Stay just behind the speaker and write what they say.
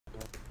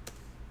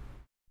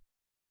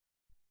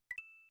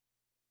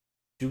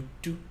Do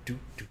do do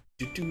do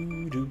do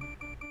do do.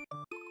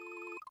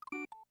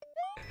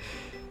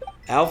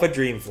 Alpha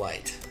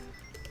Dreamflight.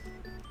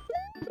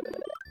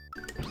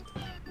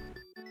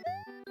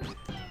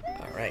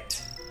 All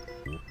right.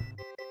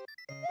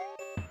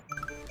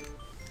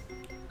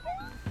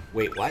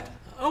 Wait, what?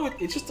 Oh,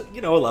 it's just,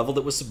 you know, a level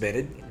that was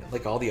submitted,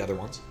 like all the other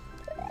ones.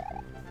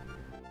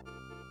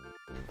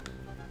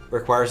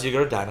 Requires you to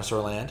go to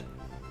Dinosaur Land.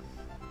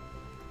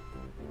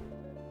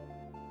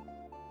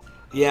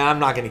 Yeah, I'm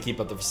not going to keep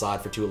up the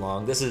facade for too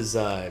long. This is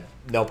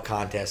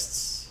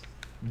NopeContest's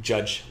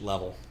judge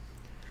level.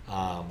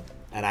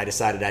 And I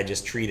decided I'd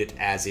just treat it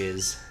as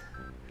is.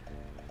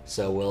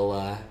 So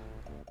we'll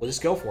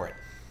just go for it.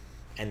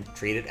 And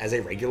treat it as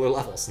a regular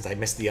level, since I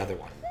missed the other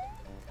one.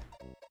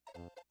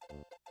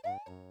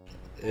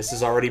 This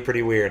is already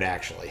pretty weird,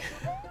 actually.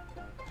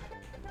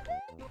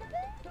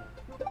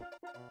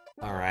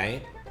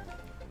 Alright.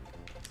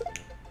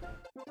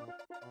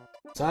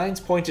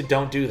 Signs point to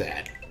don't do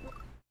that.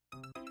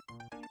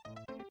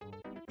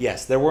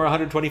 Yes, there were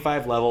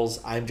 125 levels.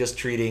 I'm just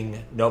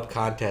treating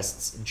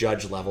NopeContest's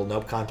judge level.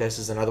 NopeContest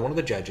is another one of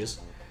the judges,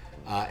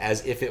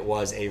 as if it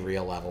was a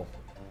real level,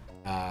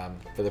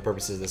 for the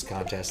purposes of this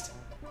contest.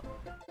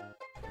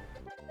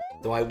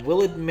 Though I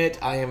will admit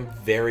I am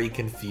very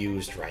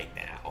confused right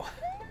now.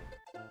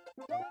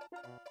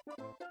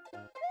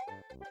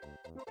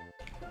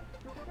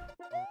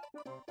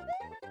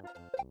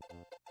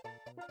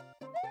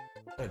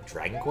 A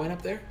dragon coin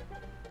up there?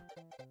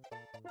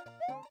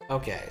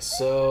 Okay,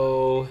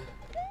 so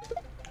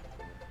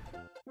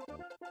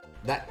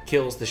that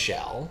kills the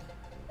shell.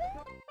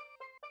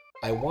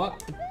 I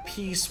want the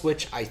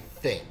P-switch, I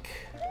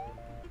think.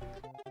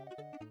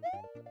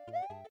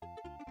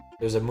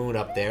 There's a moon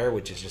up there,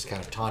 which is just kind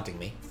of taunting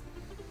me.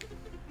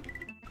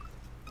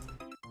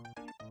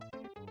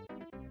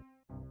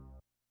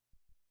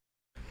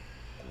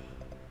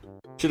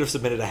 Should have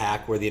submitted a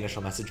hack where the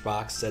initial message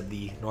box said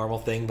the normal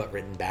thing, but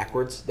written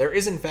backwards. There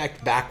is, in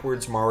fact,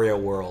 backwards Mario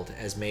World,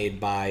 as made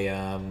by,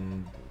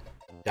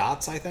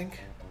 Dots, I think?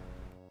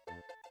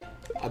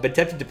 I've been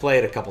tempted to play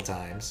it a couple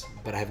times,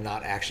 but I have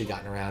not actually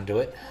gotten around to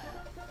it.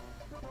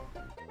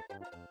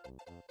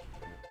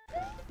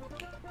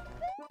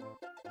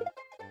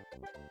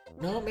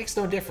 No, it makes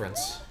no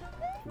difference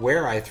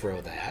where I throw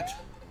that.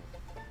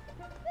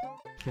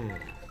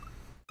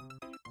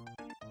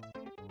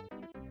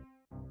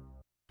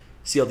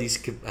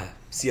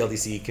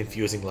 CLDC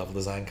confusing level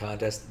design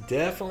contest.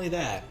 Definitely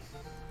that.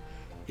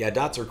 Yeah,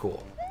 dots are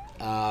cool.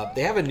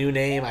 They have a new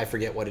name. I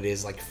forget what it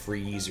is, like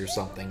Freeze or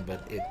something,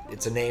 but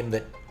it's a name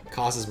that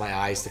causes my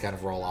eyes to kind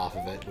of roll off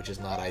of it, which is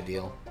not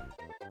ideal.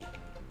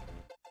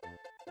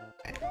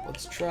 Okay,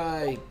 let's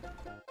try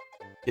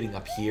getting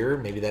up here.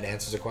 Maybe that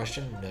answers a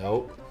question.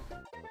 Nope.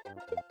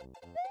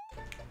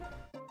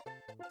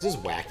 This is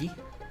wacky.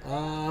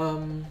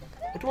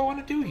 What do I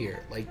want to do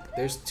here? Like,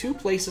 there's two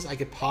places I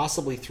could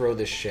possibly throw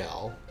this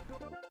shell.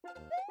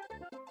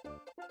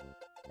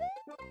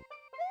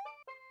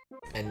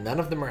 And none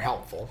of them are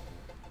helpful.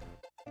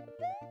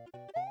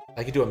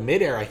 I could do a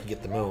mid-air, I could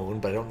get the moon,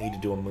 but I don't need to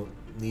do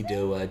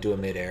a do a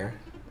mid-air.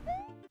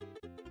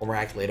 Or more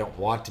accurately, I don't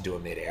want to do a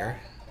mid-air.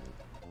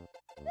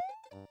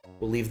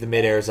 We'll leave the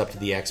mid-airs up to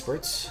the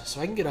experts. So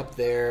I can get up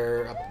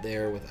there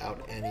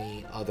without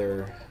any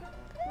other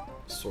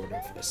sort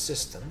of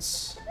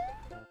assistance.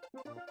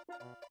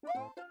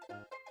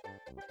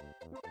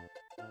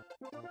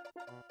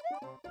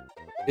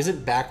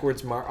 Isn't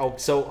backwards Mario... Oh,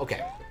 so,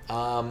 okay.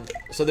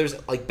 So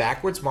there's, like,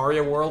 backwards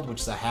Mario World,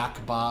 which is a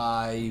hack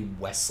by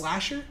West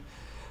Slasher.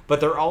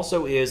 But there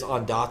also is,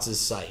 on Dots'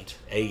 site,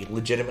 a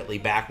legitimately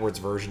backwards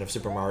version of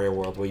Super Mario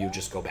World where you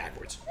just go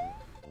backwards.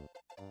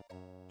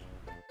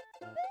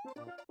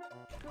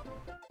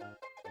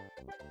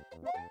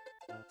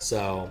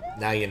 So,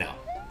 now you know.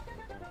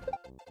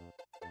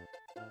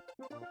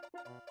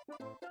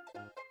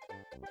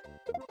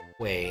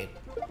 Wait,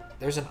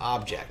 there's an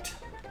object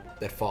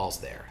that falls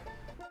there.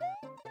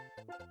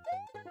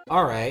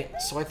 Alright,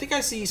 so I think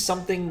I see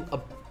something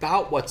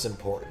about what's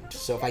important.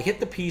 So if I hit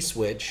the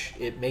P-switch,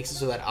 it makes it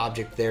so that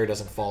object there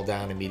doesn't fall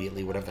down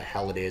immediately, whatever the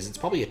hell it is. It's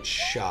probably a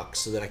chuck,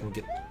 so that I can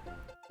get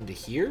into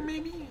here,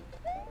 maybe?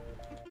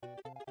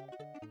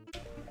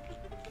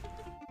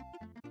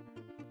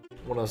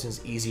 One of those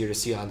things easier to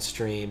see on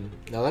stream.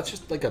 No, that's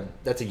just like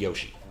that's a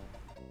Yoshi.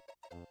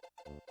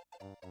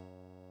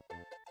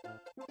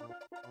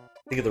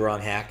 Think of the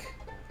wrong hack.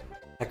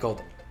 Hack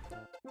called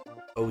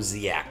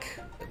Oziak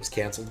that was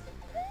canceled.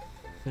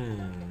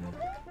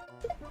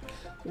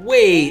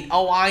 Wait!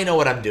 Oh, I know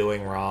what I'm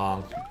doing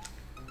wrong.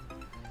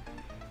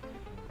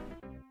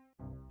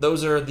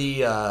 Those are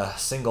the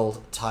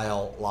single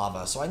tile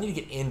lava, so I need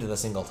to get into the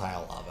single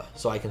tile lava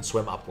so I can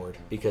swim upward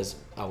because,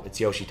 oh, it's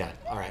Yoshi time.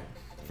 Alright,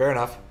 fair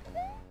enough.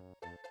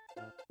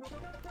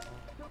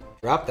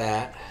 Drop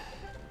that.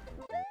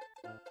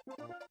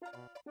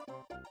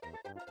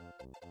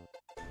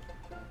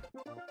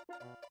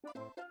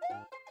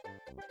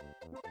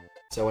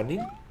 So what I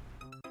need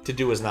to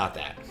do is not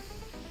that.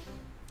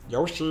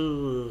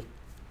 Yoshi!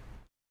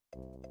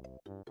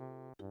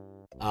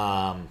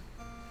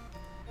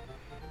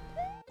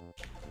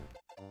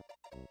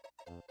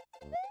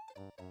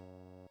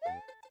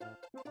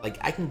 Like,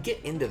 I can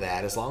get into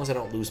that as long as I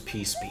don't lose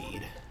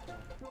P-speed.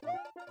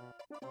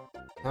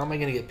 How am I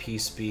going to get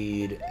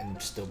P-speed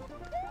and still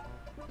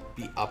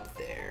be up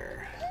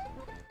there?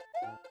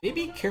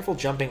 Maybe careful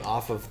jumping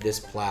off of this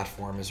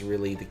platform is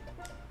really the...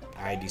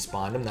 I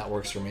despawned him. That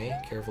works for me.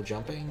 Careful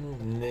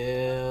jumping?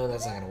 No,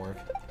 that's not going to work.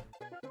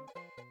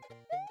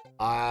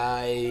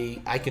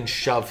 I can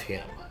shove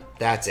him.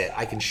 That's it.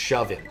 I can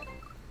shove him.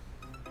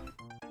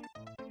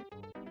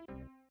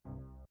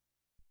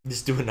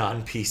 Just do a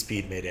non-P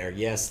speed midair.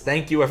 Yes,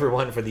 thank you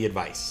everyone for the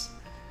advice.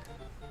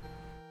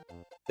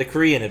 The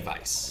Korean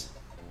advice.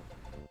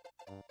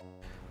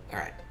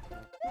 Alright.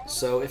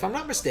 So, if I'm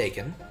not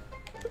mistaken...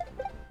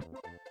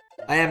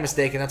 I am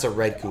mistaken, that's a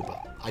red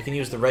Koopa. I can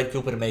use the red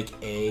Koopa to make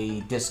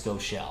a disco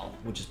shell,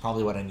 which is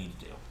probably what I need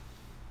to do.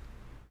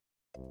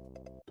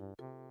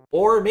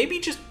 Or maybe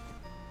just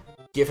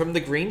give him the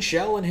green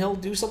shell and he'll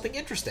do something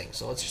interesting.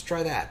 So let's just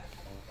try that.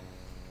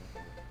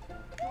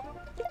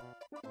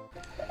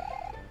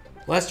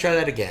 Let's try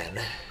that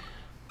again.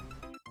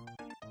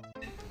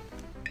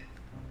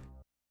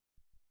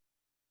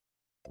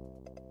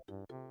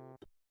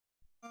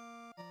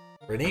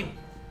 Rename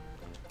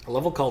a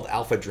level called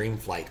Alpha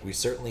Dreamflight. We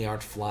certainly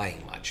aren't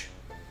flying much.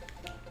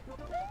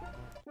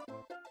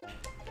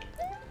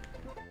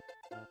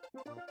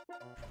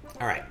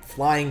 Alright,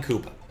 Flying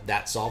Koopa.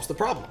 That solves the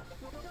problem.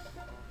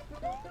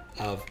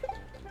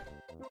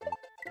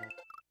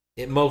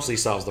 It mostly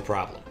solves the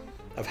problem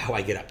of how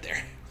I get up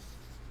there.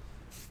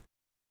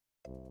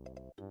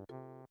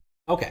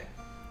 Okay,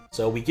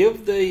 so we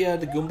give the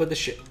Goomba the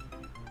shell.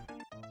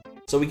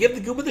 So we give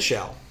the Goomba the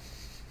shell.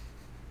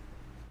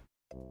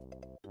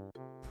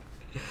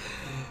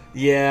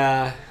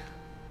 Yeah.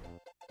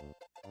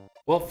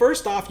 Well,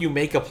 first off, you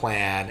make a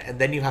plan, and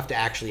then you have to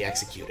actually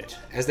execute it.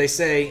 As they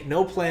say,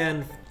 no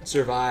plan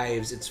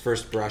survives its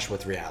first brush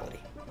with reality.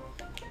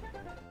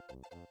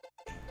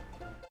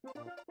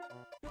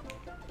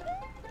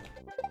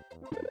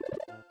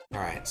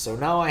 Alright, so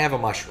now I have a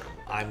mushroom.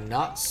 I'm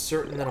not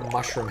certain that a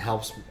mushroom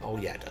helps... Oh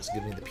yeah, it does.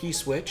 Give me the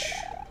P-switch.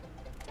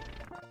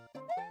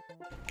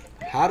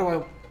 How do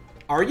I...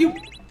 Are you...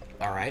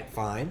 Alright,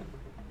 fine.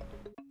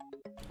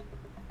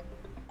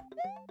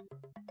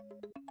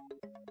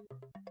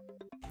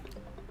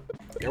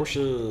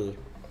 Yoshi.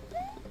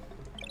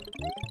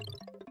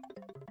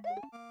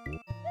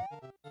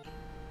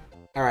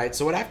 Alright,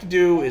 so what I have to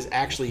do is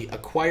actually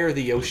acquire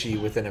the Yoshi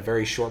within a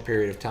very short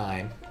period of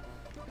time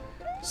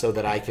so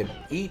that I can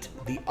eat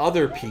the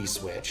other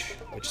P-switch,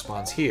 which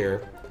spawns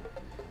here,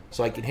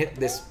 so I can hit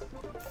this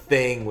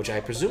thing, which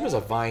I presume is a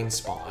vine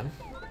spawn.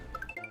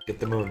 Get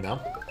the moon, though.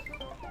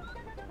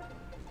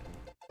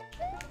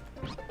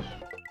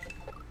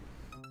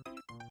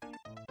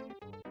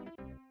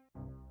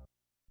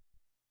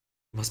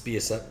 Must be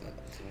a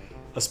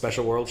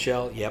special world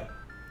shell. Yep.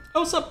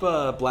 Oh, what's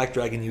up, Black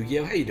Dragon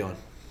Yu-Gi-Oh? How you doing?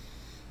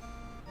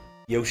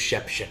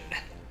 Yosheption.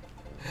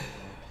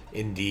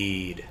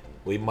 Indeed.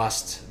 We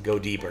must go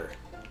deeper.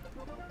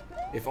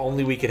 If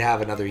only we could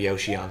have another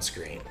Yoshi on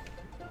screen.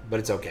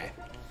 But it's okay.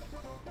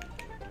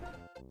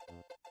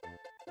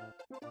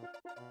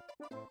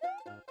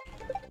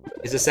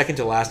 Is it second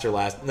to last or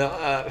last?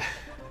 No,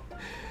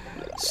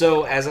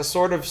 So, as a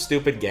sort of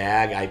stupid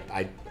gag,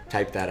 I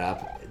typed that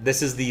up.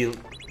 This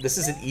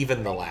isn't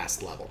even the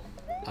last level.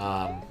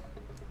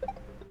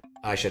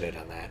 I should have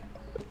done that.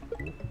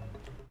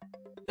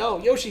 No,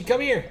 Yoshi,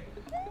 come here!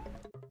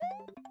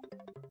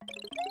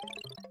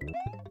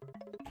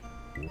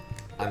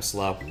 I'm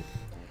slow.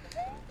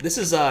 This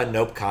is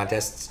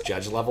NopeContest's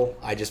judge level.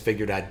 I just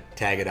figured I'd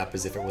tag it up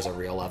as if it was a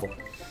real level.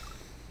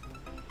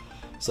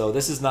 So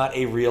this is not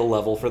a real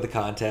level for the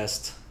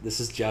contest. This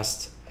is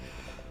just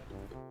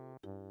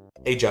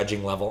a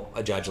judging level,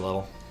 a judge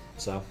level.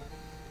 So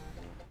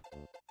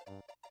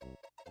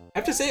I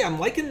have to say, I'm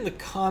liking the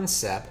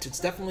concept. It's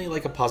definitely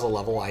like a puzzle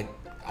level. I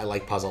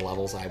like puzzle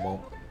levels. I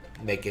won't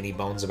make any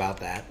bones about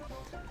that.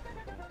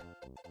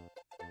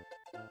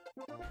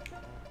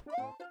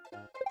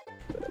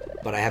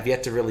 But I have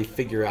yet to really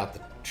figure out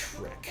the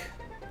trick.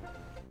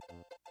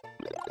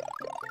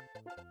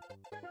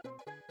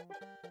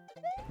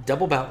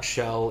 Double bounce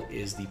shell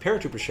is the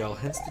paratrooper shell,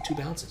 hence the 2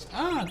 bounces.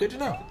 Ah, good to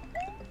know.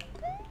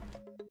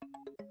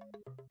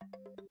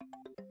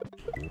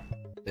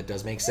 That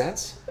does make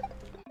sense.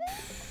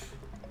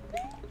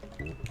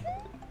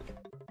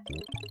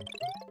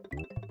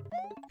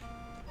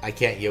 I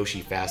can't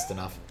Yoshi fast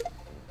enough.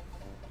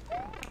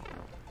 At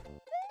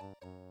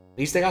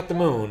least I got the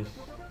moon.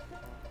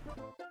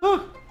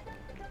 Huh.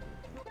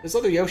 This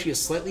other Yoshi is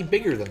slightly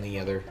bigger than the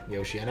other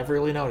Yoshi. I never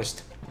really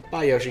noticed.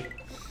 Bye, Yoshi.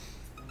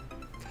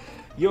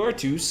 You're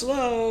too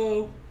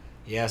slow.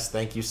 Yes,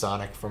 thank you,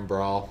 Sonic from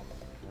Brawl.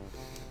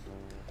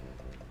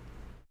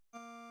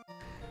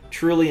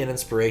 Truly an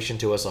inspiration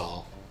to us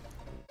all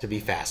to be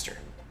faster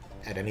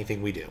at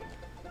anything we do.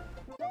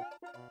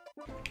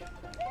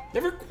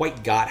 Never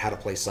quite got how to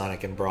play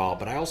Sonic in Brawl,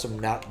 but I also am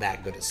not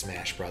that good at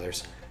Smash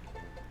Brothers.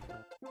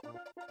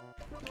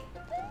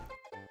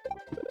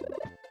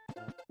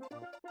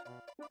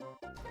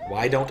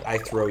 Why don't I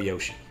throw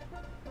Yoshi?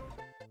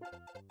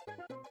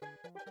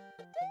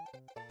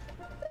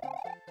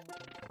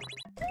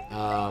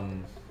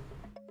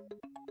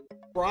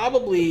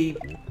 Probably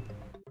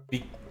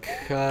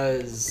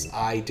because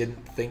I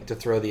didn't think to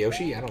throw the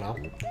Yoshi. I don't know.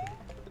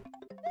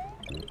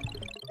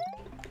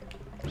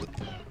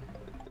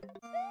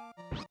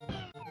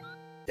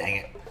 Dang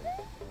it.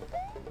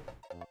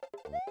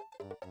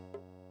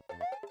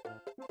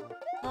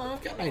 Oh,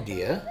 I've got an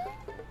idea.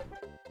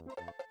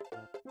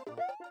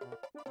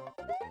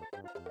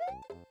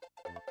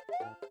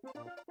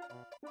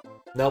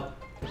 Nope.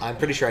 I'm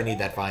pretty sure I need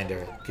that vine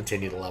to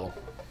continue the level.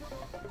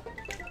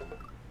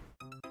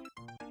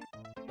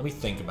 Let me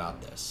think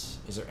about this.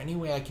 Is there any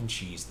way I can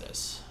cheese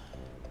this?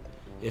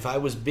 If I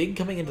was big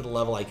coming into the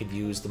level, I could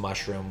use the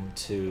mushroom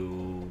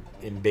to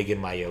embiggen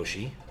my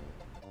Yoshi.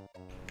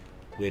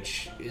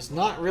 Which is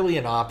not really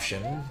an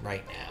option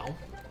right now.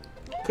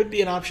 Could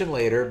be an option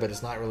later, but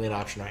it's not really an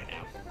option right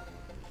now.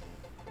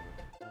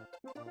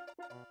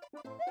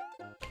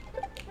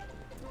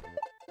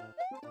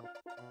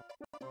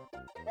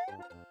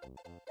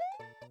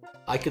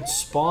 I could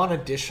spawn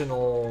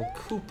additional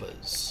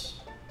Koopas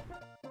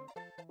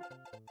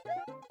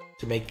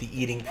to make the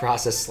eating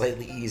process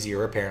slightly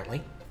easier,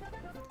 apparently.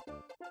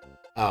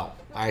 Oh,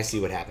 I see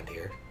what happened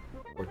here.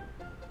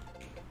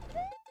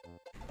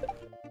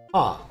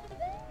 Huh.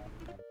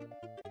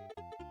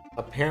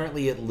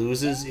 Apparently it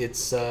loses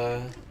its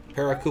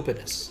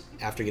Parakoopaness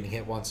after getting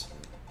hit once.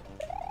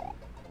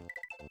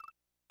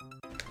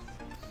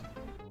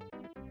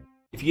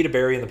 If you eat a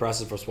berry in the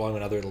process of swallowing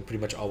another, it'll pretty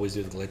much always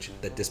do the glitch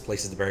that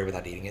displaces the berry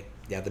without eating it.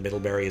 Yeah, the middle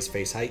berry is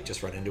face height,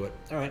 just run into it.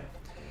 Alright.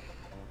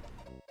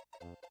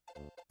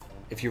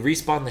 If you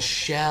respawn the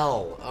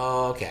shell.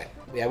 Oh, okay.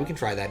 Yeah, we can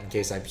try that in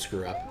case I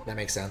screw up. That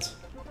makes sense.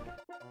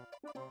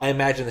 I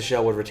imagine the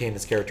shell would retain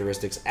its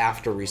characteristics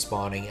after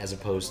respawning as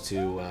opposed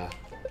to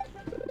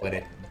when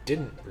it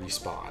didn't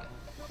respawn.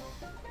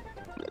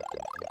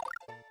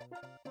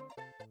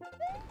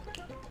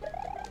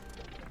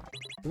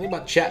 Something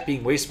about chat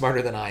being way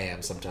smarter than I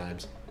am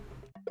sometimes.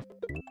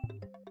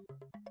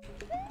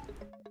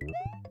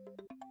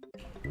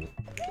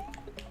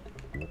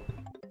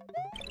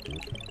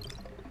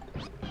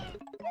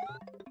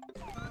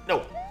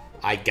 No,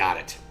 I got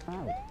it.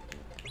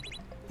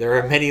 There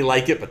are many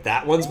like it, but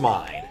that one's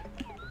mine.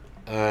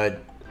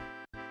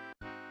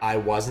 I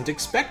wasn't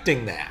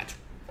expecting that.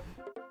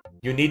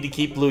 You need to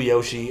keep Blue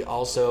Yoshi.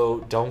 Also,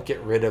 don't get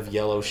rid of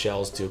yellow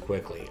shells too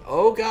quickly.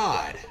 Oh,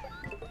 God.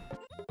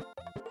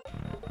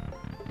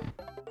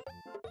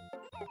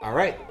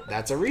 Alright,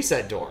 that's a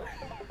reset door.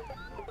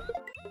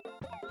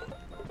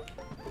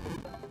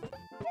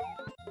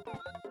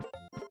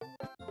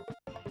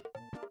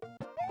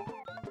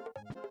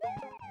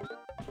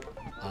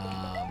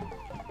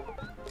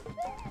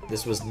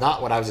 This was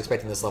not what I was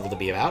expecting this level to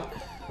be about.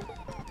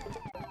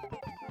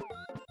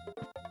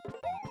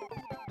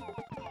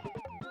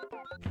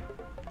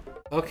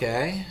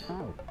 Okay.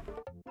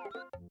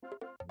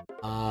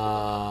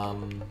 I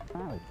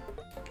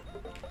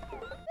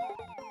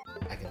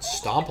can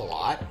stomp a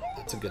lot.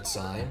 That's a good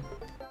sign.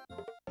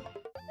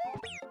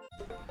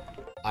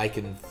 I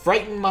can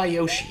frighten my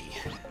Yoshi.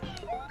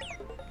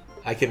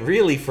 I can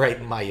really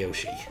frighten my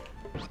Yoshi.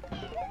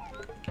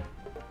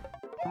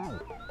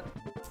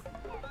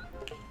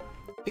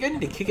 I think I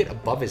need to kick it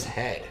above his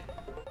head.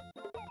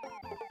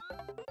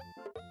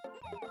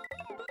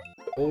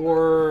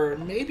 Or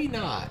maybe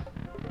not.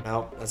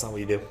 No, that's not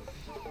what you do.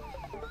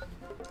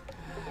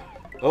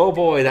 Oh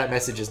boy, that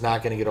message is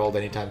not going to get old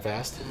anytime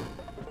fast.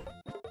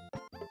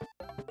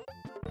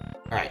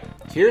 Alright,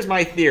 here's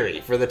my theory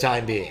for the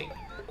time being.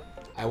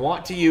 I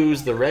want to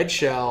use the red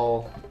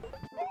shell...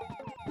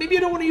 Maybe I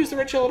don't want to use the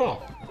red shell at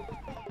all.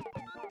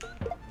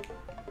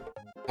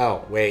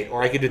 Oh, wait,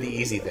 or I could do the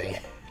easy thing.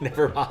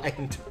 Never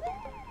mind.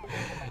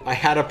 I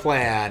had a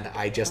plan,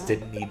 I just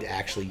didn't need to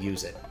actually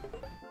use it.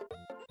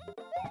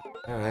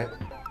 Alright,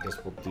 guess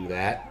we'll do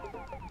that.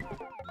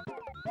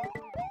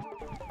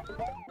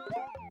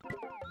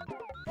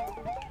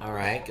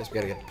 Alright, guess we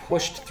gotta get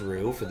pushed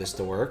through for this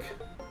to work.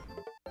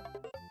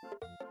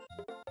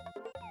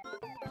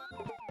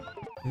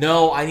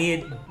 No, I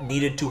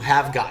needed to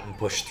have gotten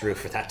pushed through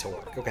for that to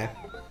work. Okay.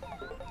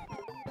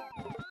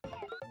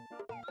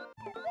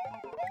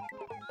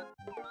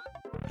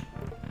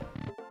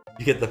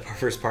 You get the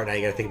first part, now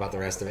you gotta think about the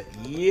rest of it.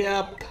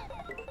 Yep.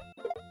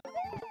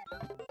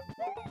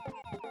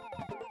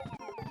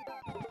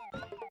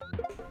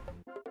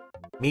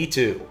 Me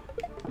too.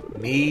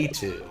 Me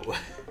too.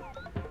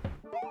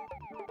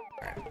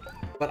 Alright.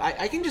 But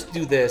I can just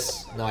do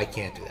this. No, I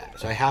can't do that.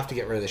 So I have to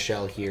get rid of the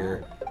shell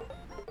here.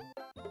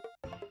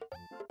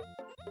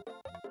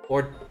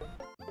 Or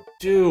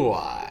do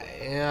I?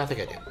 Yeah, I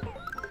think I do.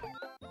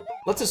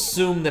 Let's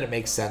assume that it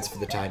makes sense for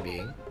the time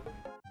being.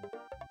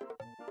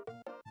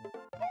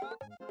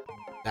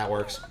 That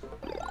works.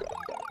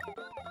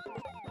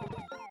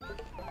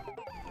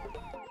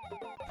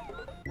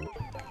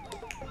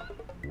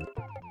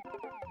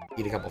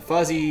 Eat a couple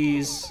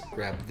fuzzies.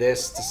 Grab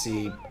this to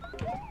see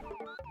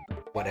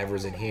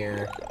whatever's in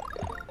here.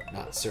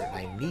 Not certain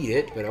I need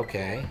it, but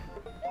okay.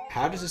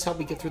 How does this help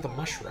me get through the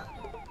mushroom?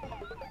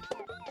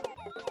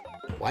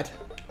 What?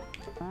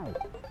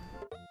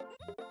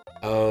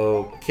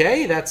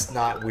 Okay, that's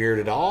not weird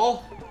at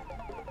all.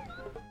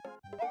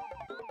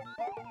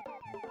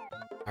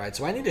 Alright,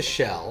 so I need a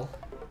shell.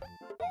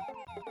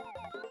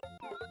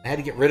 I had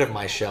to get rid of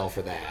my shell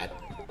for that.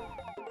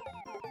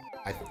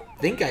 I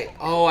think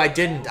oh, I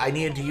didn't. I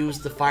needed to use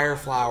the fire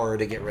flower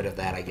to get rid of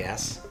that, I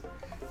guess.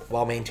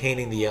 While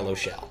maintaining the yellow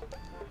shell.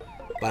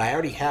 But I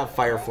already have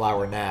fire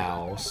flower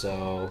now,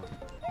 so...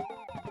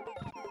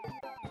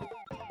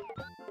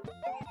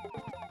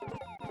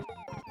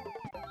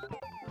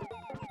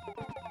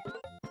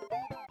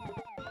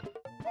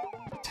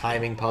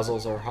 Timing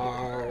puzzles are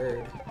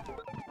hard.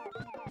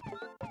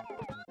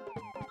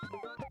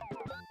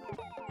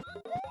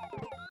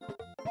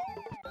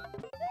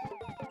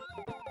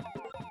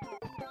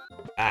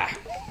 Ah.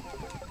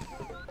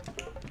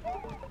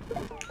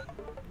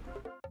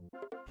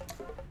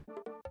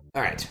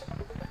 Alright.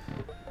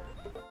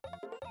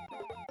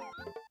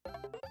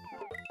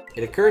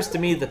 It occurs to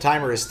me the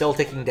timer is still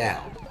ticking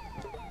down.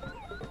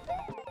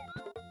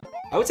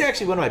 I would say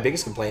actually one of my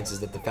biggest complaints is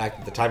that the fact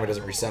that the timer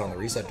doesn't reset on the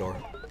reset door.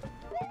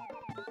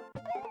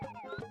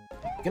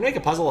 You can make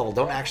a puzzle level,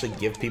 don't actually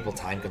give people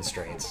time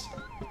constraints.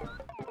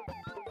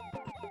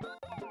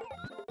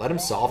 Let them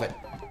solve it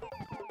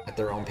at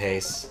their own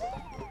pace.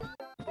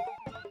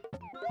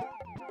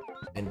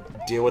 And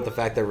deal with the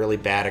fact they're really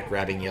bad at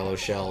grabbing yellow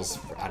shells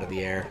out of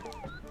the air.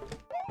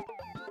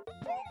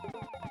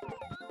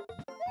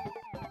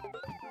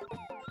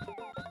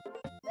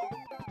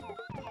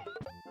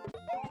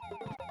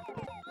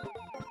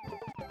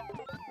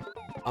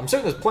 I'm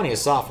certain there's plenty of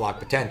soft lock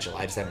potential,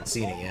 I just haven't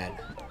seen it yet.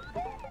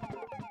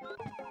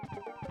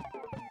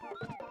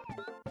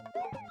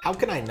 How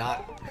can I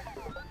not...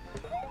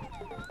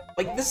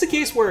 Like, this is a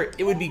case where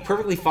it would be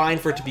perfectly fine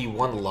for it to be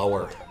one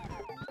lower.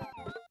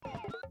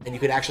 And you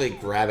could actually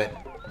grab it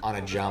on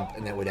a jump,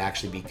 and that would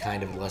actually be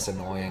kind of less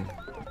annoying.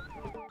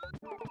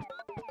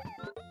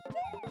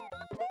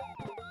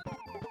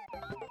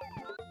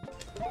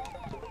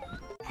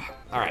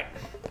 Alright,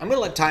 I'm gonna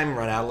let time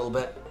run out a little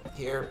bit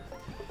here,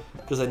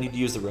 because I need to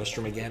use the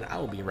restroom again. I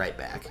will be right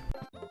back.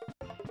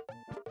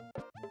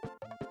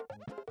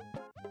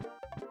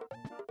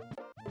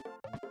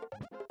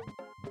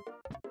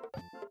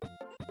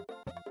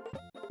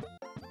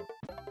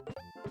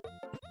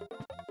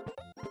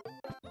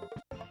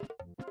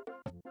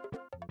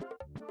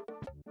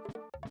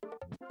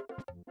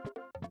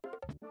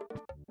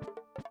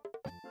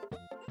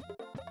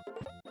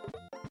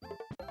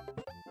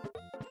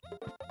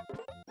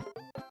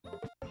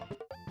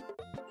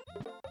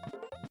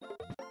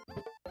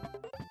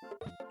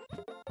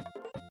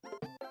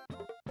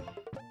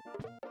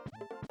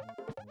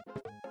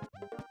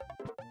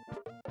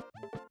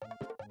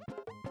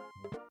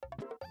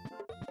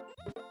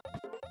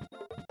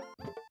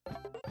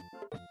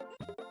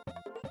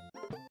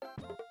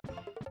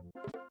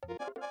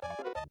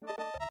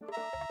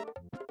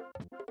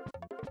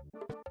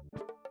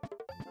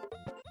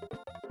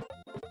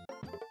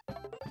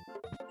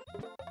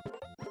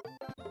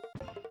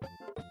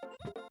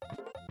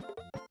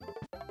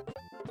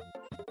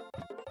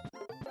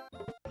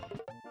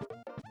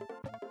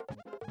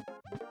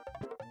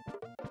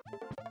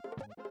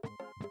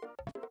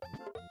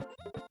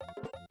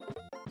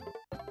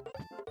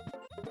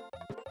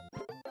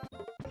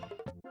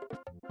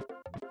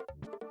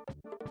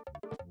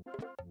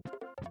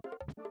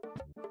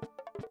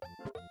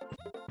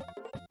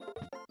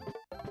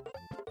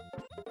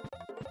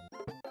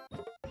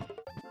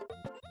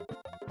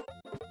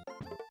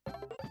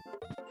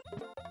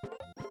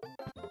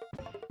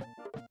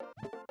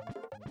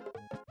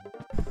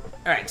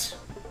 Alright,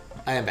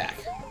 I am back.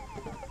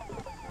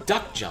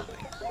 Duck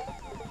jumping.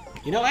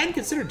 You know, I hadn't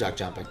considered duck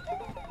jumping.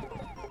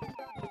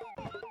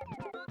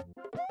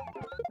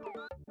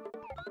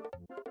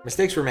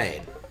 Mistakes were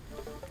made.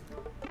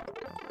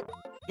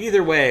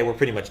 Either way, we're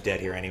pretty much dead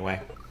here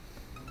anyway.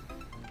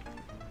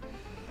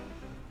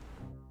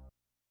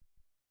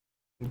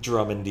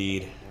 Drum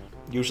indeed.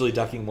 Usually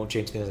ducking won't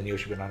change things on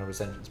Yoshi, but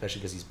 100%, especially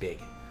because he's big.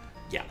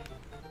 Yeah.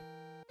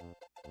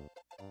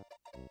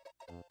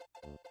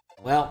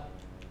 Well...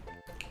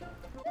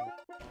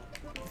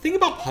 The thing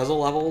about puzzle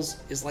levels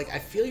is, like, I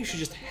feel you should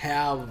just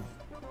have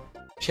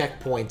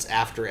checkpoints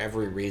after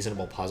every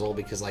reasonable puzzle,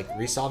 because, like,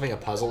 resolving a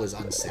puzzle is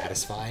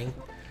unsatisfying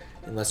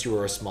unless you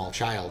were a small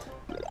child.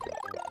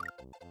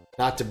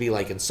 Not to be,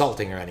 like,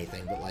 insulting or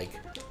anything, but, like,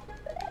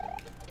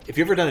 if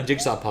you've ever done a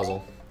jigsaw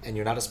puzzle and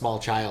you're not a small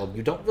child,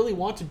 you don't really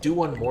want to do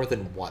one more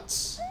than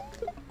once.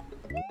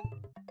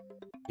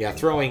 Yeah,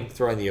 throwing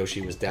the Yoshi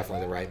was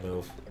definitely the right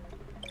move.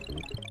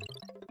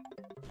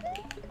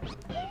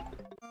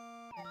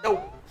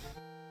 No!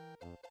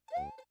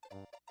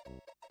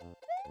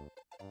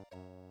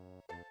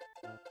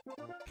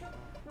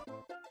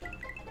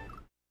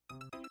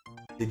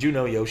 Did you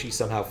know Yoshi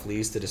somehow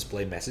flees to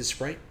display message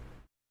sprite?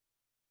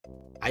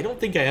 I don't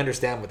think I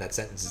understand what that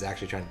sentence is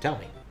actually trying to tell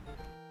me.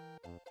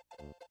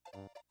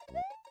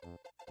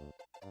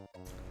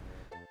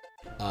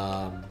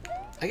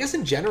 I guess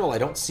in general, I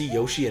don't see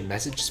Yoshi and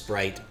Message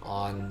Sprite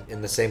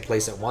in the same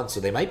place at once, so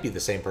they might be the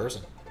same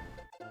person.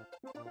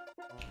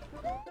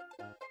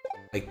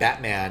 Like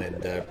Batman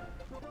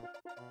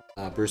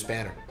and Bruce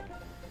Banner.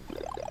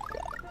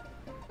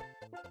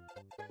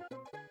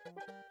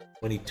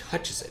 When he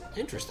touches it.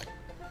 Interesting.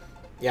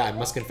 Yeah, I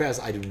must confess,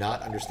 I do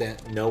not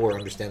know or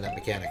understand that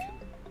mechanic.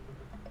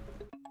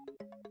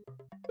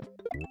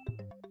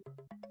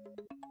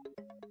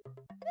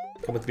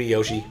 Come with me,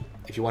 Yoshi,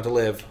 if you want to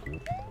live.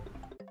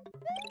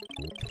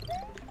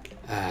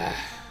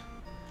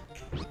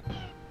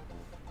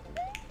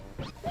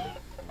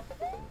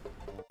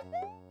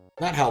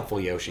 Not helpful,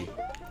 Yoshi.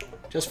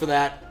 Just for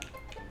that,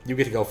 you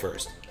get to go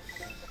first.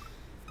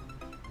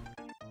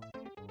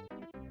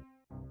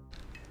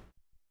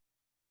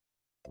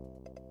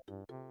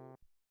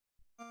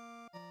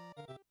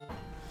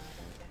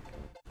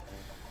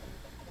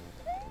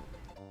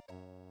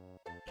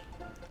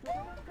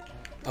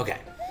 Okay.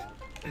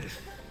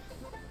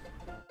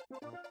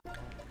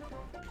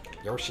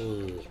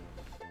 Yoshi.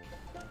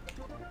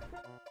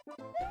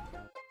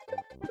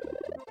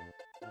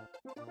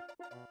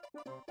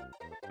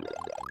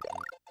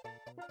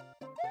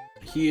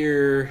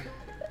 Here.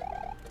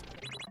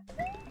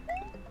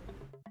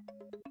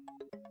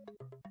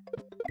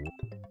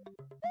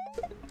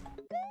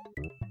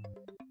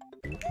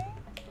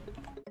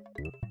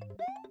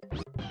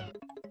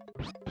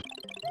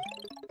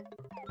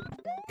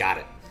 Got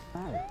it.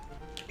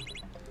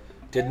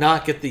 Did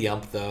not get the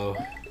yump, though.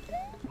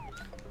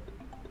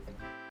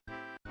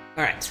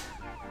 Alright.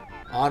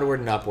 Onward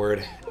and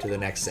upward to the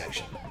next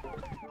section.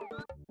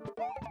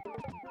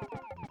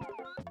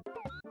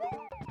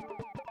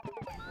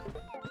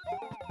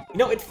 You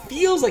know, it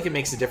feels like it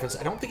makes a difference.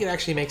 I don't think it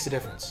actually makes a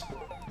difference.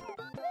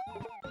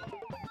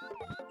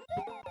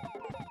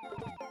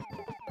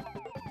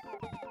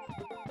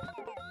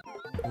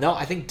 No,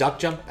 I think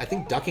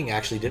ducking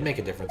actually did make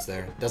a difference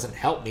there. It doesn't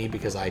help me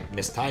because I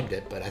mistimed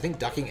it, but I think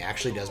ducking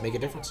actually does make a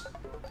difference.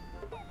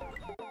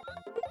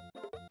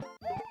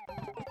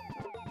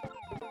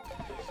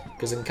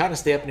 Because I can kind of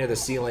stay up near the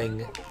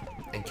ceiling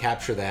and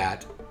capture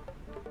that.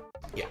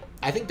 Yeah,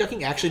 I think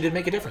ducking actually did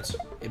make a difference.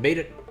 It made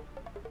it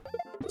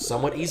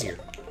somewhat easier.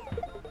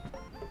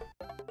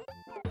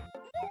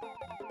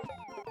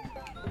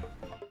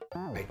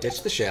 I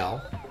ditch the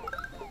shell.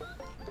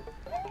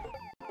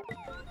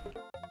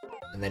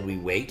 And then we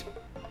wait.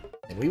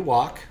 And we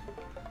walk.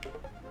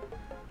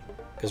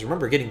 Because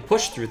remember, getting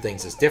pushed through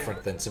things is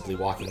different than simply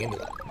walking into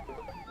them.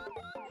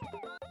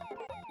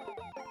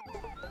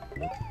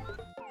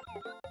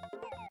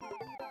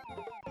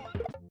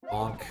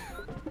 Bonk.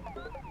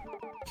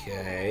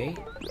 Okay.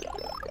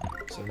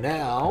 So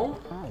now...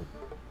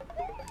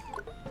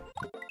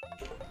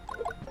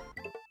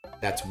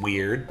 That's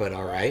weird, but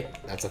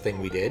alright. That's a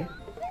thing we did.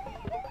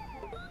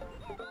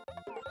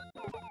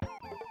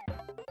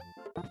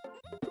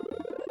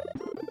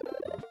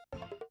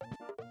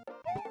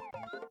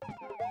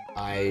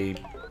 I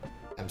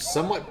am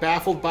somewhat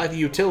baffled by the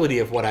utility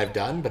of what I've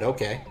done, but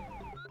okay.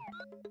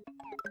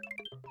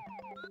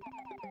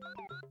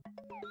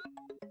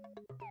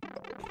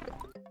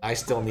 I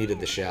still needed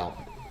the shell.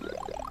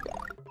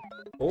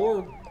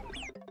 Or...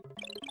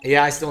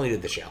 Yeah, I still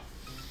needed the shell.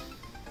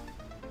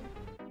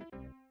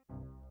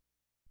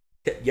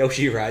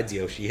 Yoshi rides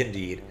Yoshi,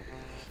 indeed.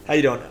 How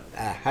you doing?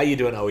 How you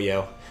doing,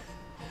 Oyo?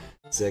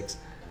 6.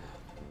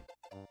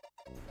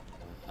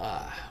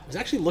 I was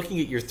actually looking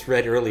at your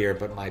thread earlier,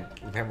 but my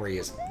memory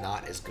is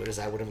not as good as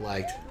I would have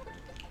liked.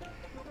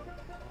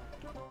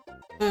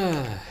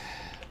 There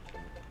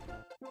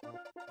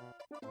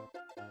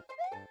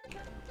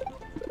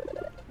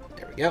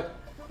we go.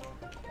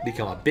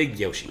 Become a big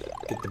Yoshi.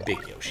 Get the big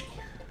Yoshi.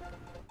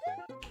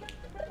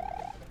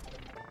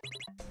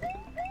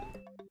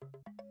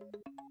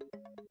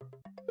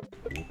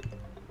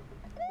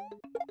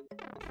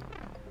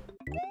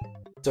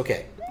 It's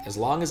okay, as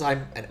long as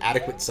I'm an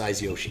adequate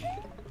size Yoshi.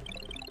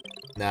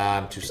 Nah,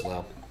 I'm too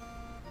slow.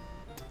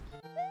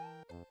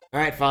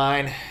 Alright,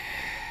 fine.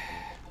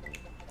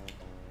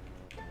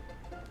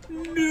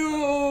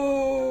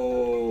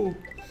 No!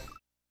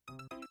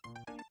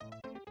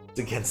 It's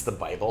against the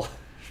Bible.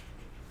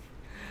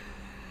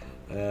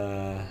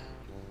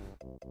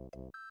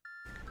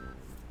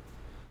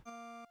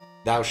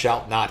 Thou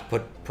shalt not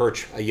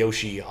perch a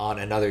Yoshi on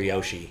another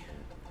Yoshi.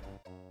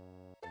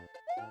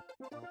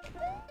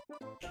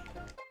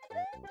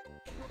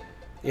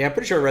 Yeah, I'm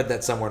pretty sure I read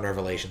that somewhere in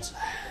Revelations.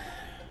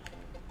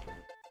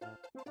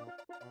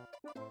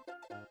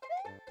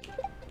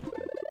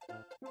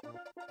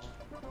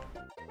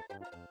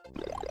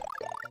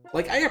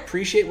 Like, I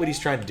appreciate what he's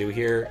trying to do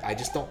here. I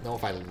just don't know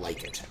if I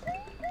like it.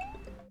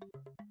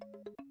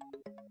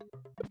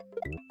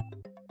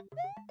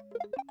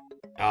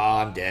 Oh,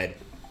 I'm dead.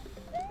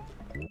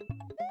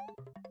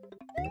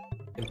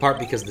 In part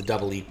because the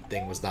double leap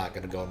thing was not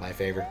going to go in my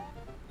favor.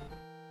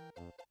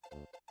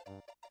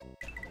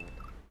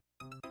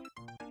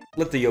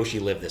 Let the Yoshi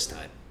live this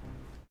time.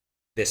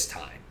 This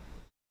time.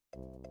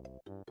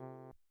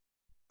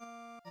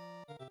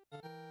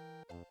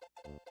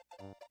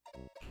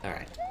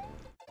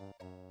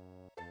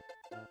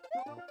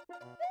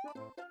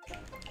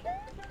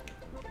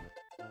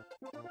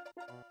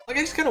 Like,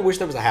 I just kind of wish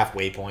there was a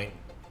halfway point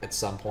at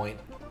some point.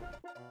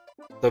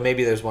 Though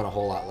maybe there's one a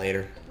whole lot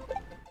later.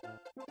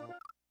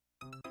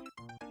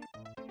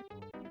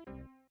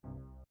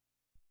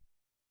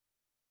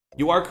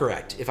 You are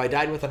correct. If I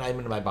died with an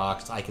item in my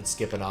box, I could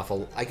skip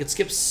I could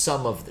skip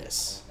some of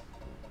this.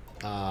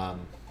 And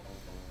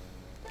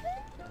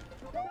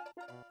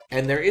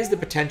there is the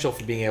potential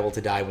for being able to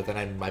die with an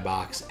item in my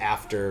box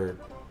after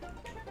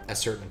a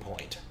certain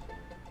point.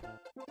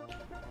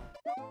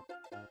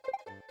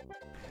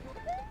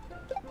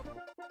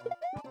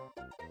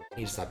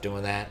 Need to stop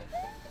doing that.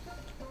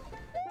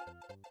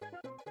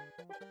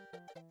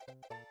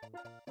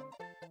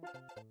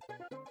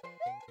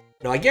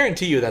 No, I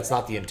guarantee you that's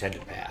not the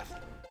intended path.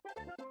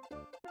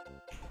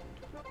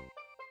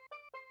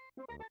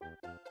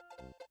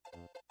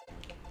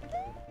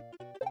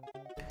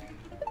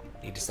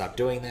 Need to stop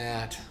doing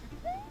that.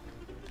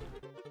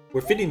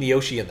 We're fitting the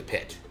Yoshi in the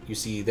pit. You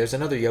see, there's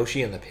another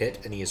Yoshi in the pit,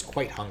 and he is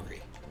quite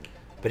hungry.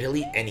 But he'll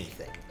eat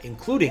anything,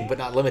 including, but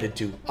not limited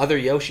to, other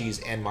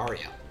Yoshis and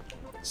Mario.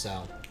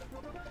 So,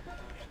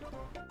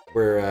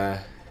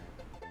 we're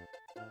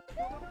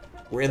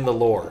in the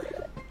lore,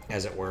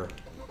 as it were.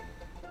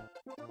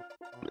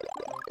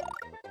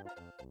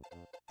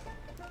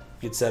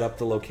 You'd set up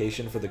the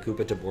location for the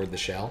Koopa to board the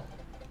shell.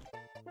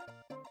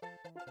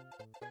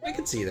 I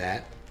could see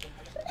that.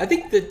 I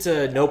think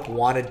that Nope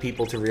wanted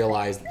people to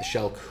realize that the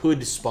shell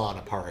could spawn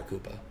a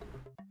Parakoopa,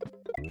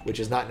 which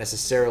is not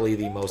necessarily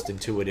the most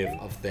intuitive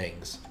of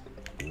things.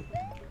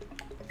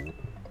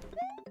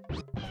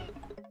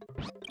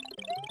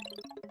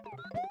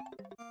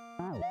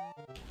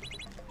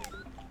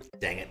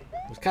 Dang it.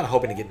 I was kind of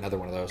hoping to get another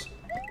one of those.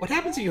 What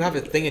happens if you have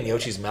a thing in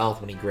Yoshi's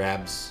mouth when he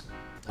grabs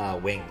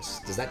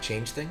wings? Does that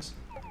change things?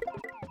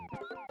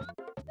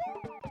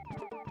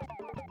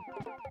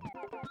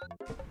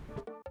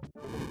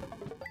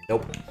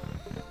 Nope.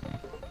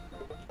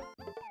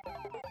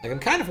 Like, I'm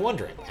kind of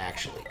wondering,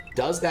 actually.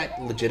 Does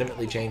that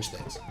legitimately change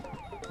things?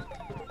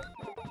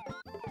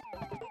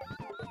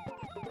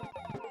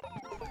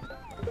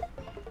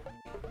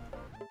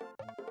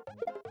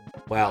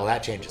 Well,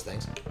 that changes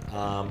things.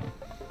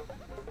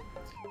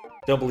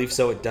 Don't believe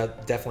so. It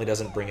definitely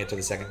doesn't bring it to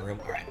the second room.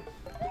 Alright.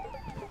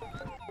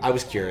 I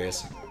was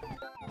curious.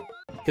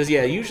 Because,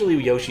 yeah, usually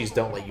Yoshis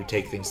don't let you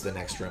take things to the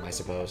next room, I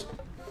suppose.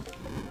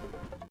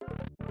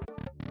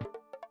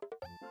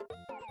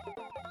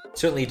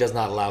 Certainly does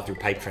not allow through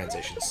pipe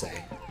transitions,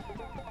 say.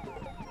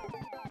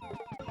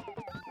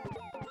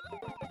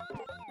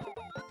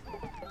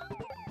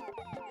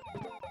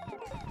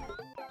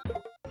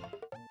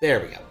 There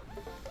we go.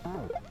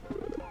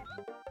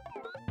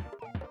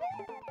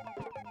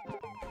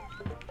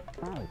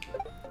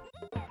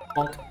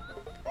 Bonk.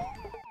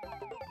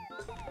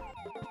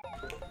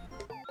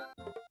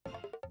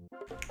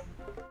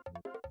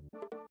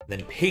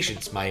 Then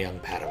patience, my young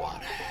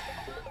Padawan.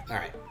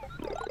 Alright.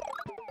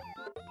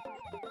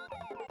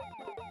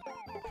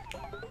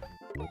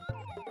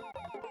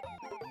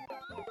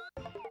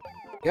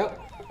 Yep.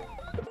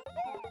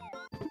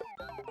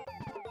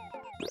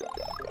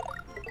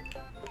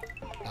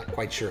 Not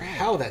quite sure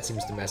how that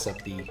seems to mess up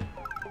the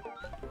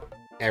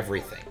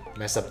everything.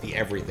 Mess up the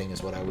everything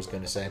is what I was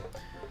going to say.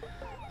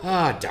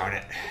 Ah, darn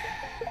it.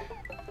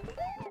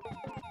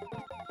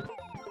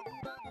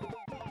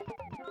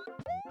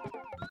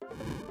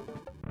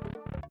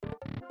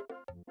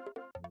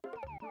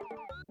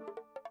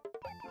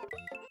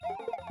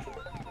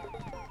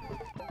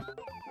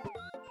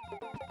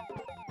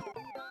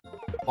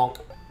 Bonk.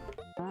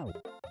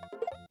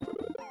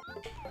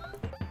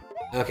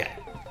 Okay.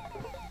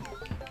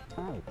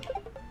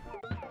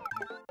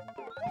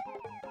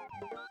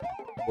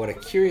 What a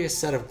curious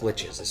set of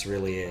glitches this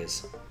really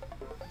is.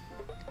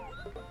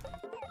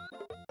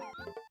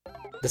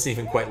 Doesn't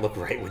even quite look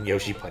right when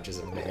Yoshi punches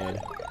him in the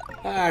head.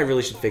 I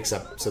really should fix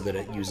up so that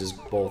it uses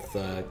both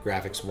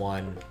graphics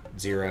 1,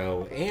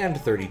 0, and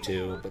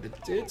 32, but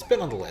it's been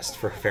on the list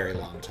for a very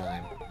long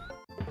time.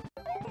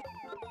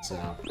 So,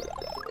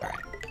 alright.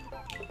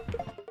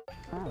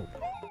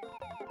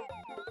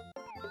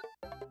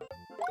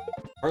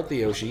 Part the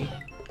Yoshi.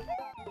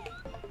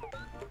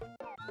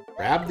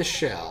 Grab the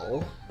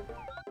shell.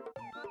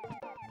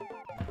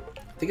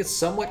 I think it's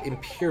somewhat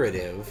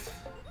imperative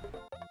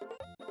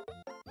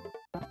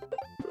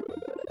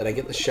that I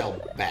get the shell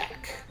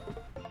back.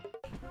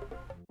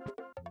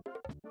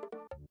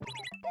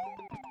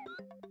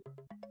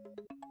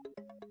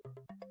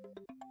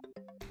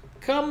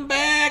 Come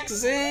back,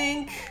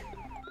 Zink!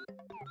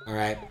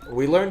 Alright, what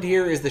we learned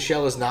here is the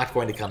shell is not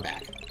going to come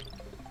back.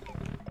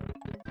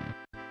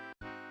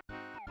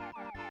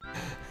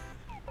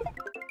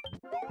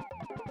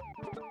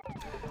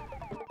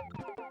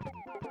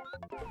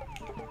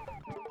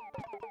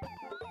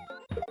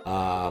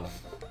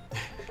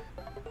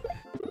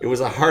 It was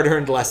a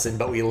hard-earned lesson,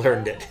 but we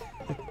learned it.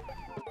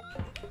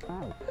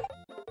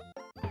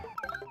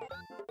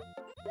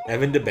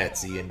 Heaven to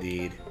Betsy,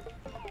 indeed.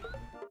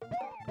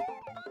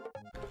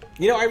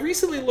 You know, I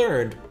recently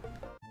learned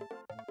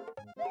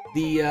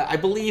I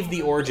believe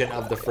the origin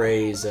of the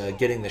phrase,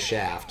 getting the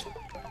shaft.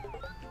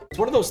 It's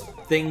one of those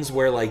things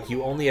where, like,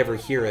 you only ever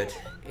hear it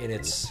in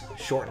its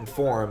shortened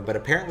form, but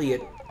apparently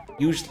it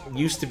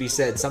used to be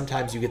said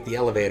sometimes you get the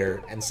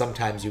elevator and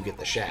sometimes you get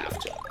the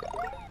shaft.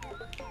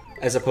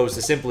 As opposed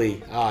to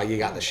simply, ah, you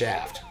got the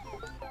shaft.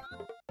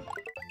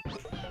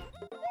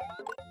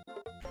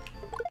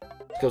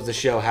 Goes to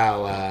show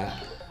how,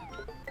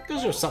 goes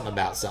to show something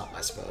about something,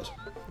 I suppose.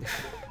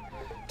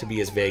 To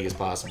be as vague as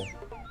possible.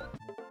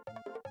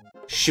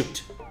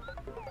 Shoot.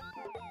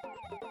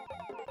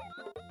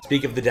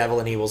 Speak of the devil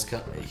and he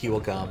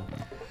will come.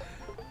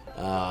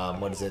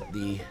 What is it?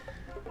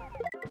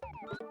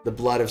 The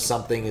blood of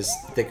something is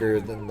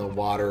thicker than the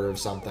water of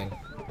something.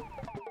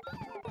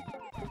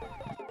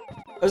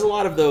 There's a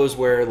lot of those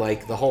where,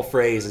 like, the whole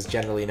phrase is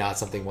generally not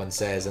something one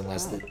says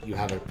unless you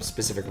have a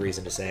specific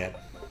reason to say it.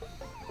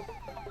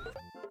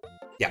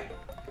 Yeah.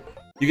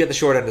 You get the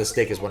short end of the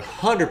stick is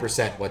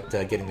 100% what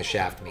getting the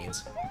shaft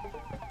means.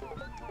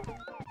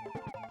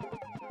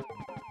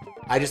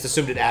 I just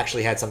assumed it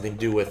actually had something to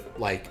do with,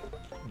 like...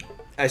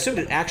 I assumed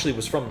it actually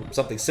was from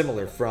something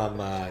similar from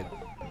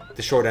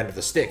the short end of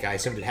the stick. I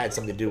assumed it had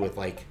something to do with,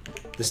 like,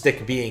 the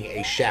stick being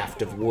a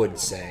shaft of wood,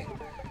 say.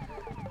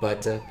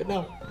 But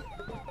no.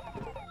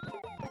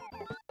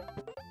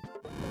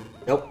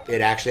 Nope, it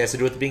actually has to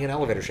do with it being an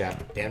elevator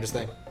shaft. Damnedest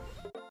thing.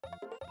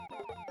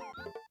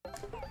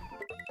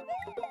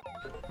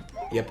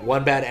 Yep,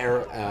 one bad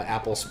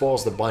apple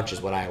spoils the bunch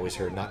is what I always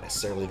heard, not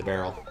necessarily the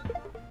barrel.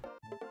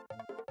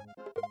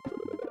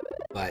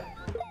 But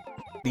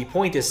the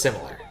point is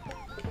similar.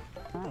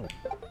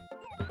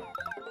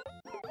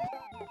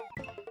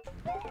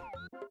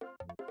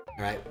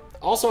 Alright.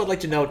 Also, I'd like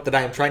to note that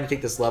I am trying to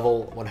take this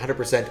level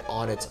 100%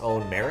 on its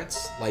own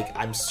merits. Like,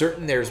 I'm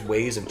certain there's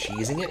ways of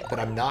cheesing it, but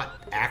I'm not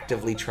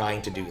actively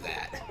trying to do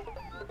that.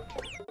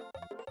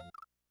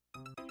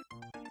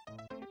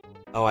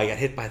 Oh, I got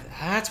hit by...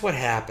 That's what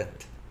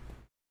happened.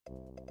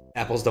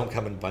 Apples don't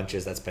come in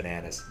bunches, that's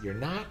bananas. You're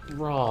not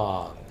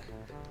wrong.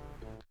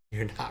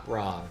 You're not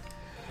wrong.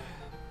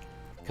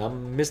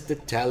 Come, Mr.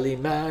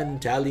 Tallyman,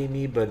 tally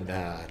me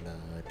banana.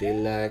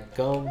 Daylight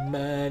come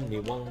and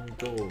you won't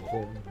go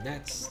home.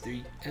 That's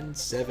 3 and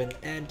 7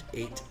 and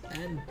 8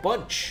 and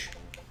bunch.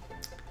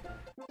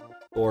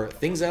 Or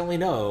things I only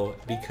know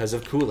because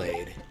of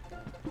Kool-Aid.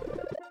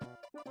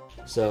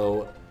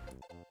 So,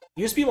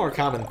 used to be a more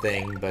common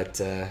thing, but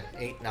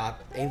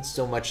ain't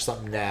so much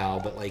something now.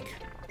 But like,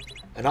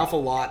 an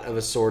awful lot of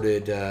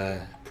assorted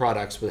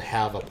products would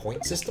have a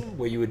point system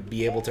where you would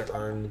be able to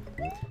earn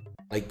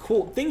like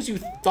cool things you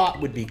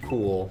thought would be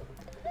cool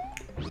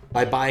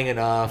by buying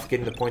enough,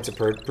 getting the points of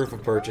proof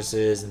of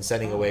purchases, and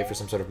sending away for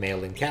some sort of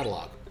mailed-in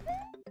catalog.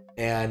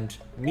 And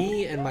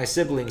me and my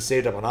siblings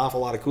saved up an awful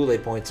lot of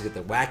Kool-Aid points to get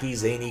the wacky,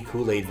 zany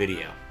Kool-Aid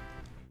video.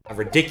 A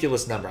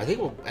ridiculous number. I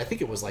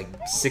think it was like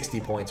 60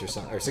 points or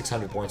something, or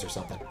 600 points or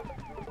something.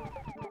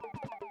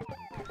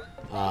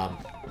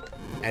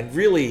 And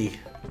really,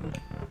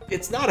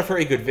 it's not a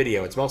very good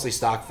video. It's mostly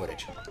stock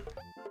footage.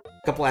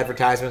 A couple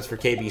advertisements for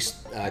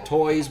KB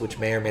toys, which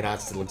may or may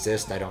not still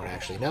exist. I don't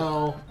actually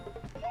know.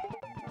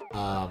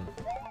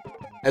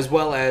 As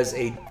well as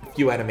a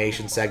few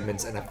animation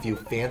segments and a few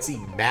fancy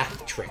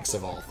math tricks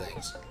of all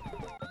things.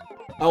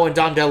 Oh, and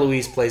Dom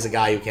DeLuise plays a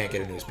guy who can't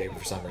get a newspaper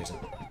for some reason.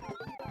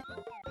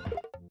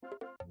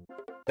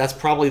 That's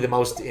probably the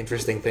most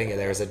interesting thing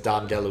there, is that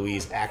Dom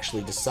DeLuise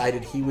actually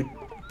decided he would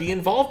be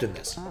involved in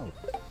this.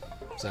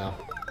 So,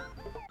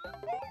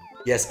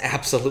 yes,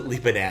 absolutely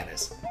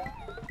bananas.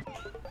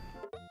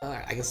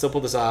 Alright, I can still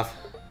pull this off.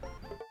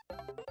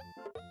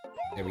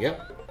 There we go.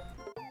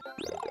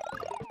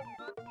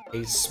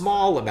 A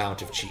small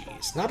amount of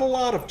cheese. Not a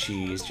lot of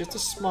cheese, just a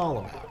small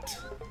amount.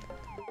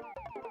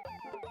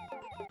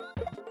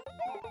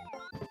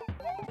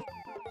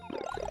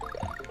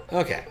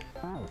 Okay.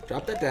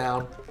 Drop that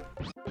down.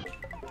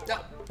 No.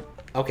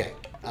 Okay.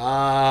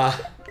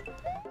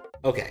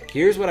 Okay,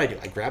 here's what I do.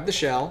 I grab the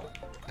shell,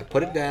 I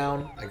put it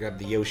down, I grab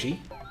the Yoshi.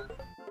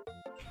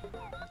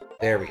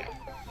 There we go.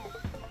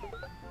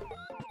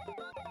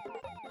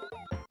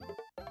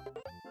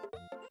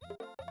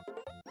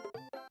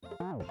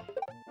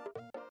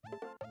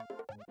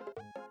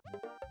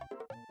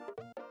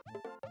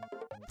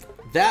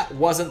 That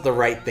wasn't the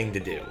right thing to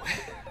do.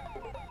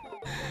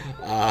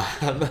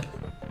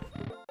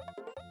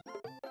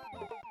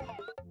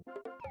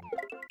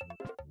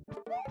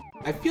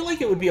 I feel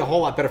like it would be a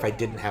whole lot better if I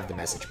didn't have the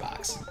message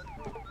box.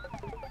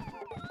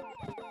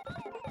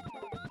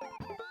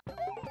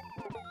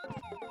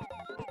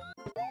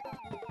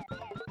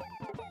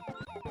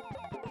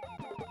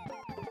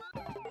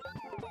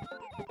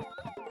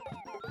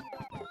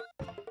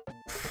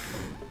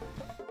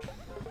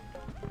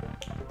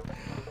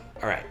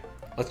 Alright,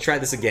 let's try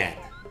this again.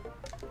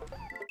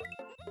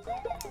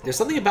 There's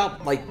something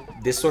about, like,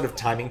 this sort of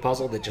timing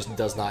puzzle that just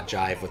does not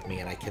jive with me,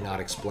 and I cannot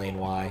explain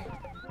why.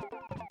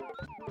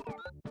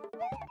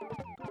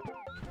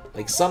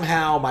 Like,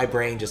 somehow my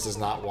brain just does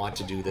not want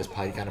to do this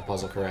kind of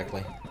puzzle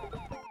correctly.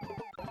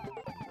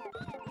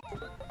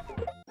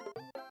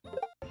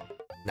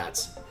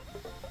 Nuts.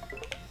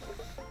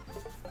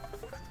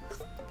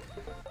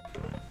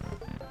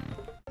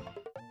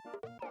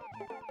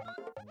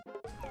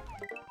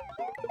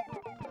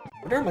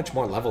 wonder how much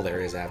more level there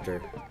is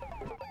after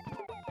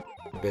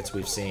the bits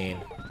we've seen.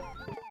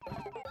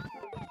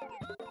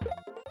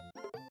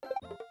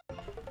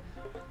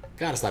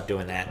 Gotta stop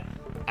doing that.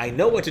 I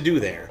know what to do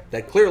there.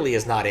 That clearly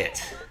is not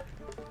it.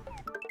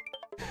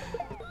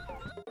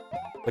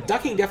 But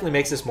ducking definitely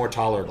makes this more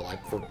tolerable,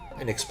 like, for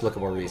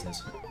inexplicable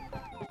reasons.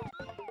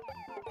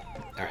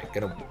 Alright,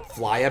 gonna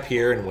fly up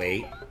here and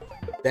wait.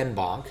 Then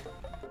bonk.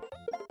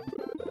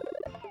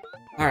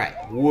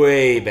 Alright,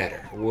 way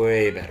better.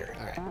 Way better.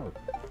 Alright.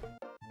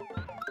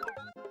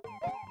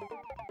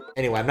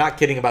 Anyway, I'm not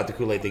kidding about the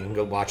Kool-Aid thing. You can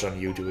go watch it on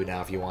YouTube now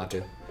if you want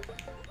to.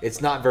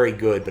 It's not very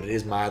good, but it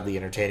is mildly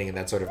entertaining in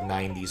that sort of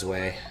 90s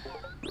way.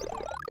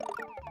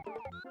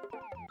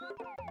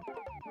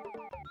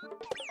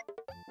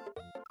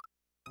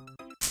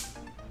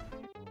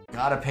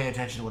 Gotta pay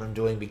attention to what I'm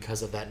doing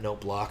because of that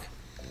note block.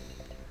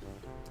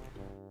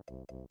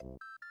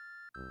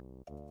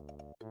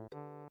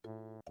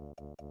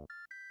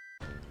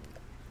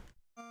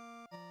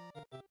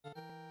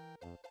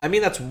 I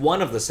mean, that's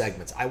one of the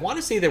segments. I want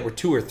to say there were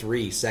 2 or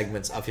 3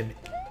 segments of him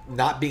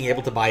not being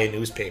able to buy a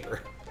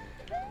newspaper.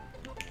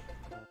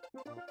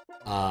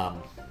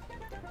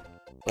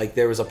 Like,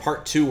 there was a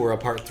part 2 or a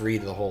part 3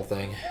 to the whole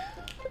thing.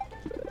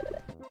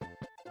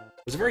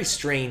 It was a very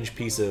strange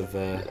piece of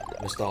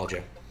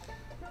nostalgia.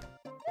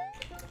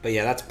 But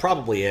yeah, that's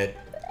probably it.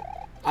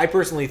 I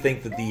personally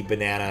think that the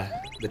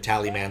the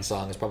Tallyman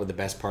song is probably the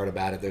best part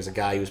about it. There's a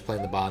guy who's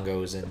playing the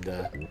bongos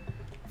and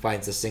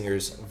finds the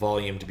singer's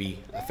volume to be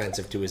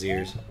offensive to his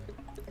ears,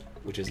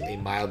 which is a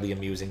mildly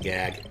amusing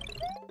gag.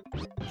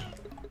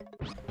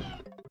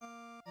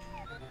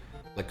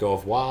 Let go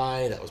of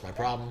Y, that was my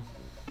problem.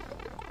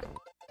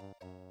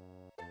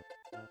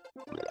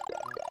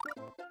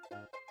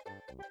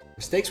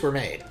 Mistakes were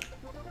made.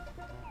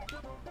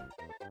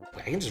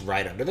 I can just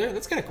ride under there?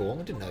 That's kind of cool.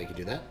 I didn't know you could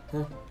do that.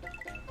 Huh.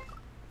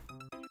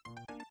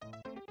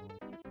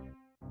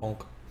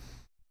 Bonk.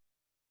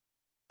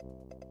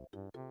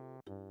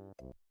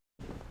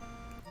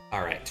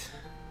 Alright.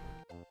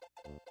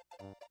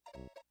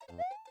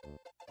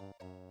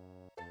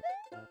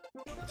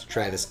 Let's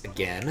try this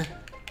again.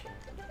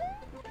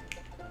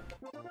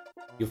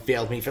 You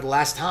failed me for the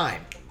last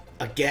time.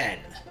 Again.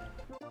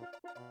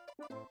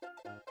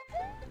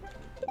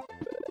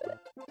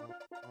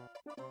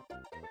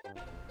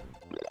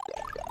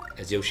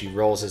 As Yoshi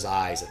rolls his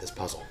eyes at this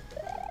puzzle.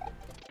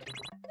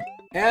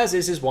 As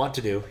is his wont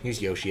to do. He's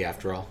Yoshi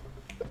after all.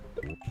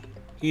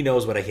 He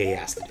knows what he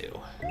has to do.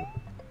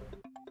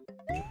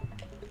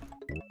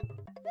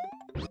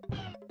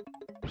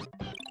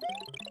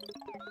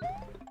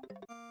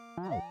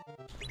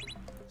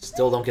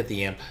 Still don't get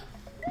the imp.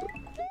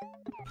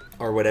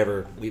 Or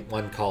whatever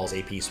one calls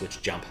a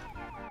P-switch jump.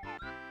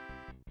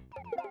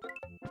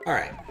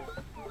 Alright.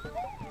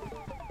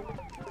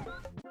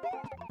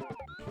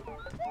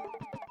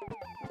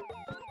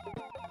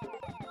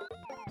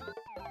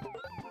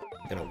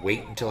 Gonna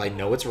wait until I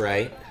know it's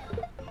right.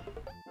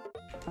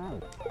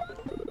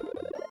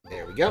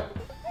 There we go.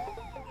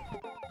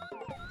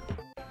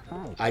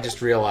 I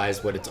just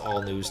realized what "it's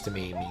all news to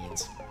me"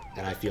 means.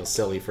 And I feel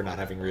silly for not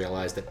having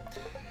realized it.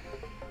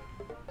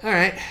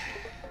 Alright.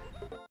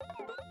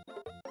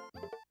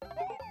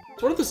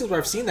 It's one of those things where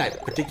I've seen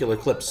that particular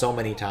clip so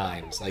many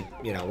times. Like,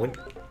 you know, when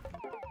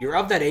you're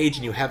of that age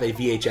and you have a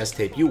VHS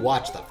tape, you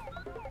watch the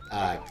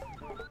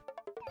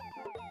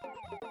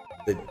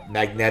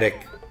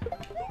magnetic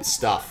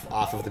stuff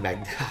off of the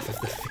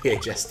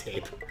VHS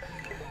tape.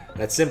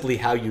 That's simply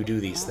how you do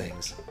these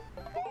things.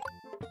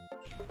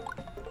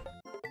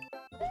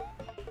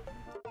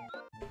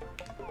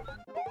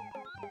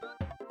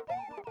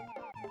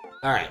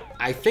 Alright,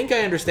 I think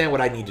I understand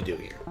what I need to do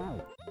here.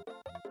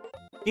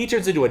 He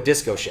turns into a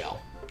disco shell,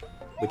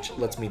 which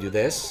lets me do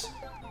this,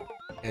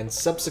 and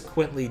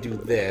subsequently do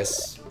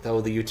this,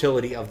 though the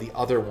utility of the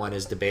other one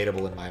is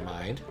debatable in my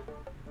mind.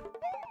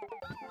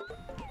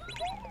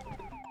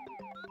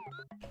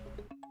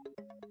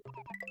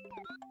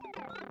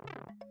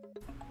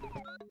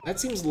 That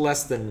seems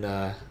less than,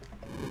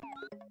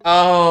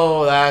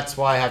 Oh, that's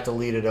why I have to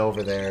lead it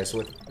over there,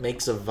 so it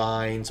makes a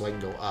vine so I can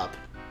go up.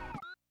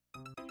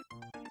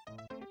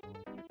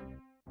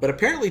 But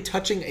apparently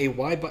touching a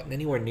Y button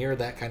anywhere near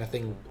that kind of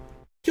thing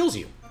kills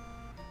you.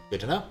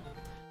 Good to know.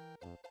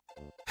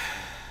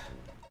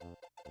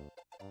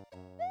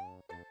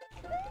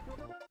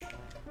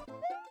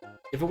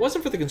 If it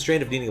wasn't for the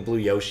constraint of needing a blue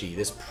Yoshi,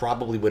 this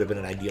probably would have been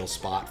an ideal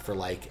spot for,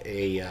 like,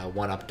 a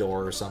one-up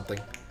door or something.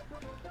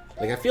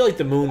 Like, I feel like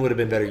the moon would have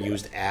been better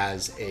used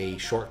as a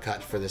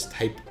shortcut for this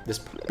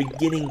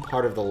beginning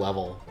part of the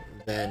level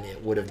than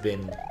it would have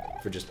been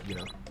for just, you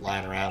know,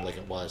 lying around like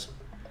it was.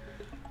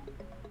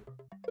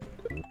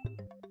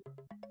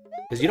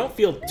 Because you don't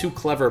feel too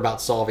clever about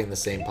solving the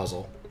same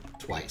puzzle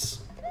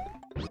twice.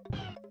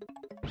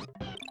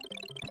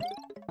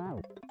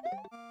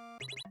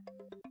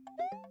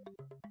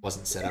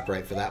 Wasn't set up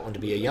right for that one to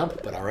be a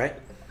yump, but alright.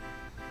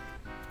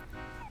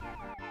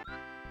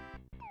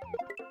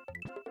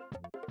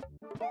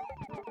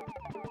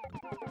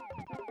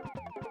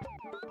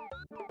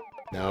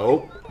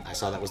 No, I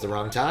saw that was the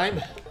wrong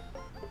time.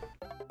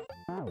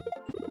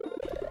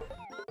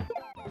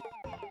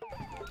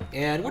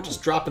 And we're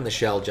just dropping the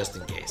shell just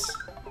in case.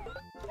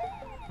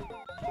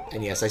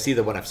 And yes, I see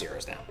the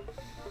 1F-Zeros now.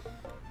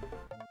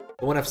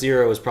 The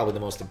 1F-Zero is probably the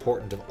most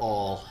important of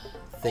all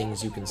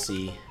things you can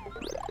see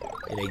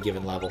in a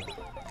given level.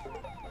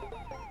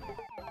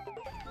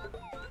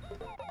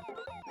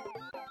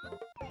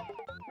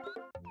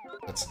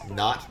 Let's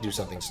not do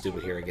something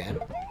stupid here again.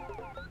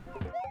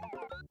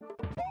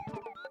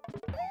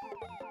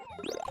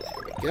 There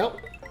we go.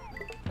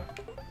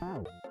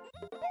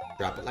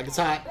 Drop it like it's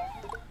hot.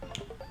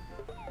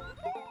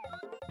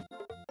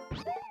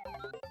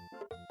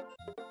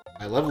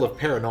 My level of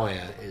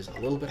paranoia is a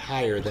little bit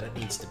higher than it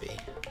needs to be.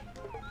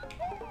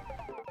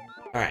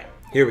 Alright,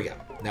 here we go.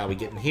 Now we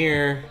get in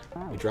here,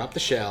 we drop the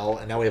shell,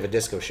 and now we have a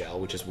disco shell,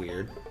 which is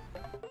weird.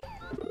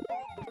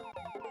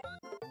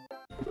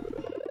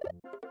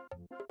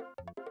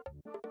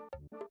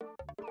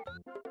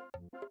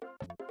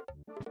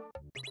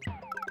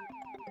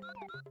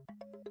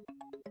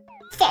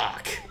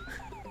 Fuck!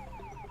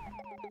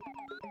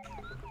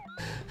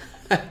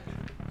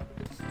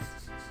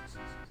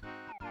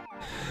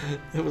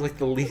 It was like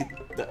the least...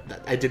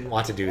 I didn't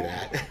want to do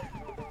that.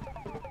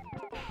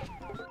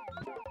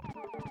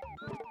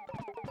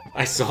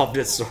 I solved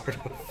it, sort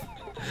of.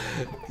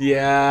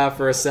 Yeah,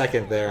 for a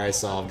second there, I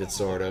solved it,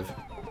 sort of.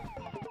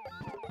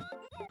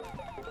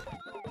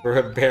 For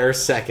a bare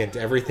second,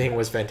 everything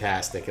was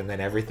fantastic, and then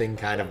everything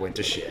kind of went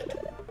to shit.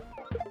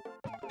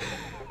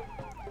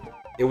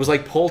 It was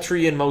like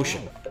poultry in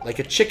motion, like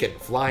a chicken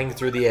flying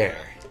through the air.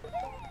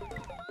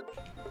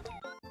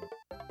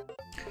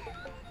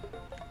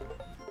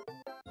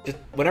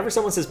 Whenever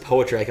someone says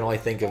poetry, I can only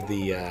think of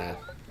the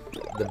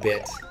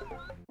bit,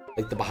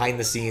 like the behind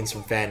the scenes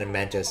from Phantom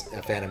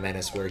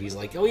Menace, where he's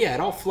like, "Oh yeah, it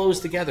all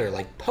flows together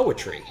like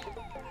poetry,"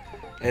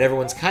 and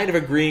everyone's kind of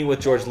agreeing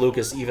with George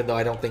Lucas, even though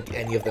I don't think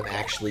any of them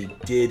actually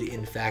did,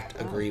 in fact,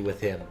 agree with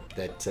him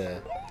that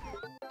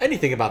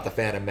anything about the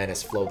Phantom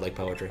Menace flowed like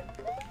poetry.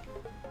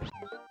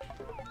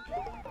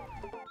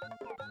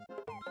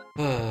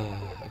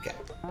 Okay,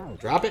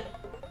 drop it,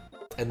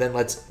 and then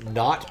let's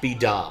not be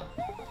dumb.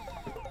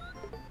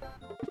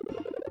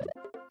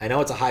 I know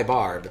it's a high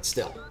bar, but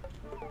still.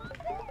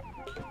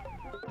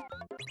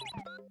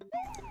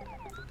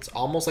 It's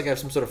almost like I have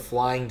some sort of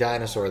flying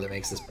dinosaur that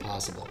makes this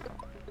possible.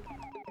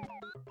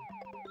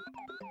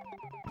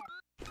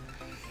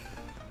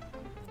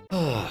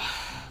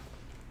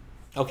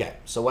 Okay,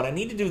 so what I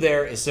need to do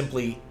there is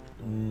simply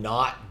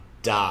not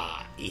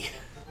die.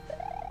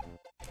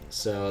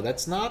 So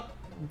that's not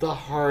the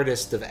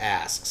hardest of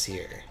asks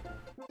here.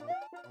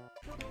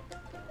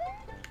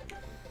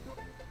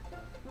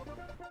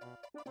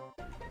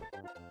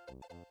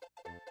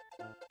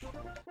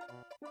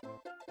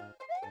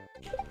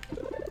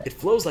 It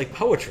flows like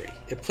poetry.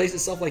 It plays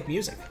itself like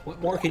music.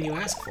 What more can you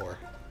ask for?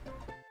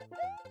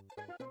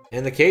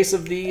 In the case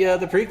of the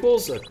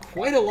prequels,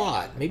 quite a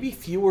lot. Maybe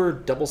fewer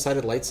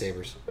double-sided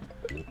lightsabers.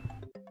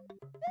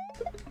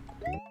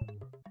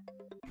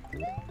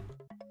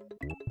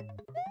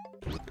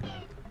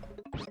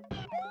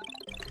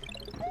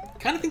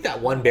 Kind of think that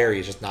one berry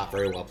is just not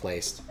very well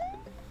placed.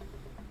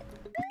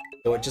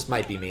 Though it just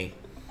might be me.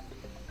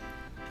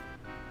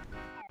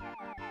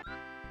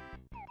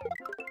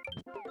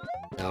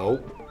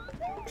 No.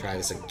 Try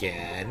this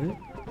again.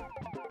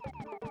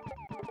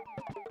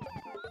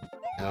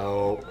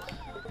 No.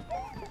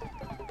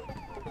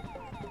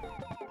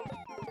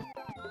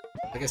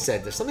 Like I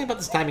said, there's something about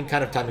this timing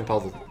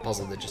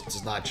puzzle that just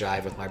does not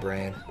jive with my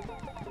brain.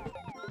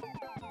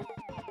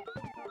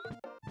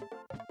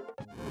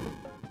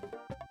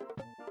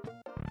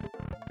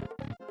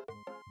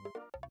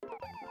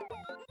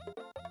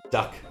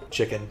 Duck,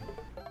 chicken.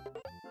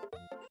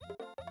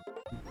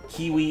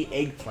 Kiwi,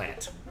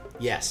 eggplant.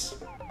 Yes.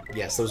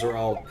 Yes, those are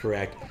all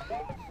correct.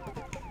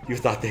 You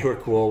thought they were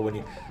cool when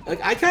you... Like,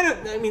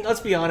 I mean,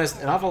 let's be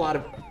honest, an awful lot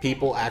of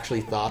people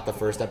actually thought the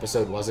first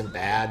episode wasn't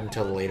bad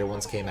until the later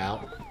ones came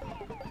out.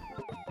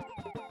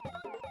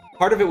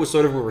 Part of it was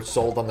sort of we were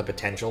sold on the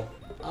potential.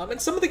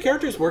 And some of the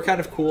characters were kind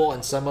of cool,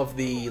 and some of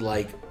the,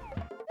 like...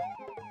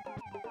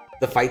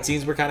 The fight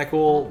scenes were kind of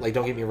cool. Like,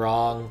 don't get me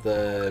wrong,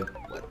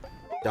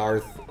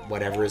 Darth,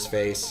 whatever his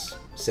face,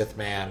 Sith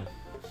Man,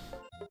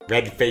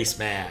 Red Face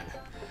Man.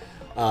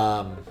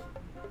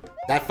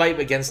 That fight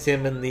against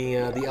him and the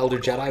Elder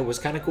Jedi was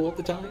kind of cool at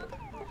the time.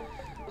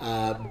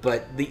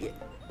 But they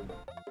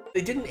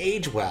didn't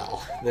age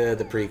well,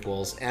 the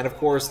prequels. And of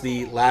course,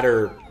 the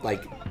latter,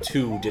 like,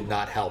 2 did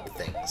not help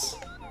things.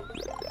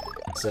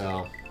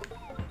 So...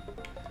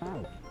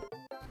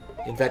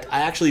 In fact,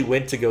 I actually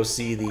went to go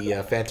see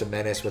the Phantom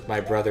Menace with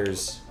my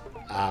brother's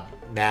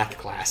math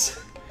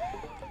class.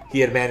 He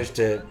had managed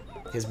to...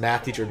 His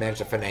math teacher managed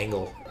to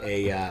finagle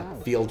a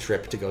field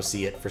trip to go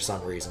see it for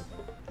some reason.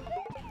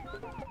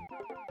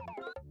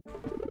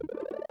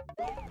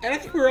 And I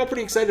think we were all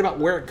pretty excited about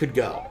where it could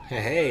go.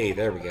 Hey,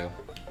 there we go.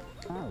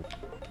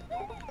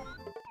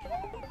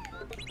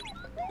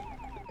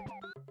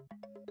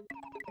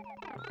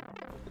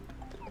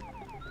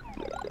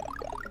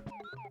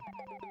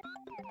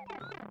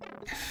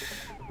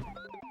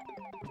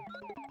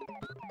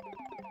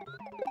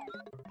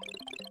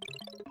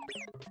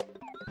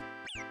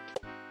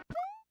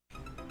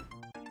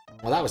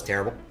 Well, that was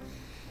terrible.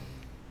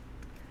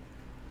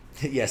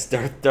 Yes,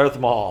 Darth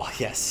Maul.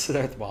 Yes,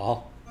 Darth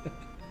Maul.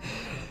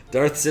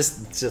 Darth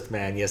Sith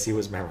Man. Yes, he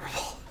was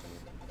memorable.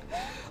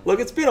 Look,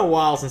 it's been a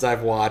while since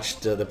I've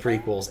watched the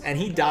prequels, and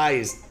he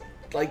dies.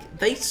 Like,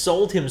 they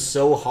sold him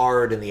so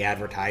hard in the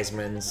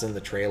advertisements and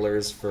the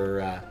trailers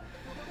for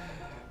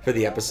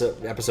the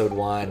episode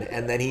 1,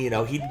 and then he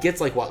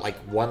gets like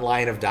one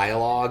line of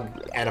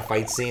dialogue and a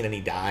fight scene, and he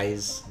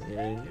dies.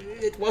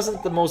 It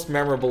wasn't the most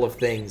memorable of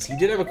things. He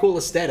did have a cool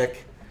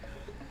aesthetic.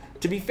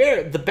 To be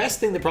fair, the best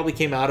thing that probably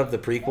came out of the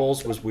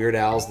prequels was Weird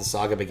Al's The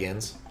Saga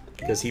Begins,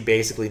 because he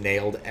basically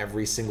nailed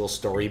every single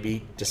story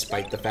beat,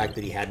 despite the fact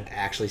that he hadn't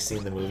actually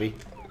seen the movie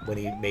when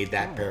he made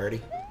that parody.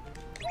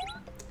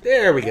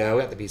 There we go,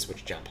 got the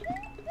B-switch jump.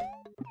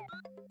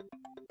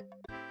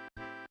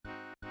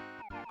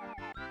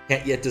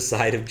 Can't yet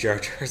decide if Jar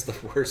Jar is the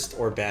worst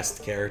or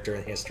best character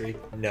in history.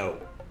 No.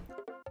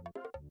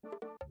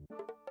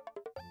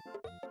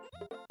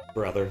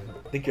 Brother,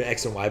 think your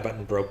X and Y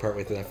button broke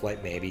partway through that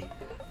flight? Maybe.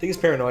 Think his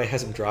paranoia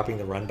has him dropping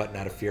the run button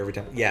out of fear every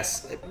time?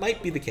 Yes, it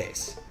might be the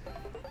case.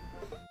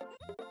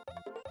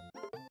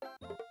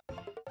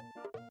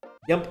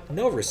 Yump,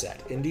 no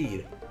reset,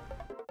 indeed.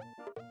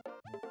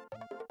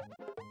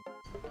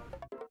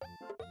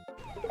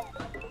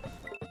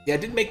 Yeah,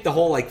 it did make the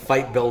whole, like,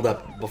 fight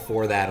build-up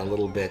before that a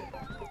little bit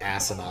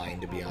asinine,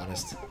 to be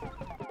honest.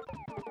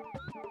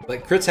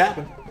 But crits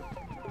happen.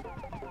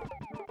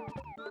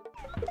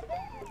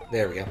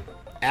 There we go.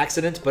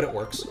 Accident, but it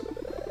works.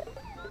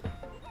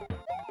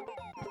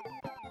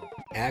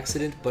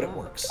 Accident, but it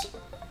works.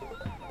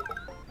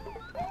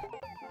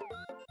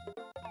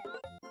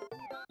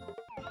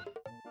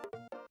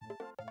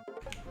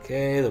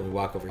 Okay, then we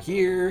walk over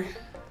here.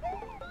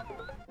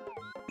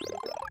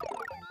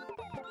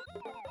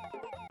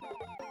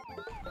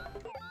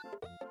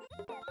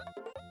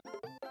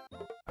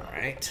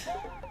 Alright.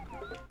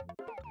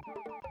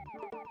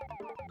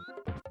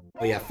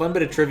 Oh yeah, fun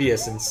bit of trivia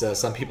since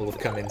some people have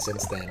come in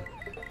since then.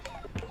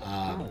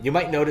 You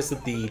might notice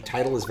that the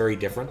title is very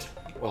different.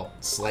 Well,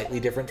 slightly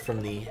different from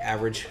the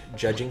average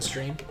judging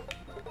stream.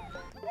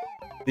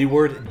 The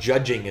word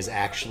judging is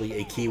actually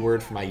a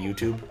keyword for my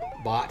YouTube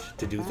bot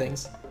to do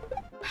things.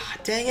 Ah,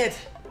 dang it!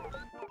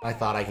 I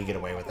thought I could get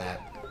away with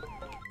that.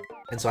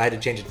 And so I had to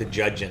change it to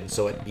judging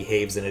so it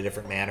behaves in a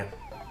different manner.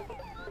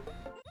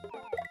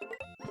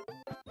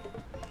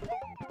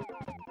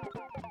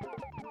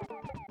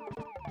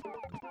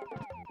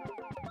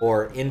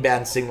 Or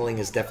inbound signaling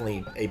is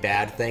definitely a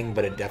bad thing,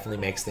 but it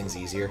definitely makes things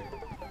easier.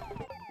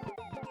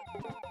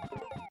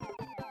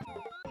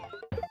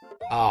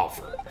 Oh,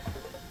 for...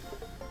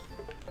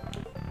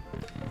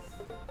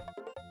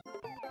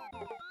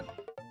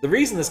 The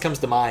reason this comes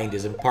to mind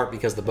is in part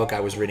because the book I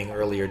was reading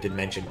earlier did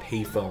mention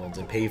payphones,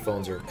 and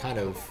payphones are kind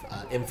of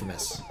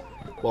infamous.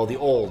 Well, the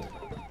old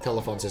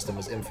telephone system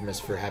was infamous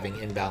for having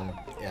inbound...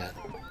 that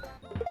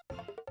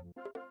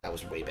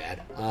was way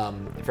bad.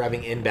 For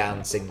having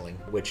inbound signaling,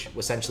 which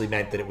essentially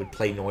meant that it would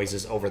play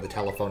noises over the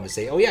telephone to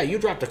say, oh yeah, you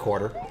dropped a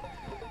quarter.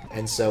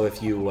 And so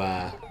if you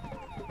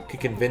could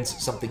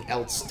convince something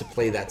else to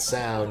play that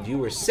sound, you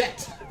were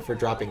set for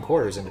dropping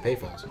quarters into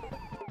payphones.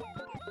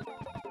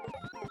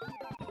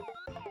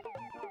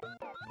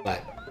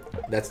 But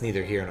that's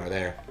neither here nor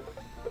there.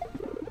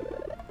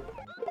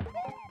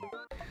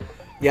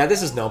 Yeah,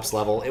 this is Nope's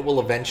level. It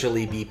will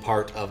eventually be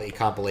part of a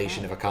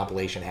compilation if a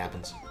compilation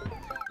happens.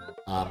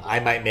 I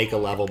might make a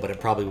level, but it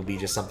probably will be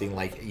just something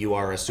like you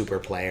are a super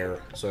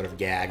player sort of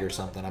gag or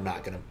something. I'm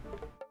not gonna...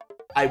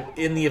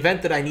 in the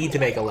event that I need to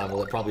make a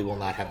level, it probably will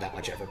not have that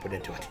much effort put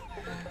into it.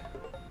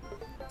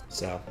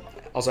 So,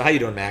 also, how you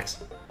doing,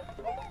 Max?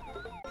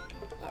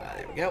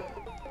 There we go.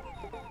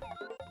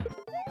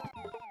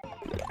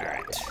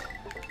 Alright.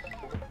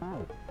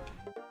 I'm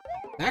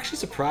actually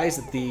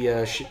surprised that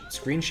the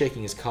screen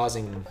shaking is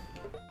causing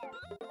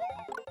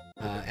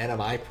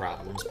NMI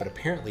problems, but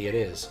apparently it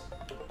is.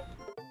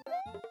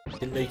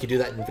 Didn't know you could do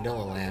that in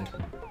Vanilla Land.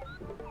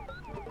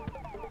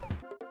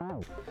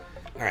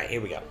 Alright, here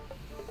we go.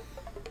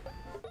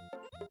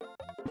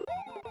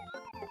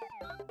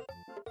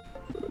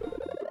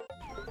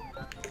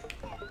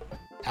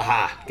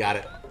 Aha! Got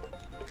it.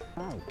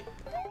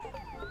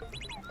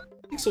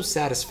 What's so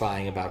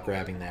satisfying about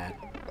grabbing that?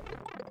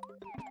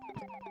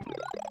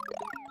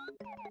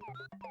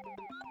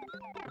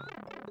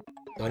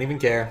 Don't even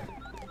care.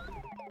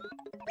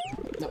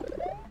 Nope.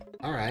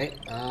 Alright,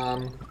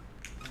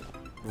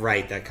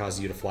 Right, that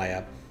caused you to fly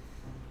up.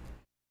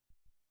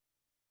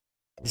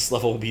 This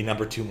level will be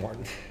number 2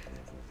 Morton.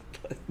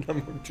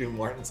 Number 2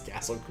 Morton's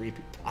Castle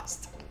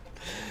Creepypasta.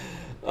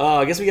 Oh,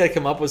 I guess we gotta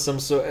come up with some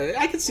sort...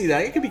 I could see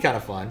that. It could be kind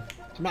of fun.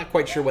 I'm not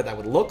quite sure what that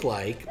would look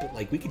like, but,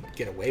 like, we could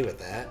get away with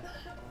that.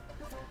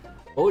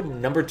 What would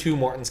number 2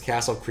 Morton's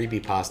Castle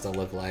Creepypasta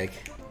look like?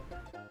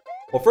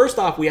 Well, first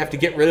off, we have to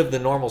get rid of the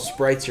normal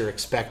sprites you're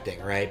expecting,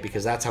 right?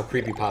 Because that's how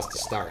Creepypasta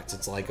starts.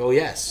 It's like, oh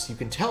yes, you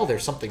can tell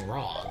there's something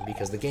wrong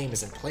because the game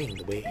isn't playing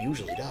the way it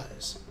usually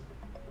does.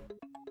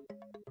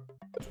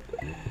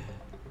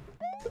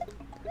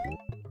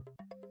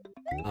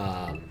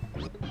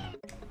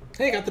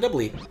 Hey, got the double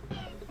lead.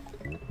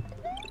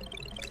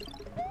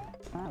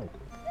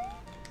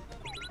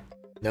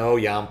 No,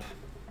 Yump.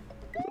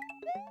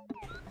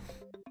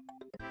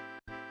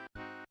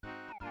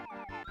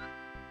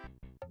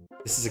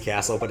 This is a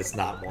castle, but it's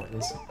not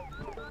Morton's.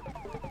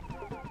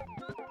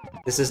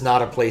 This is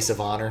not a place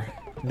of honor.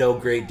 No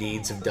great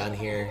deeds have done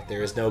here.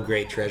 There is no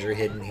great treasure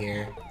hidden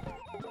here.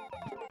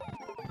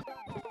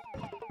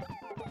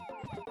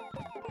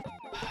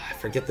 I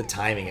forget the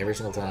timing every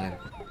single time.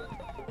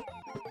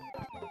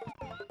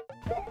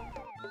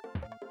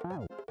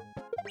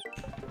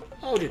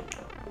 Oh, dude.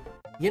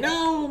 You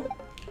know...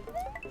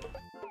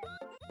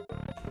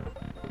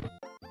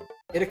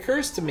 It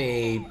occurs to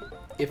me,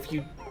 if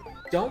you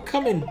don't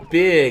come in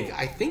big,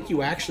 I think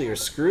you actually are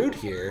screwed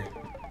here.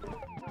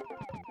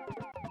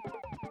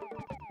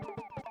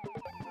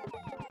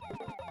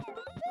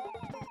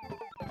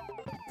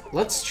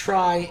 Let's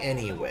try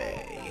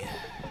anyway.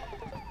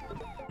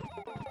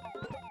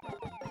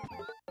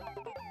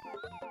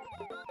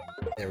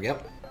 There we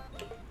go.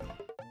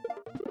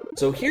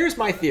 So here's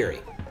my theory.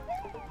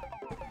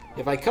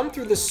 If I come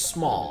through this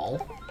small,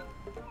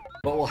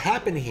 what will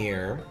happen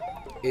here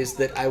is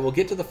that I will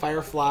get to the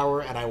fire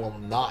flower and I will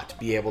not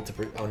be able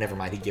to... Oh, never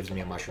mind. He gives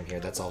me a mushroom here.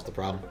 That solves the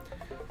problem.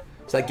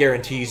 So that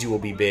guarantees you will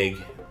be big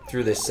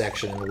through this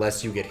section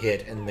unless you get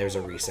hit and there's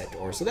a reset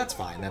door. So that's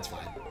fine. That's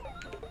fine.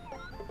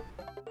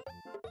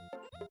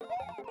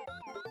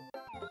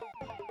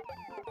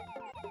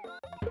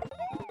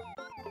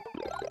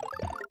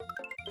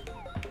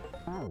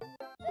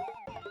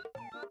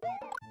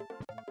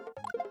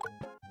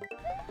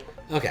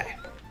 Okay.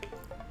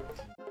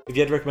 If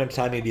you had to recommend a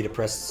time, maybe to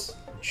press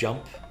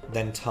jump,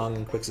 then tongue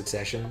in quick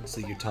succession,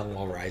 so you tongue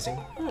while rising.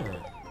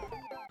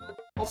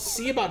 I'll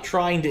see about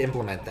trying to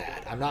implement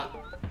that. I'm not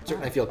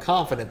certain I feel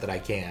confident that I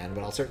can,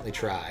 but I'll certainly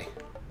try.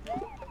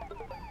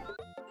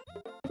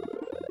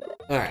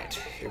 Alright,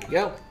 here we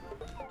go.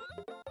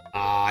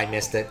 Ah, I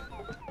missed it.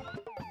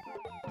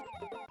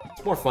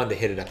 It's more fun to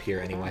hit it up here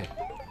anyway.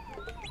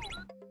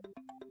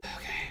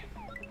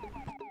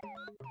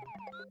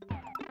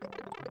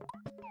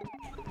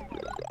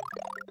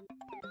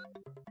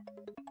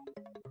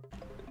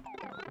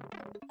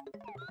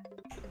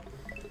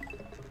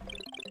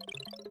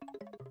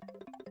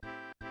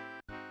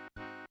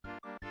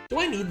 Do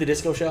I need the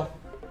disco shell?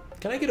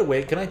 Can I get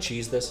away? Can I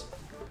cheese this?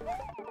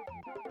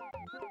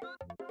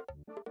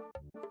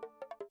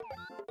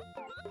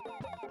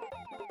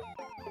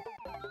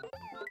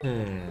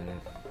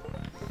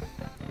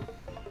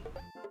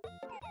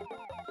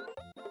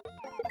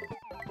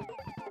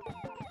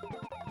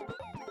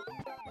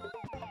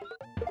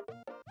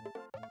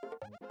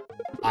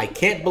 I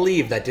can't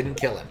believe that didn't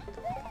kill him.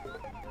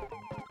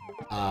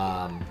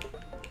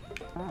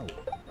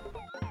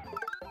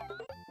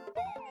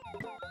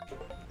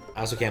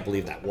 I also can't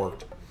believe that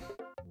worked.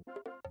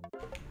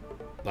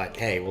 But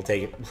hey, we'll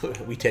take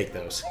it. We take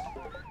those.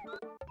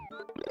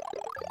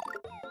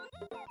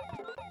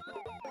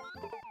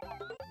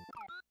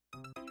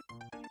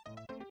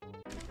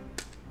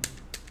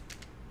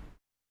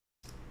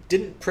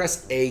 Didn't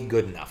press A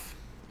good enough.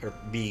 Or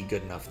B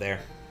good enough there.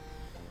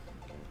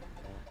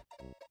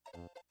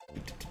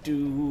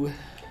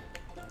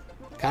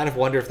 Kind of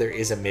wonder if there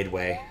is a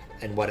midway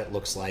and what it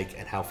looks like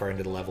and how far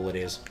into the level it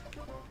is.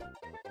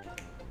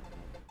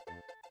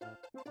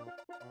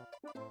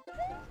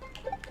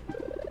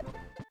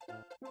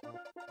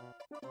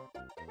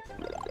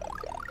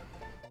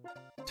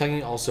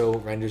 Tonguing also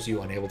renders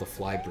you unable to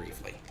fly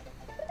briefly.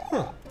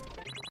 Huh.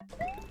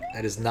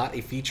 That is not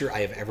a feature I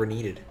have ever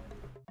needed.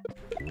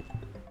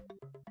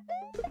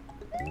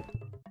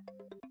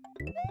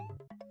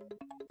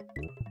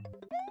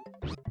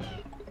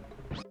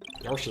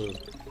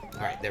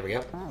 Alright, there we go.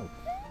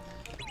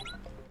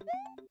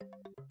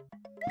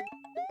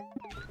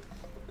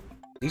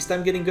 At least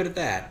I'm getting good at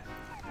that.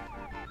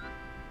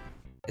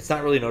 It's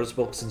not really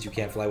noticeable since you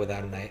can't fly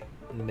without an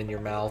item in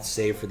your mouth,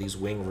 save for these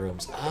wing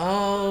rooms.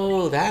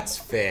 Oh, that's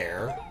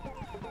fair.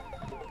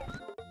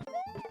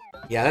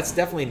 Yeah, that's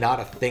definitely not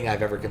a thing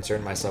I've ever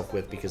concerned myself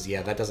with because,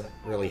 yeah, that doesn't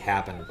really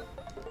happen.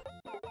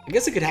 I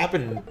guess it could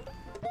happen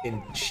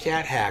in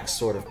chat hacks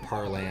sort of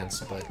parlance,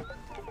 but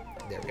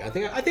there we go. I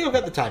think I've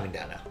got the timing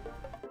down now.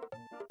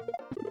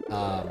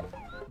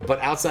 But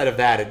outside of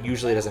that, it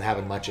usually doesn't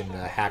happen much in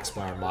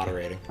Hacksmar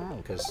moderating,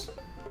 because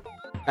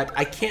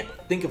I can't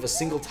think of a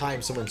single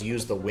time someone's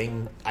used the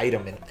wing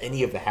item in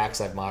any of the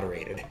hacks I've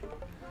moderated.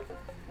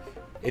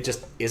 It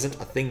just isn't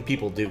a thing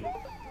people do.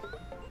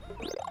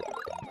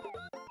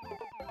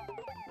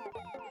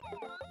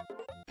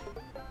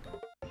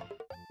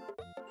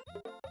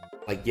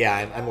 Like,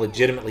 yeah, I'm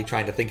legitimately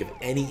trying to think of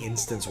any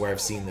instance where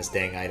I've seen this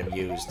dang item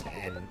used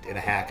and in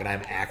a hack, and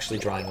I'm actually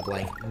drawing a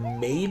blank.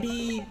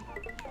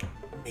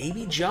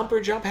 Maybe jump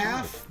or jump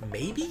half?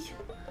 Maybe?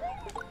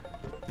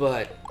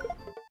 But,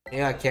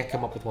 yeah, I can't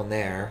come up with one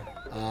there.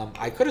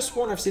 I could have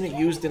sworn I've seen it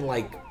used in,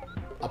 like,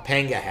 a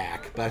Panga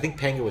hack, but I think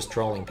Panga was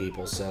trolling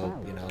people, so,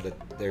 you know,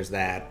 there's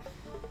that.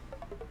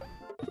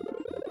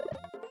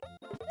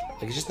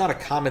 Like, it's just not a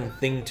common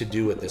thing to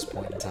do at this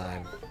point in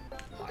time.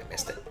 Oh, I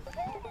missed it.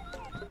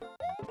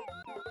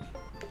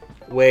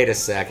 Wait a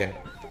second.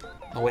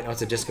 Oh, wait, no,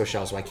 it's a disco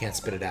shell, so I can't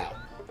spit it out.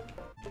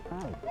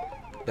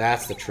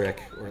 That's the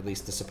trick, or at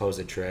least the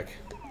supposed trick.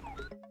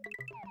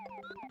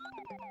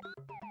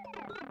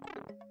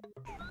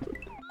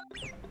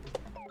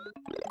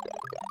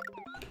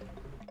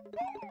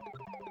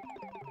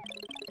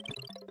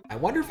 I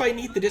wonder if I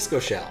need the disco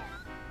shell.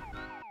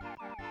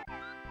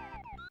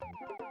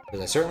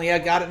 Because I certainly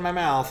had got it in my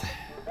mouth.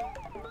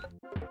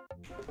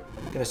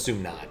 I'm gonna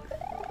assume not.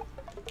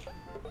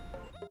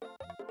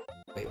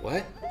 Wait,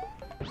 what?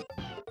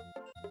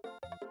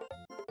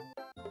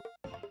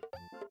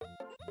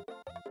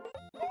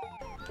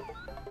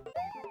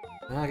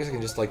 Well, I guess I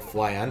can just, like,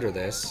 fly under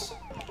this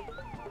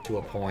to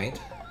a point.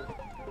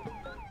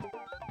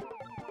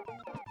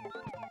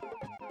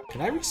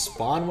 Can I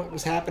respawn what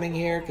was happening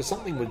here? Because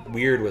something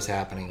weird was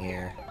happening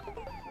here.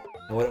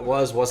 And what it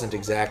wasn't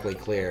exactly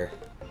clear.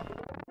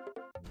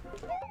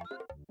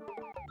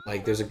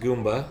 Like, there's a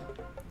Goomba.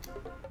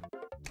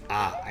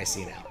 Ah, I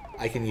see now.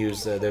 I can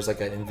use, there's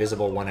like an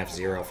invisible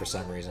 1F0 for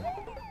some reason.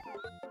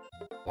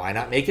 Why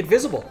not make it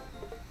visible?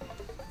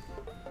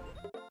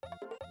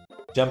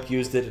 Jump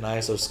used it in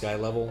ISO sky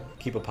level.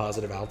 Keep a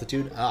positive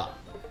altitude. Ah,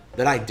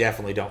 then I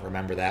definitely don't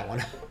remember that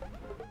one.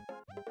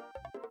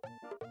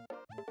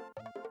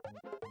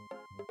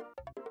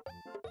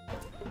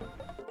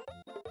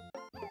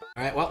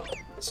 Alright, well,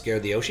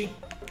 scared the Yoshi.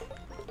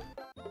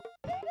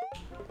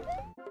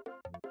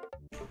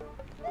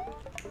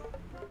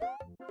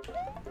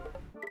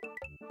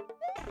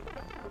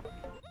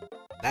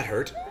 That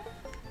hurt.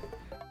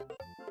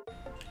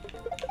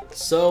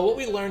 So what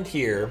we learned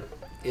here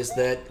is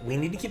that we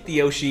need to keep the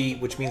Yoshi,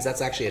 which means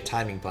that's actually a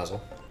timing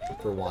puzzle,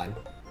 for one.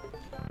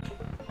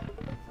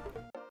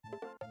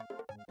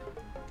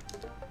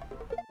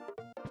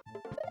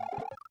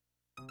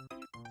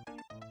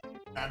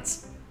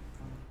 That's...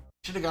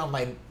 Should have gone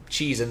with my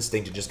cheese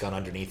instinct and just gone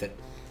underneath it.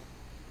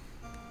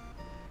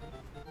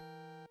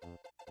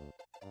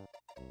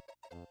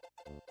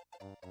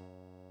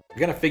 We're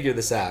gonna figure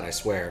this out, I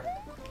swear.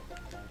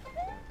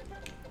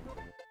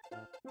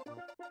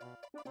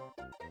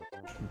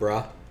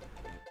 Bruh.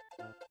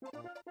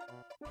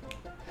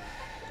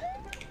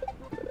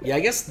 Yeah, I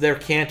guess there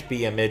can't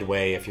be a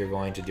midway if you're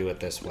going to do it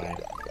this way.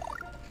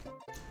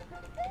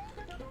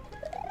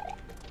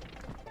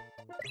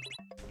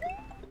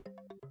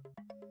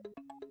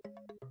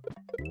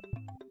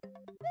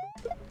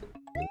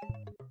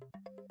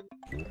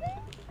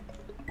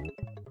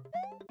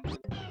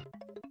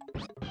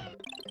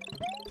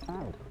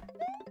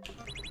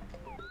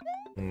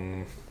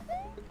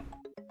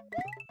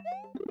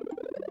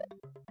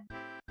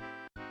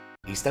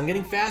 At least I'm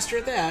getting faster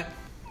at that.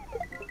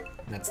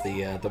 That's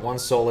the one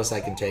solace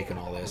I can take in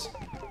all this.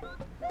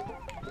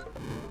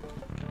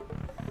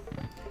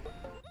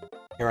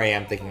 Here I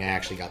am thinking I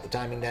actually got the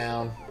timing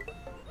down.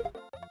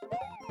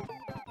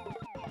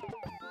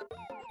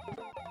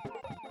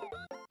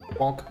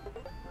 Bonk.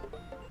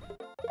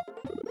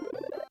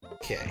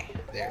 Okay,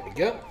 there we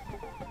go.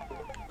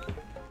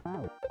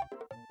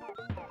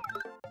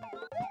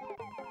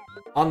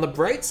 On the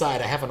bright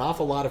side, I have an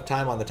awful lot of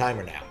time on the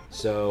timer now,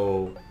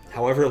 so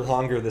however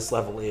longer this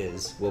level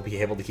is, we'll be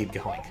able to keep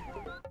going.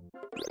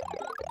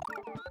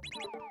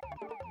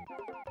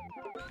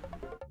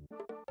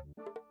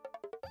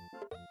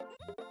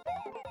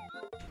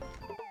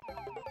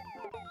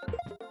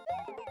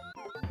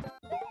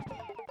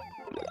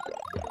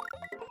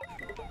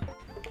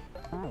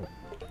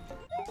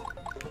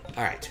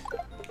 Alright.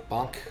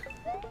 Bonk.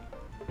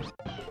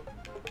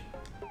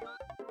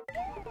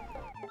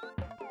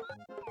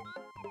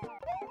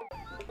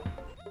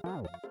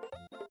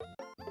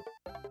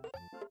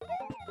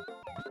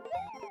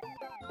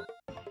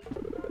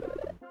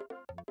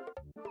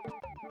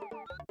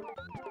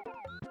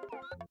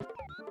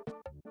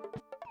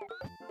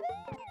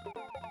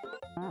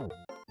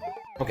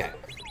 Okay.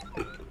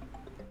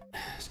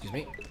 Excuse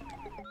me.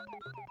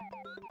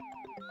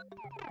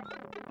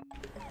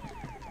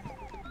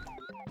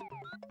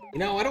 You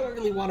know, I don't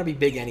really want to be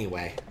big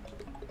anyway.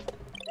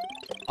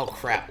 Oh,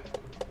 crap.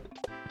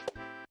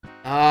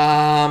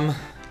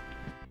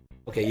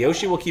 Okay,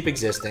 Yoshi will keep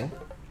existing.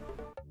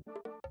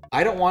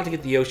 I don't want to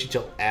get the Yoshi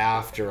till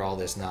after all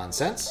this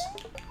nonsense.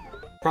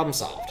 Problem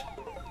solved.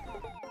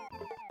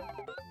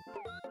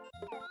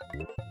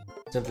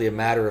 Simply a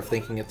matter of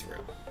thinking it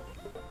through.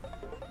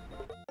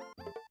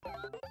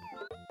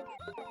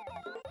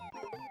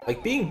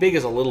 Like, being big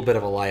is a little bit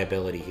of a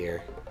liability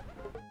here.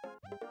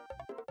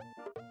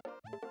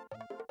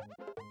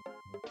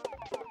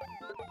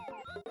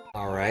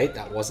 Alright,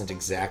 that wasn't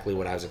exactly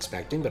what I was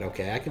expecting, but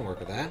okay, I can work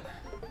with that.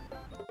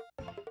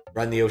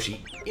 Run the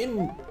Yoshi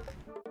in...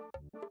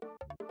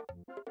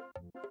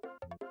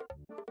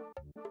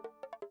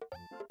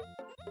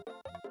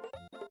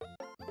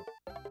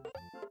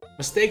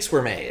 Mistakes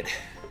were made.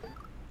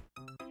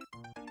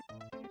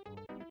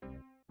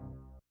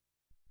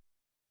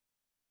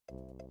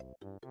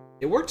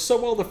 It worked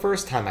so well the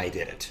first time I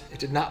did it. It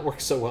did not work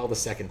so well the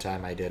second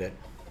time I did it.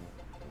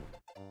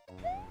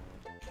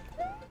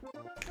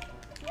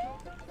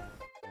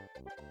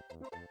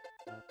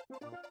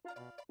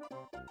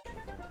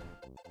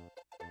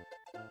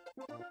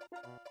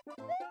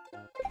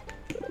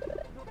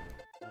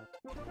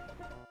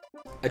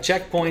 A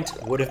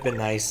checkpoint would have been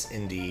nice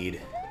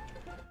indeed.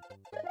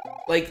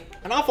 Like,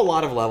 an awful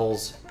lot of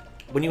levels,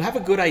 when you have a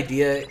good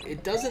idea,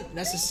 it doesn't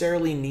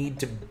necessarily need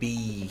to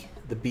be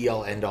the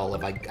be-all, end-all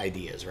of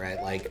ideas,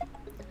 right? Like,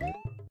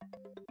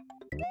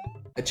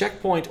 a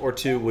checkpoint or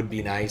two would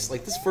be nice.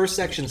 Like, this first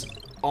section's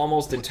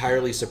almost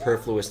entirely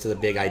superfluous to the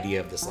big idea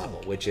of this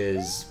level, which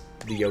is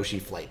the Yoshi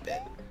flight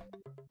bit.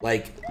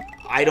 Like,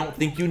 I don't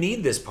think you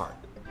need this part.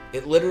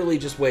 It literally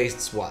just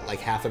wastes, what, like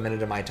half a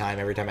minute of my time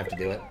every time I have to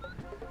do it?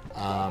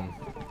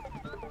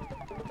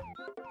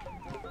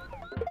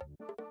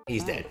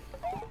 He's dead.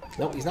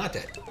 Nope, he's not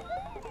dead.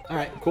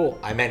 Alright, cool.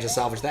 I managed to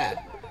salvage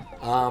that.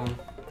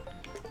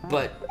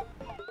 But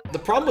the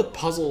problem with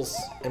puzzles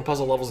and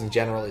puzzle levels in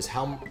general is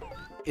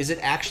is it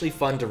actually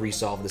fun to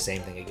resolve the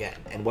same thing again?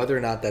 And whether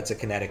or not that's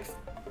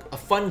a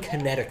fun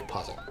kinetic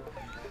puzzle.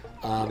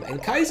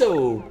 And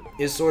Kaizo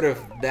is sort of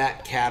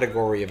that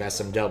category of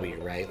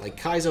SMW, right? Like,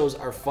 Kaizos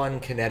are fun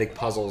kinetic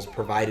puzzles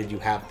provided you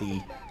have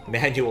the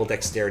manual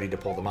dexterity to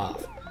pull them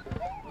off.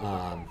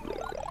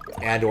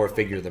 And or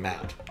figure them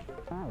out.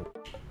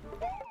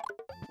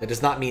 That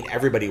does not mean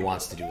everybody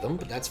wants to do them,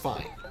 but that's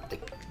fine.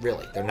 Like,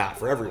 really, they're not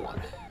for everyone.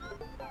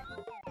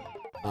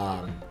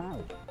 But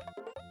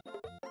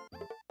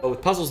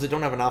with puzzles that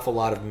don't have an awful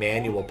lot of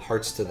manual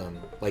parts to them,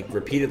 like,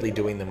 repeatedly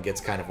doing them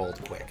gets kind of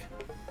old quick.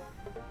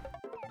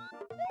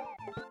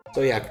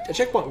 So yeah, a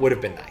checkpoint would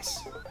have been nice.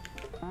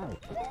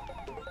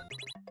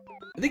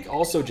 I think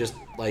also just,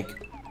 like,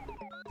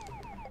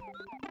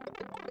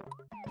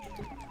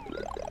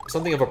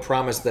 something of a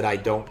promise that I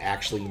don't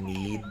actually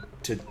need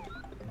to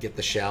get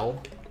the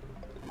shell.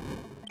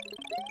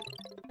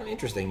 Oh,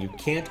 interesting, you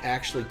can't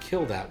actually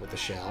kill that with the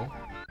shell.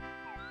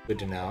 Good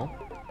to know.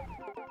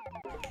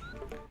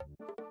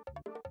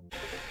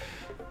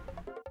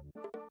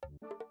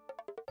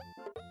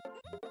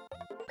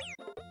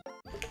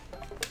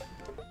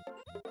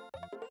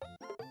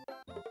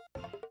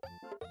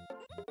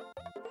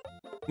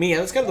 I mean, yeah,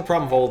 that's kind of the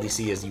problem of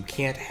OLDC is you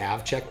can't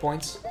have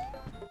checkpoints.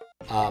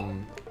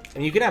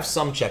 And you can have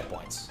some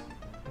checkpoints,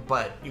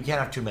 but you can't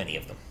have too many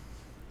of them.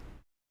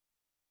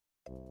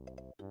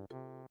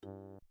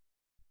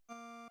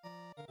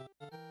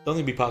 Don't think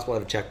it'd be possible to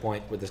have a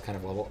checkpoint with this kind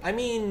of level. I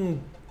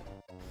mean,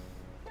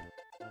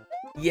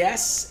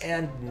 yes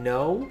and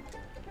no.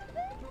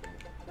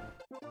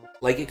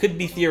 Like, it could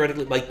be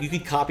theoretically, like, you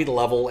could copy the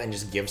level and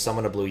just give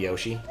someone a blue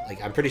Yoshi.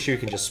 Like, I'm pretty sure you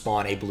can just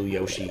spawn a blue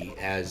Yoshi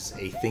as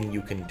a thing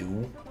you can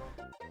do.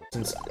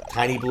 Since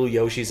tiny blue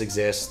Yoshis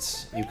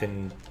exist, you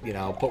can, you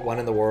know, put one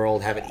in the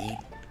world, have it eat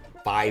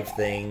 5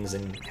 things,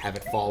 and have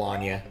it fall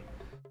on you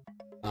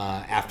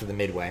after the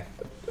midway.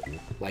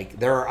 Like,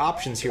 there are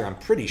options here, I'm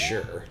pretty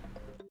sure.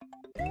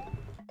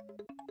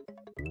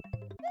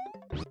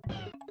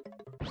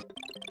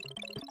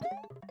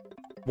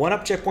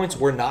 One-up checkpoints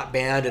were not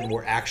banned and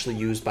were actually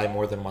used by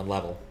more than one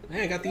level.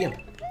 Hey, I got the imp.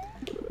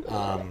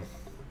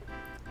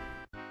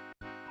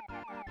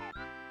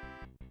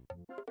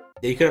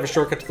 Yeah, you could have a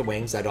shortcut to the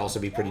wings. That'd also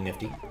be pretty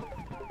nifty.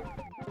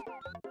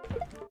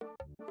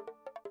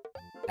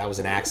 That was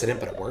an accident,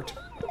 but it worked.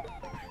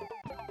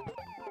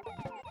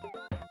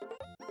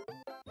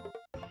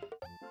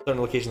 Turn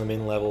the location of the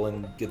main level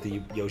and get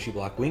the Yoshi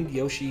block. Winged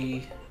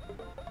Yoshi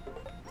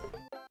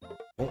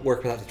won't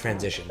work without the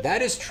transition.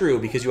 That is true,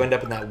 because you end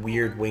up in that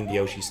weird winged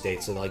Yoshi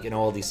state. So, like, in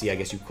OLDC, I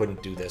guess you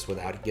couldn't do this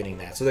without getting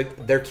that. So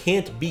there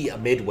can't be a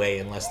midway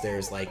unless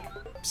there's, like,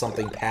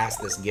 something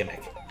past this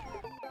gimmick.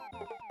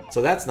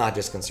 So that's not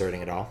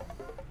disconcerting at all.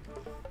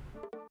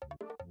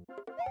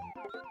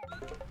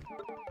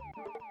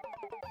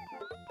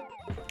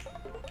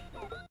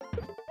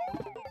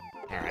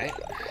 Alright,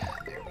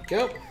 there we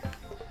go.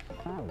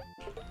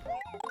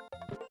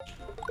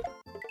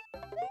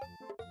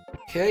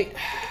 Okay,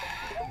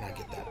 now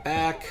get that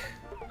back.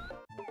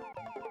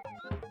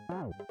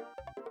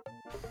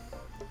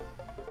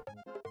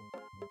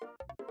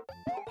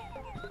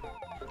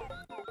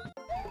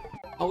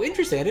 Oh,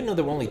 interesting. I didn't know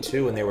there were only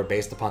 2 and they were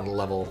based upon the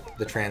level,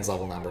 the trans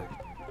level number.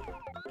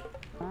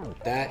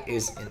 That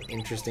is an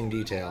interesting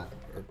detail.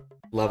 Or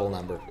level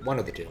number. One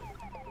of the 2.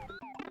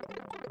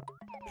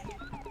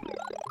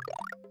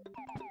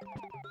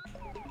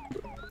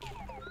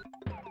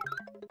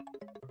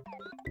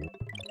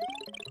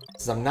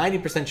 So I'm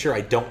 90% sure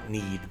I don't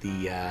need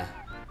the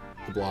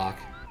block.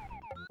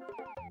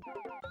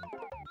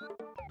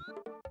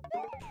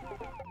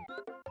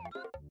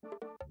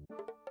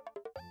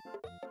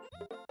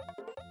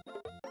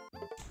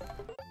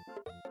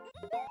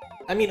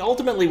 I mean,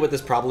 ultimately what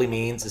this probably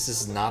means is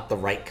this is not the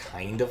right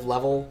kind of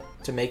level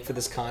to make for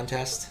this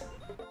contest.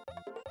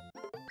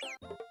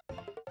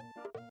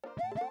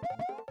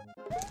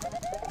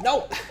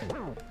 No!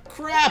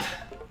 Crap!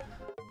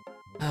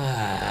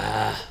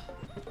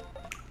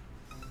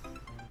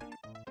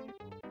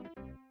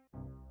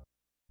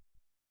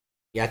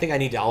 Yeah, I think I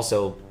need to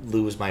also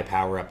lose my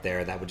power up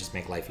there. That would just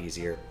make life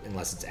easier,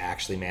 unless it's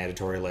actually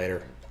mandatory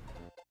later.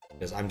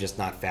 Because I'm just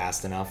not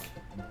fast enough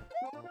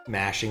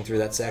mashing through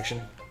that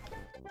section.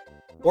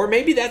 Or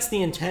maybe that's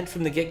the intent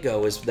from the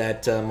get-go, is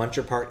that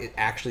Muncher part, it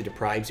actually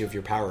deprives you of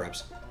your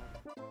power-ups.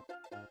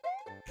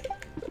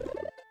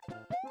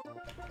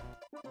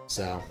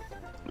 So,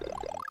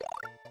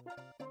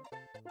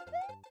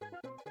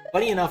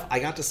 funny enough, I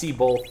got to see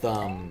both,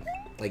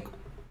 like,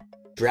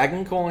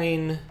 Dragon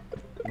Coin,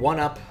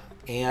 1-Up,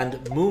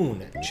 and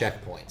Moon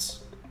checkpoints.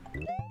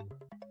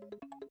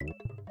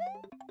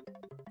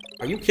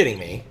 Are you kidding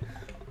me?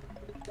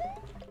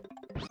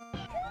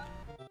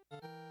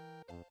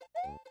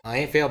 I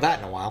ain't failed that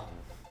in a while.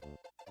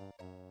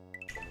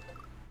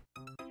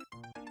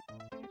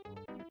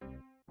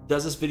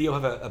 Does this video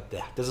have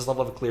does this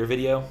level have a clear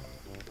video?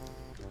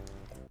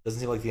 Doesn't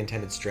seem like the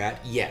intended strat.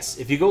 Yes,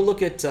 if you go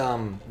look at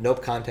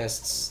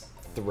NopeContest's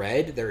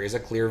thread, there is a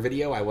clear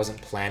video. I wasn't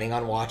planning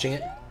on watching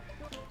it.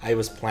 I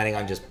was planning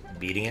on just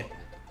beating it.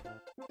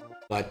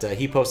 But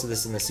he posted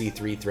this in the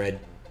C3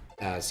 thread,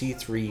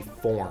 C3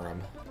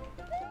 forum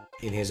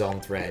in his own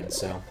thread,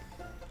 so.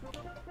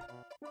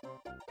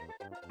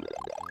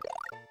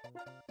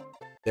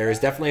 There is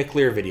definitely a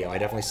clear video. I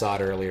definitely saw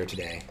it earlier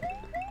today.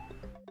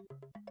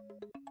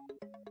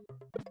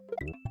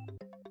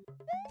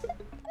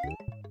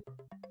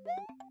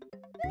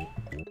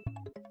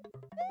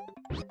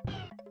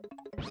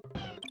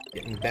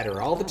 Getting better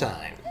all the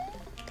time.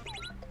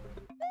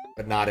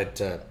 But not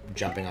at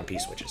jumping on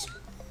P-switches.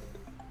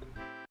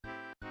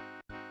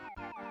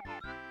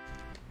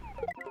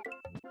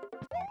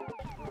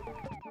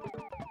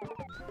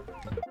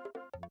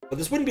 But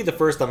this wouldn't be the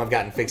first time I've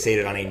gotten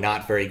fixated on a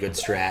not very good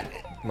strat,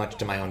 much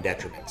to my own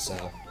detriment,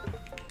 so.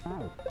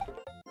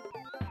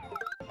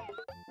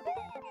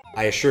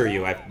 I assure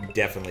you, I've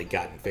definitely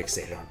gotten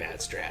fixated on bad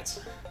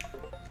strats.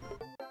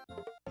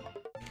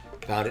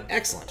 Found it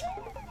excellent.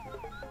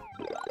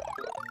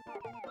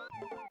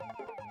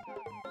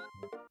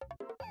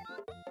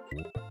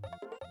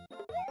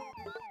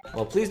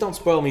 Well, please don't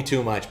spoil me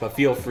too much, but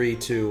feel free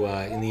to,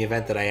 in the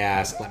event that I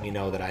ask, let me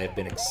know that I have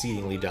been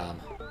exceedingly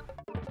dumb.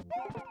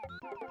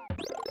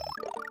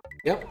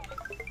 Yep.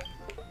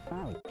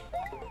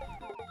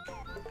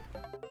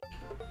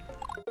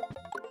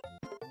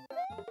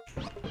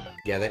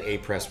 Yeah, that A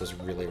press was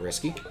really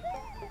risky.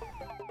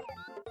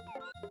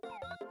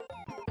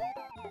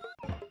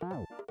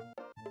 Ah,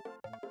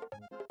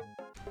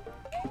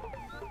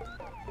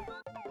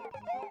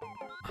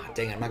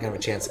 dang it, I'm not gonna have a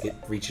chance to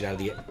reach it out of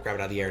the grab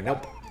it out of the air.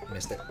 Nope,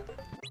 missed it.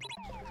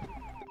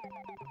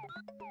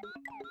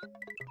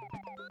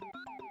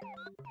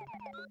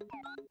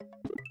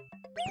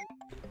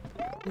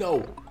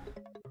 No.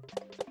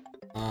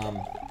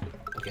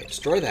 Okay,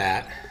 destroy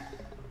that.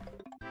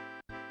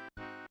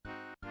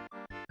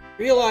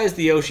 Realize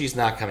the Yoshi's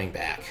not coming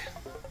back.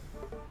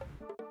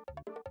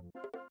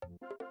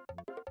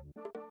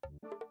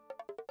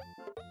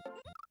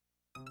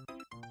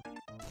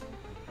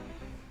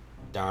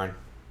 Darn.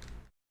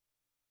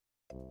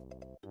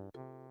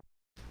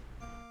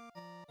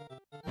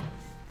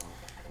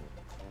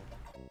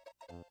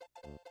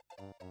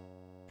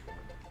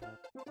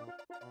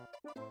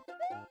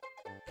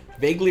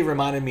 Vaguely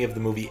reminded me of the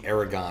movie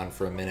Aragon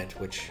for a minute,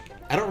 which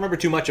I don't remember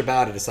too much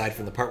about it aside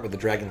from the part where the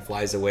dragon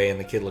flies away and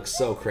the kid looks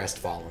so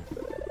crestfallen.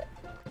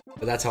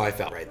 But that's how I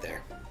felt right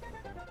there.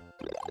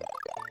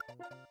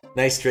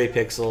 Nice stray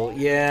pixel.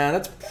 Yeah,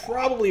 that's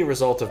probably a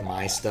result of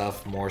my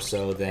stuff more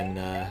so than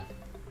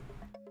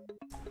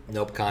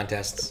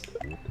NopeContests.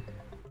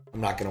 I'm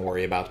not going to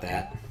worry about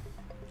that.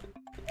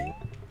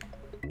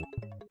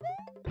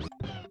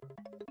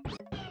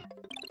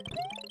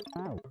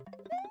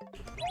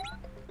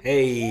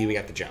 Hey, we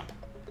got the jump.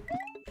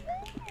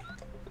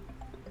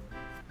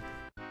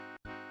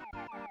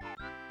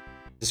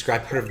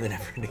 Describe part of the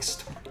never-ending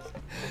story.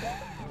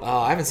 Oh,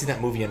 I haven't seen that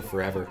movie in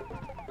forever.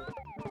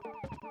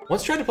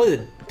 Once tried to play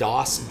the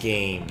DOS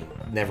game,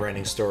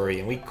 Never-Ending Story,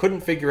 and we couldn't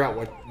figure out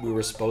what we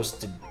were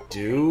supposed to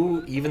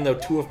do, even though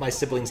two of my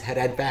siblings had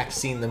in fact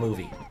seen the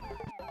movie.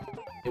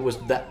 It was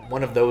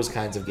one of those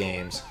kinds of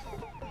games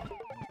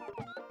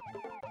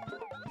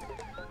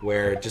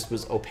where it just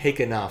was opaque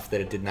enough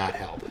that it did not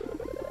help.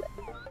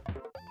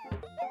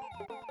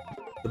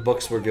 The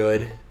books were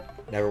good.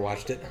 Never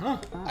watched it. Huh,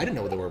 I didn't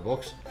know there were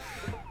books.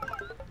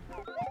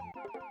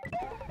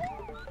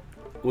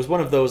 It was one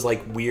of those,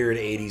 like, weird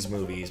 80s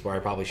movies where I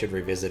probably should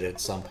revisit it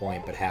at some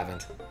point, but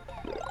haven't.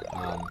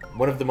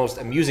 One of the most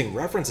amusing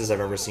references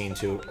I've ever seen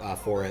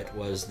for it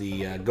was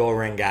the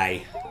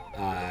Go-Rengai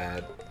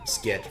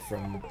skit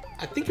from,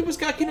 I think it was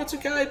Gaki no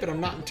Tsukai, but I'm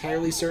not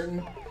entirely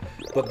certain.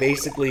 But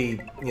basically,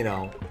 you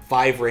know,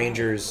 5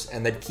 rangers,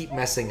 and they'd keep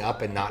messing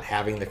up and not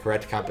having the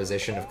correct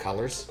composition of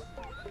colors.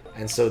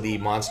 And so the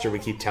monster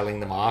would keep telling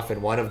them off,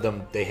 and one of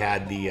them, they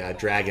had the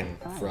dragon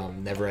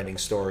from Never-Ending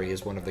Story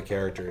as one of the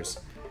characters.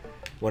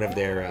 One of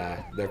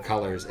their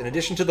colors. In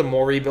addition to the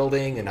Mori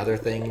building and other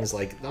things,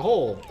 like, the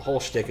whole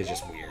shtick is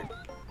just weird.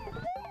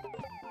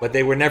 But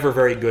they were never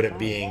very good at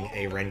being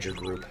a ranger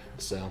group,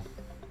 so...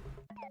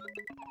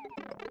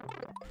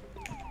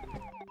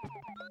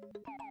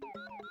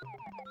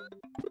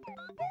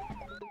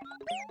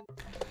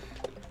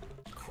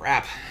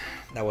 Crap.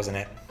 That wasn't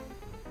it.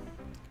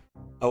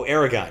 Oh,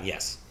 Aragon,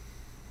 yes.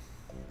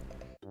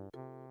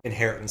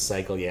 Inheritance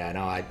Cycle, yeah,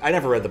 no, I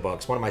never read the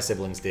books. One of my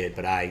siblings did,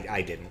 but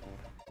I didn't.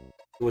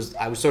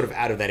 I was sort of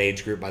out of that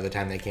age group by the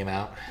time they came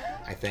out,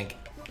 I think.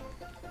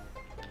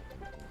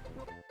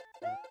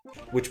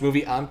 Which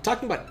movie? I'm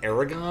talking about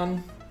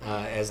Aragon,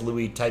 as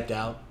Louis typed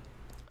out.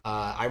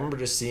 I remember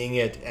just seeing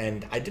it,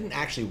 and I didn't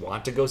actually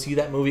want to go see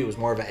that movie. It was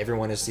more of a,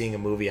 everyone is seeing a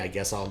movie, I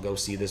guess I'll go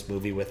see this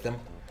movie with them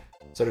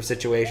sort of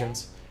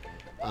situations.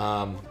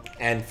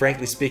 And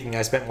frankly speaking,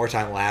 I spent more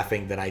time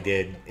laughing than I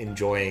did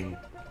enjoying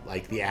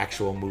like the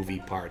actual movie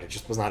part. It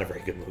just was not a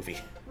very good movie.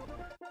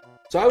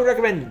 So I would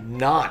recommend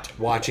not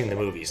watching the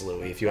movies,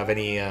 Louis, if you have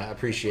any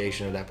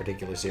appreciation of that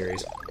particular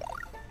series.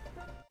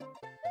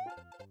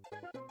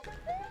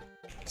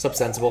 What's up,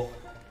 Sensible?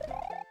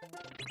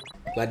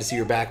 Glad to see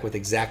you're back with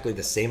exactly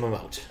the same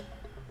emote.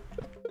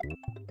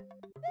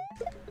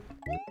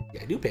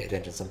 Yeah, I do pay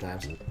attention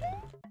sometimes. I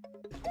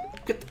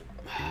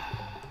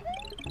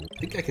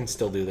think I can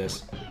still do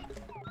this.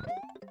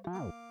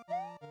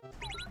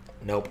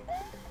 Nope.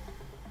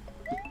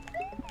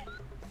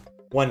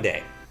 One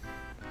day.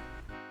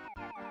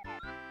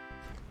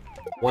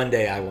 One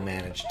day I will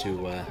manage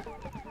to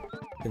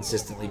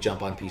consistently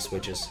jump on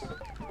P-switches.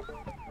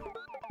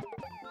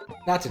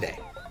 Not today.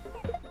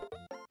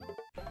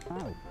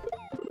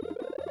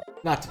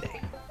 Not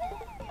today.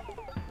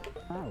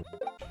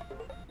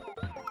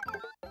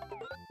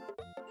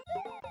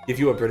 Give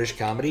you a British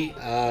comedy?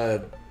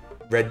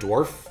 Red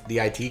Dwarf? The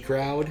IT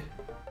Crowd?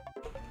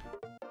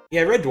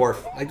 Yeah, Red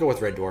Dwarf. I'd go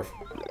with Red Dwarf.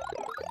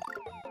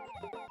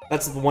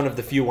 That's one of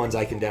the few ones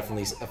I can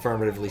definitely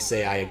affirmatively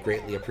say I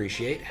greatly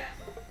appreciate.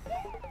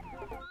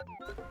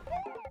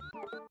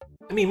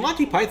 I mean,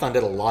 Monty Python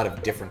did a lot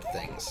of different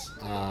things.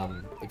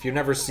 If you've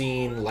never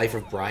seen Life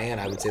of Brian,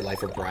 I would say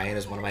Life of Brian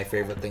is one of my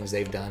favorite things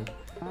they've done.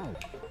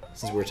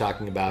 Since we were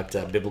talking about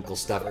biblical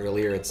stuff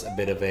earlier, it's a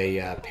bit of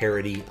a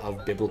parody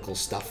of biblical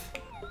stuff.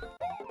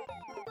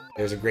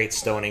 There's a great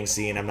stoning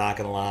scene, I'm not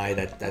gonna lie,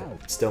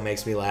 that still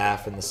makes me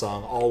laugh, and the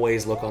song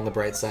Always Look on the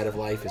Bright Side of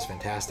Life is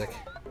fantastic.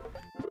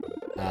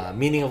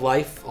 Meaning of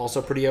Life,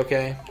 also pretty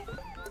okay.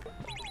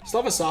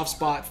 Still have a soft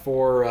spot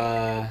for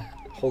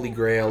Holy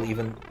Grail,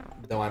 even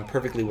though I'm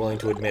perfectly willing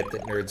to admit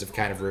that nerds have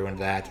kind of ruined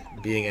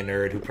that, being a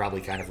nerd who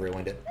probably kind of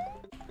ruined it.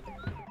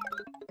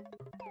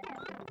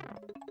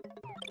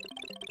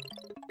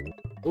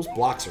 Those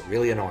blocks are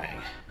really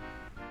annoying.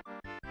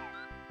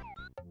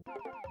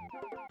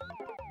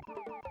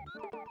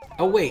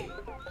 Oh wait,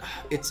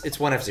 it's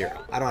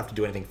 1F0. I don't have to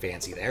do anything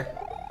fancy there.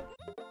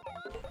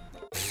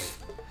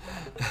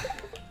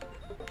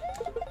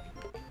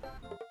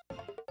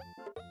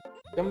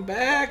 Come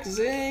back,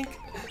 Zinc!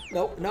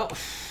 No, no.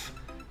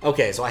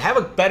 Okay, so I have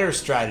a better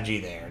strategy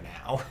there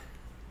now.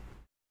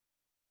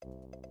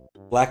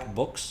 Black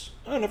Books?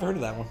 Oh, I never heard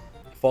of that one.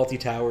 Faulty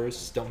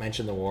Towers, Don't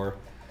Mention the War.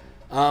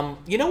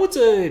 You know what's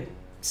a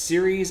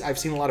series I've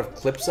seen a lot of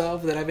clips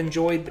of that I've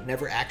enjoyed but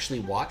never actually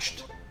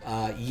watched?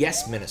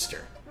 Yes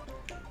Minister.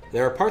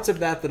 There are parts of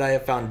that that I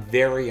have found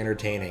very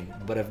entertaining,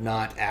 but have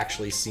not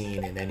actually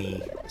seen in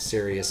any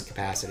serious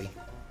capacity.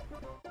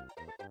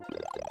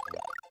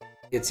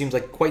 It seems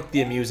like quite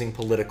the amusing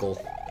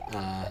political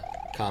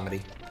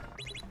comedy.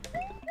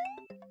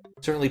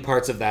 Certainly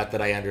parts of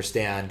that I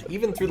understand,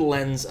 even through the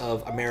lens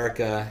of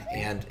America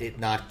and it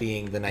not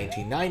being the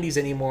 1990s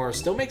anymore,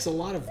 still makes a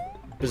lot of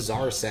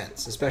bizarre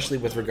sense, especially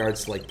with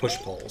regards to like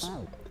push-pulls.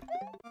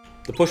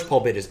 The push-pull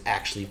bit is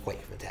actually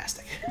quite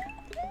fantastic.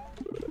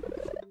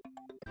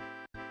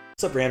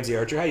 What's up, Ramsey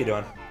Archer? How you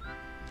doing?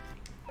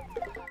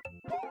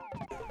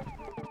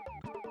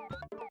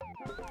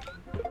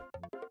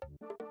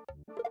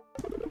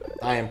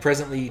 I am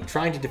presently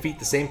trying to defeat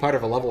the same part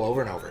of a level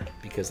over and over,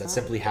 because that's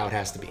simply how it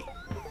has to be.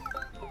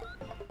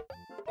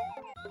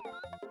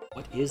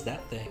 What is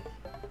that thing?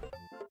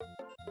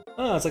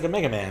 Oh, it's like a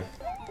Mega Man,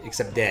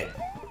 except dead.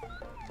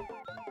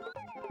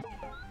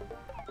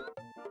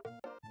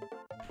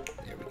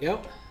 There we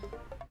go.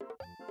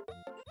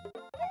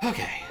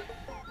 Okay.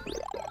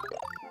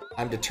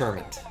 I'm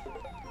determined.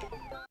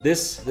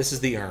 This is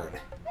the urn.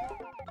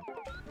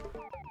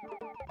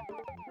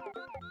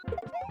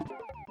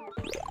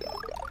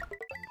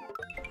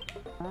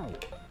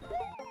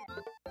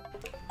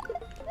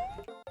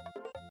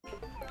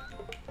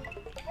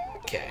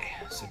 Okay,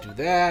 so do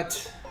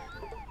that.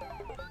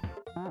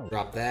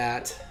 Drop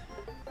that.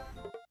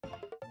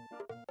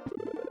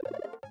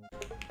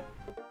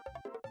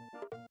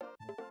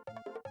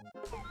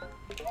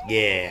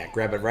 Yeah,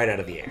 grab it right out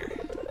of the air.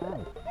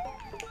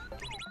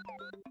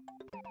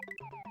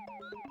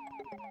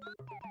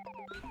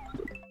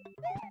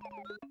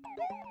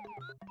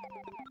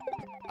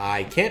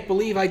 I can't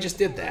believe I just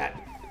did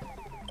that.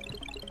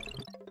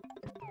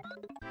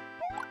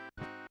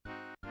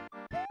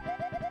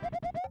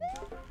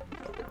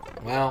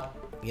 Well,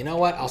 you know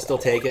what? I'll still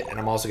take it, and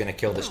I'm also gonna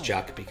kill this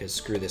Chuck, because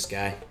screw this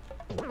guy.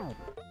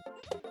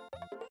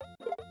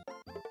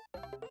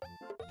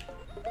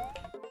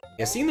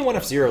 Yeah, seeing the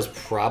 1F-Zeros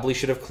probably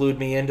should have clued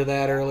me into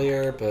that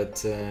earlier,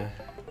 but,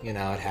 you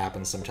know, it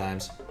happens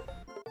sometimes.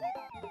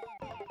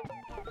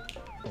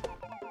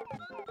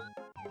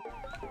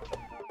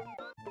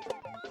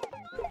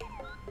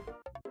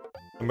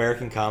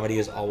 American comedy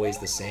is always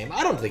the same.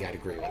 I don't think I'd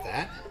agree with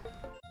that.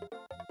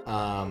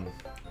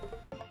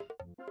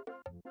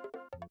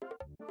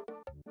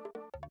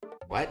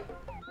 What?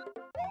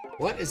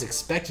 What is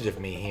expected of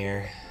me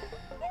here?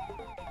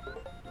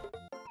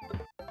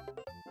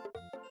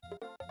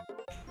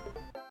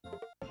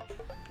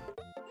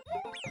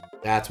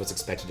 That's what's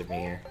expected of me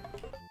here.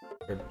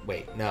 Or,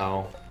 wait,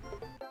 no.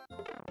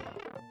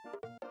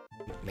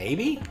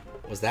 Maybe?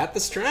 Was that the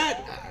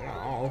strat? I don't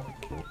know.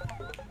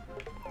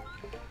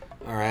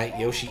 Alright,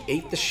 Yoshi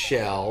ate the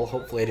shell.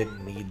 Hopefully I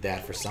didn't need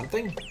that for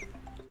something.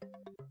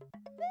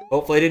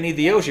 Hopefully I didn't need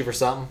the Yoshi for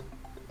something.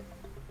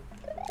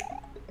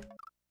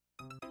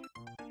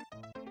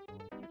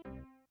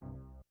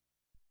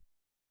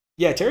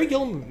 Yeah, Terry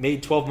Gilliam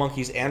made 12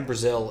 Monkeys and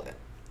Brazil.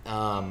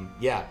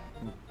 Yeah,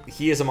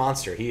 he is a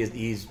monster.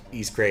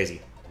 He's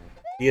crazy.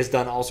 He has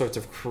done all sorts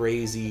of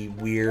crazy,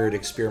 weird,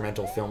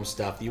 experimental film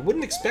stuff you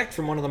wouldn't expect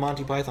from one of the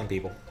Monty Python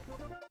people.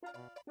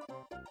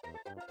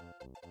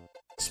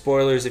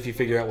 Spoilers if you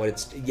figure out what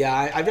it's... Yeah,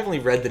 I've definitely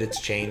read that it's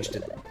changed.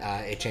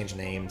 It changed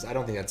names. I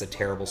don't think that's a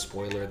terrible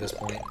spoiler at this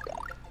point.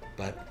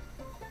 But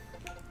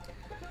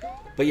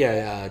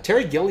yeah,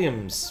 Terry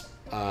Gilliam's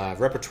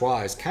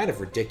repertoire is kind of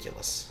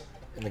ridiculous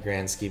in the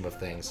grand scheme of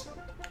things.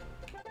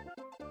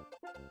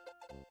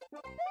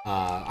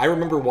 I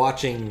remember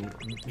watching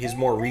his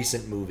more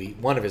recent movie,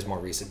 one of his more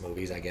recent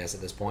movies, I guess,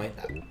 at this point.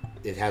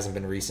 It hasn't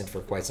been recent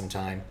for quite some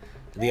time.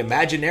 The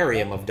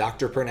Imaginarium of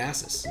Dr.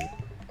 Parnassus.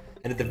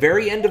 And at the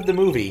very end of the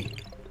movie,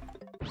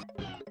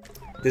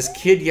 this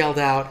kid yelled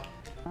out,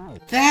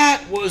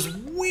 "That was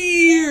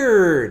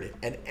weird!"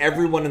 And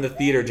everyone in the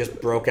theater just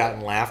broke out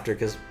in laughter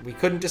because we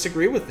couldn't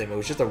disagree with him. It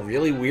was just a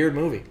really weird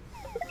movie.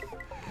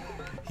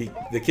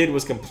 The kid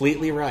was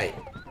completely right.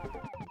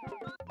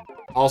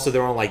 Also,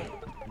 there were only, like,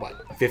 what,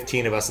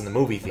 15 of us in the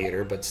movie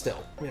theater, but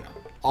still, you know,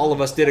 all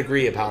of us did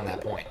agree upon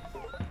that point.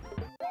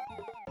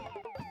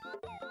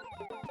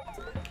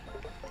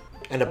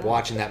 End up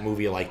watching that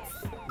movie, like,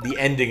 the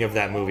ending of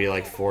that movie,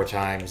 like, 4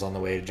 times on the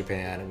way to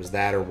Japan. It was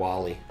that or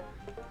WALL-E.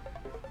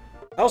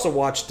 I also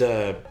watched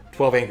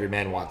 12 Angry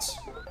Men once.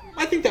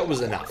 I think that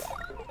was enough.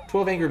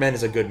 12 Angry Men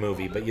is a good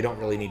movie, but you don't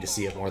really need to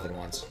see it more than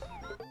once.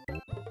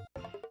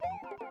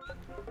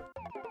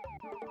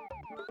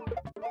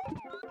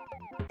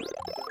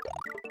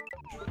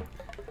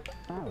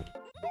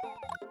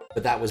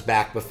 But that was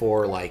back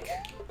before, like,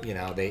 you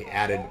know, they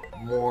added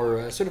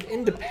more sort of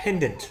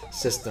independent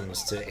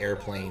systems to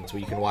airplanes where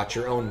you can watch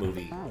your own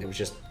movie. It was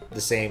just the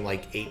same,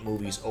 like, 8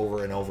 movies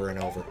over and over and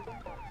over.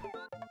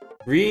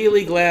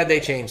 Really glad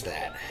they changed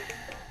that.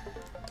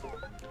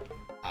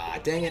 Ah,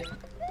 dang it.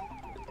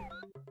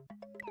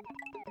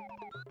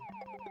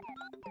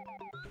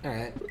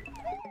 Alright.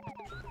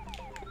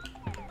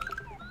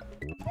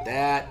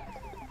 That.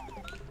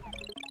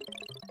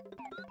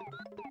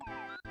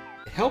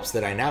 It helps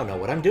that I now know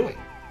what I'm doing.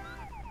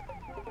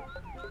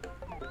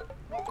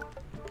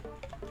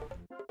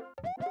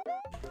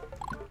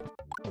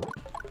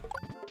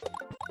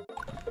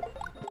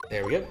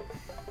 There we go.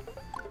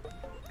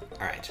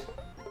 Alright.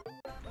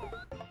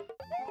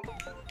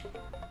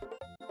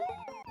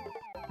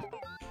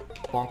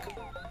 Bonk.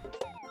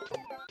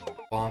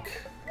 Bonk.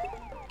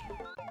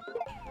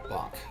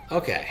 Bonk.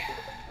 Okay.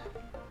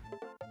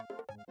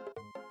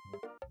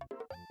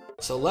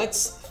 So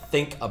let's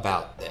think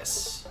about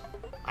this.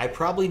 I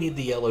probably need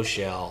the yellow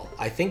shell.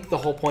 I think the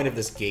whole point of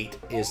this gate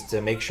is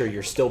to make sure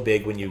you're still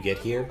big when you get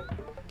here,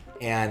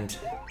 and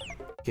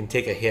can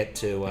take a hit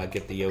to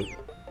get the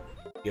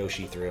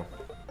Yoshi through.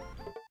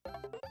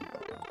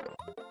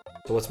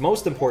 So what's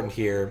most important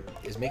here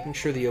is making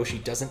sure the Yoshi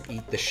doesn't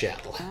eat the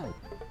shell.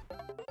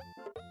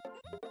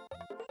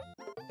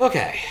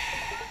 Okay.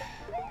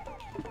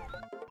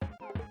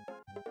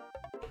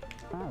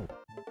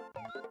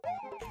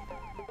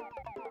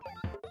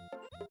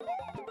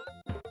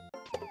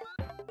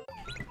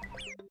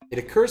 It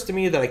occurs to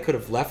me that I could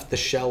have left the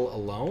shell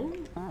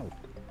alone.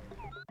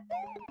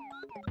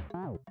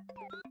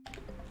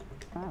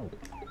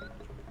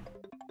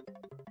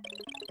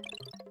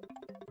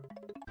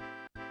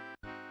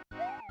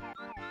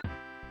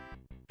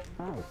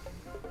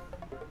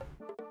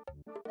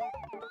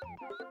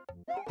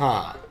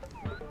 Huh.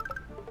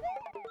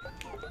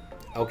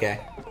 Okay.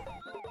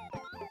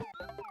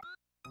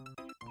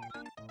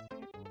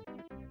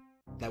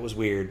 That was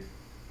weird.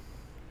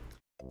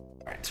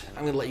 Alright,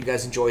 I'm gonna let you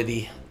guys enjoy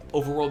the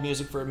overworld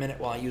music for a minute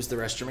while I use the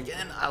restroom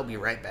again. I'll be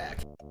right back.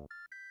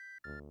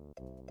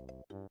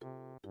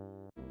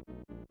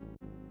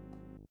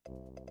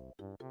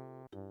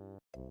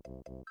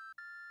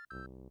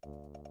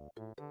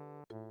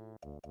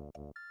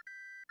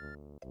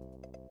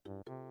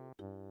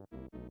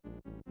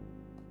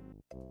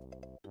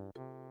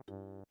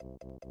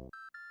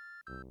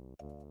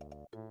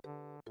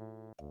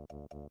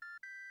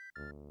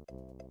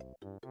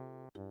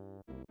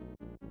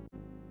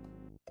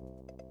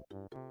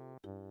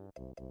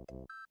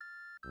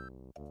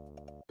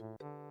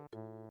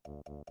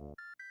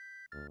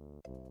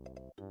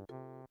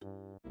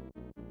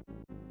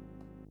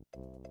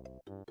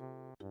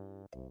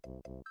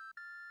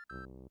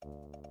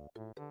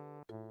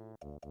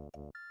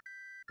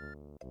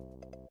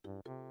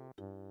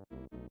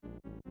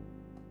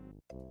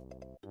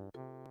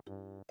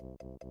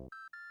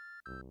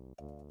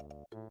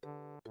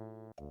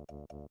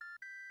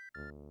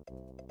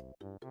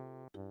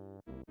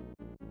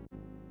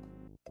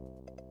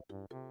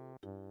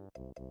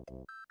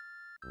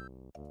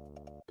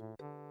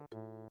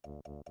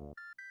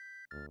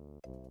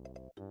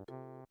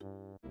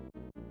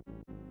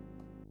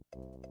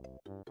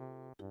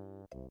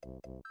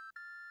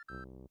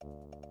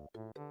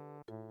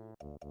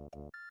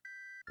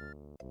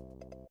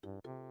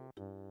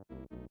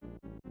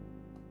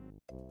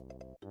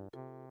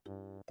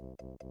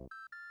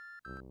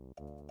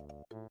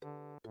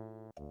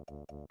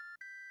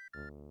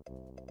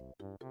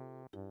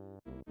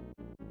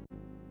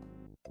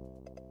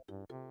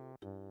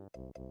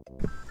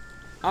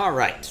 All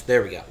right,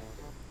 there we go.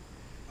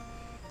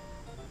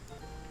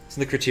 It's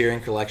in the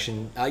Criterion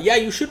Collection. Yeah,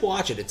 you should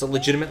watch it. It's a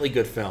legitimately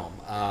good film.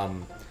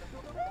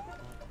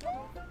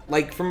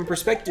 Like, from a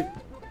perspective...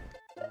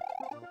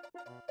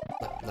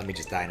 Let me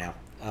just die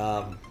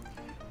now.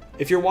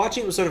 If you're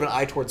watching it with sort of an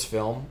eye towards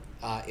film,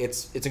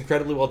 it's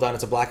incredibly well done.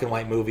 It's a black and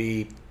white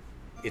movie.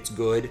 It's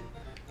good.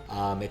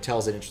 It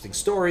tells an interesting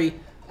story.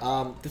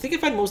 The thing I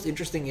find most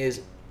interesting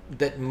is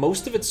that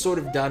most of it's sort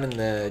of done in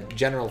the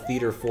general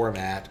theater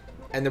format,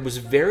 and there was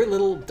very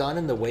little done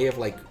in the way of,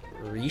 like,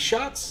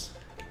 reshots.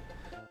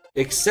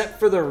 Except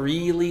for the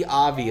really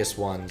obvious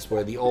ones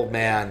where the old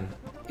man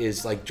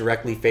is, like,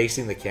 directly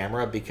facing the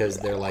camera because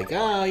they're like,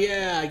 oh,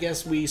 yeah, I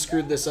guess we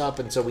screwed this up,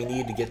 and so we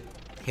need to get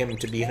him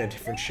to be in a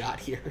different shot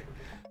here.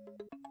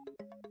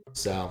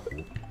 So.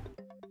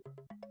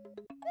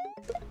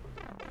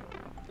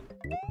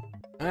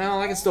 Well,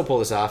 I can still pull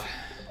this off.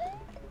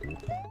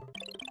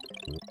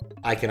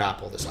 I cannot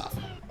pull this off.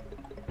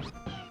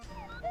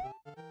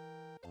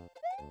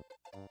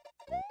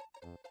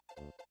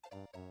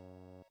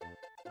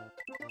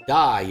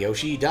 Die,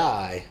 Yoshi,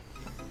 die.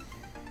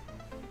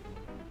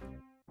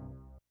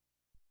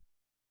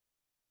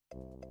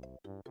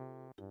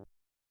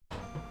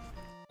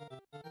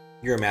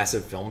 You're a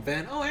massive film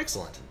fan? Oh,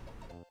 excellent.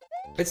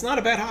 It's not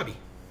a bad hobby.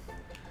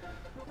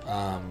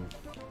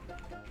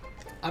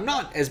 I'm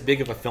not as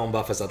big of a film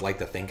buff as I'd like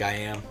to think I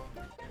am.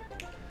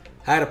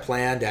 I had a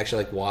plan to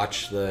actually, like,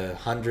 watch the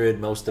 100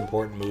 most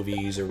important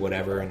movies or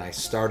whatever, and I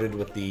started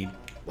with the,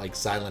 like,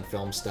 silent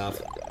film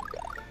stuff.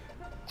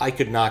 I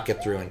could not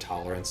get through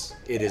Intolerance.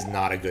 It is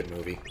not a good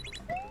movie.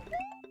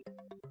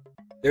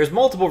 There's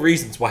multiple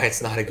reasons why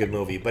it's not a good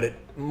movie, but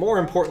more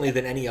importantly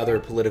than any other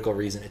political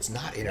reason, it's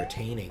not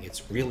entertaining.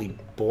 It's really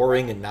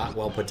boring and not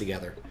well put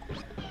together.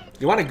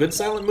 You want a good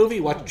silent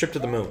movie? Watch Trip to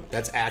the Moon.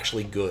 That's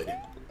actually good.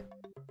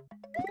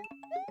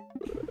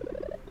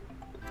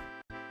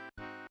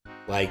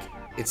 Like,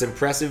 it's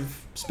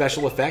impressive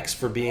special effects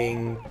for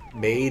being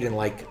made in,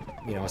 like,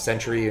 you know, a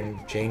century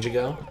and change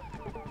ago.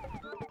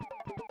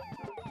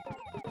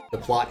 The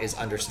plot is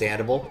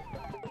understandable.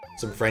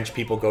 Some French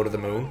people go to the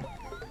moon.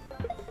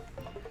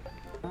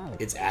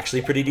 It's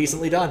actually pretty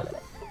decently done.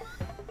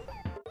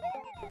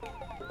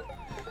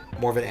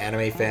 More of an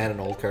anime fan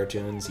and old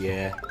cartoons,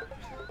 yeah.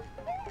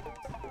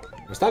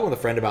 I was talking with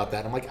a friend about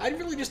that. I'm like, I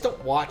really just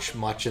don't watch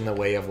much in the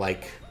way of,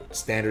 like,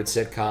 standard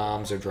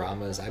sitcoms or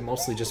dramas. I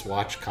mostly just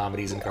watch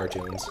comedies and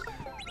cartoons.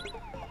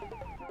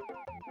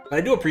 But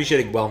I do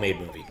appreciate a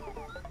well-made movie.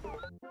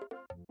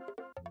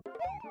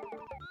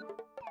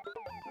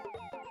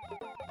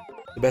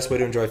 The best way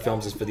to enjoy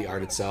films is for the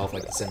art itself,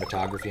 like the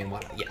cinematography and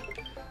whatnot. Yeah.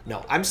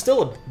 No, I'm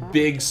still a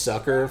big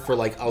sucker for,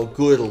 like, a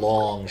good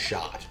long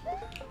shot.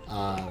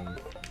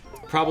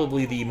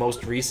 Probably the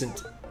most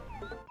recent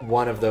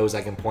one of those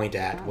I can point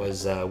at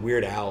was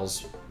Weird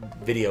Al's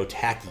video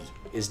Tacky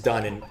is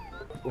done in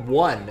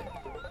one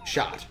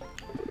shot.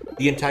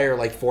 The entire,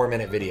 like,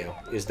 4-minute video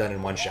is done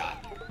in one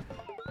shot.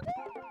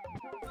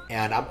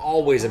 And I'm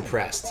always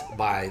impressed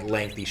by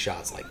lengthy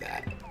shots like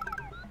that.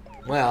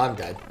 Well, I'm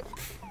dead.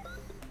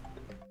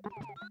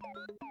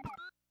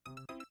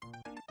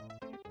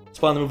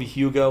 Spawn the movie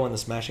Hugo and the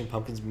Smashing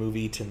Pumpkins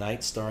movie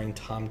tonight starring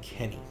Tom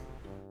Kenny.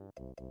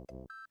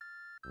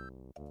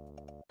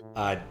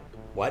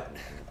 What?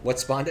 What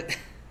spawned it?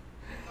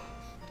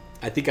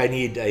 I think I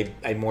need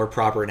a more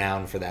proper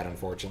noun for that,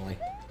 unfortunately.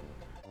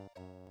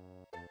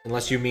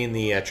 Unless you mean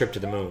the Trip to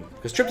the Moon.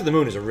 Because Trip to the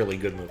Moon is a really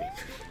good movie.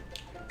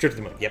 Trip to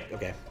the Moon, yep,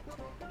 okay.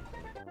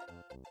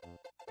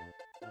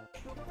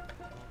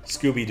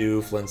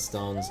 Scooby-Doo,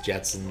 Flintstones,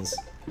 Jetsons.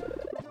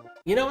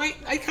 You know,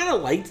 I kind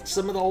of liked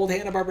some of the old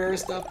Hanna-Barbera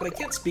stuff, but I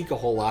can't speak a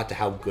whole lot to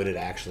how good it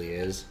actually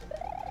is.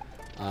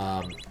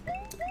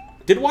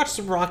 Did watch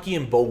some Rocky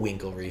and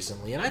Bullwinkle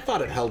recently, and I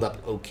thought it held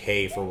up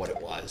okay for what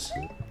it was.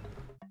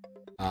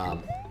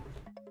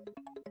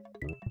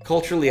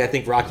 Culturally, I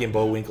think Rocky and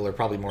Bullwinkle are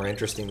probably more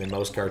interesting than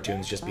most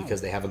cartoons just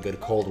because they have a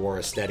good Cold War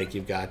aesthetic.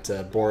 You've got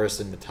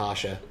Boris and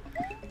Natasha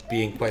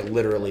being quite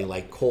literally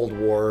like Cold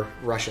War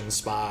Russian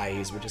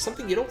spies, which is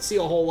something you don't see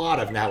a whole lot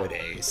of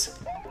nowadays.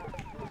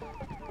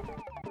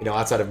 You know,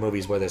 outside of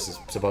movies where this is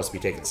supposed to be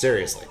taken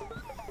seriously.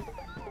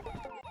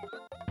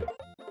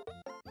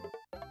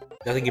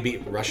 Nothing can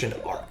beat Russian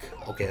Ark.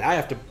 Okay, I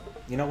have to...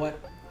 You know what?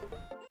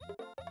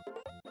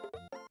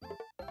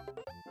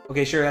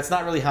 Okay, sure, that's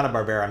not really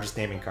Hanna-Barbera. I'm just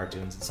naming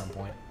cartoons at some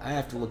point. I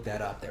have to look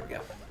that up. There we go.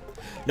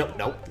 Nope,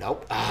 nope,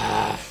 nope.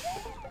 Ah.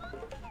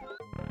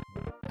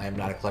 I am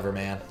not a clever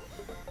man.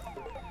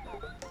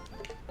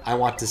 I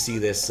want to see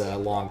this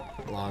long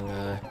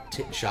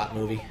shot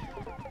movie.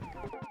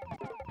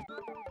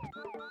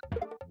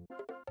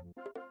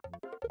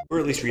 Or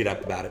at least read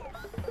up about it.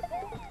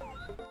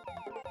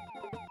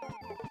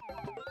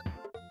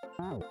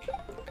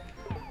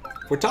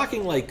 We're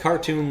talking like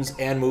cartoons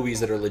and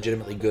movies that are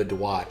legitimately good to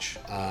watch.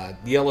 The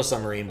Yellow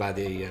Submarine by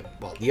the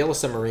Yellow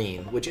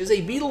Submarine, which is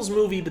a Beatles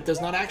movie but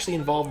does not actually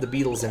involve the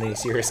Beatles in any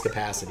serious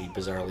capacity,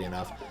 bizarrely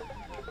enough,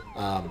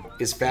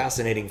 is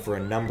fascinating for a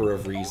number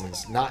of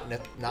reasons. Not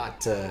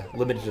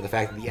limited to the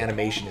fact that the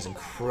animation is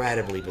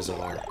incredibly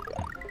bizarre.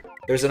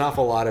 There's an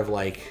awful lot of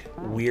like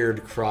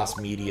weird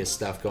cross-media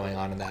stuff going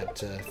on in that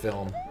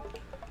film,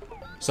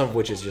 some of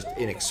which is just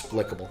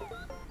inexplicable.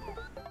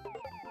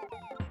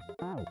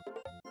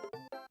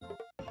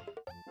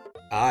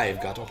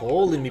 I've got a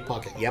hole in me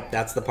pocket. Yep,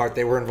 that's the part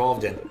they were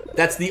involved in.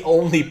 That's the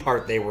only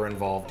part they were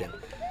involved in.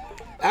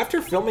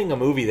 After filming a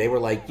movie, they were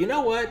like, you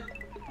know what?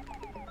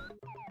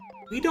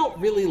 We don't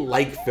really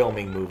like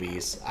filming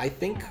movies. I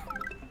think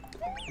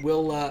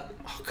we'll, oh,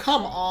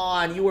 come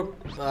on, you were...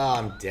 Oh,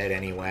 I'm dead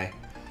anyway.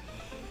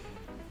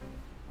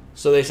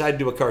 So they decided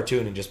to do a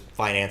cartoon and just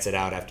finance it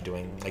out after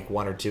doing like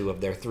 1 or 2 of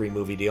their 3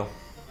 movie deal.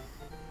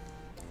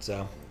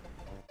 So...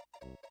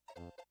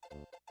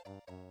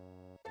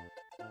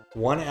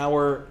 1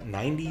 hour,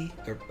 90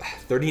 or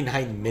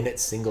 39 minute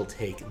single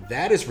take.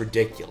 That is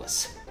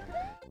ridiculous.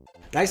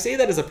 And I say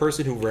that as a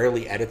person who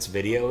rarely edits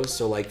videos,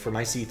 so like for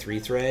my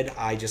C3 thread,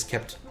 I just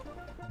kept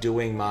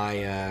doing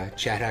my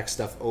chat hack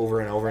stuff over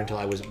and over until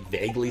I was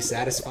vaguely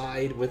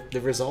satisfied with the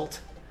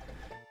result.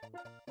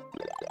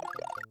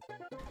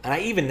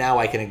 And even now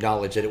I can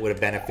acknowledge that it would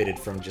have benefited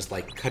from just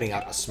like cutting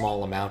out a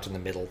small amount in the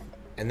middle,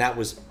 and that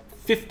was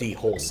 50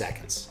 whole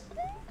seconds.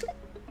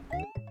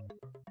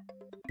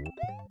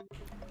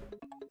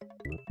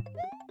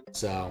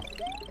 So,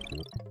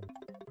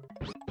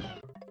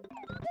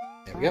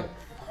 there we go.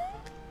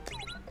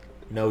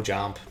 No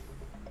jump.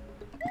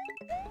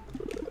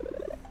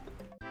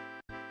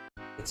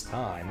 It's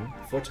time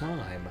for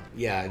time.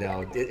 Yeah,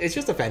 no, it's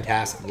just a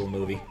fantastic little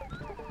movie.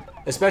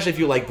 Especially if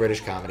you like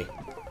British comedy.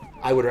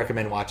 I would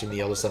recommend watching The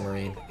Yellow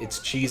Submarine. It's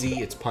cheesy,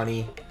 it's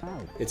punny,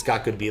 it's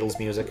got good Beatles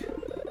music.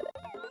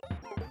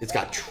 It's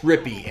got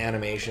trippy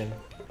animation.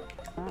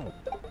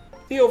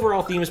 The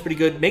overall theme is pretty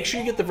good. Make sure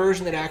you get the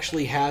version that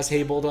actually has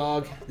Hey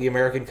Bulldog. The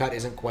American cut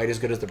isn't quite as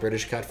good as the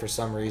British cut for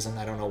some reason.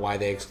 I don't know why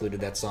they excluded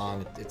that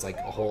song. It's like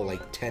a whole like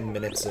 10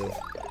 minutes of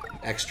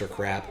extra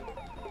crap.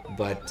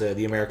 But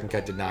the American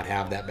cut did not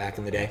have that back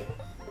in the day.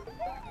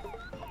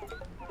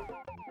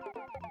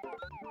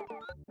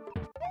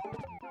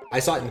 I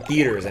saw it in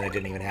theaters and it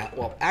didn't even have...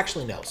 Well,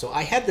 actually no. So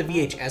I had the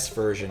VHS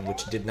version,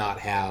 which did not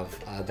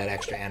have that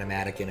extra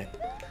animatic in it.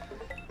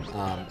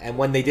 And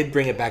when they did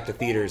bring it back to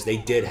theaters, they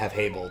did have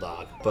Hey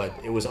Bulldog, but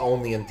it was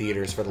only in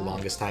theaters for the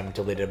longest time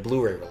until they did a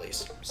Blu-ray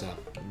release. So,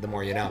 the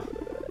more you know.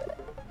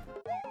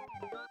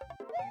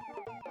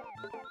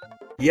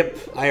 Yep,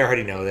 I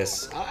already know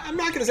this. I'm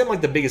not going to say I'm like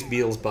the biggest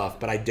Beatles buff,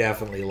 but I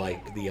definitely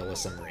like The Yellow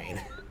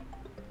Submarine.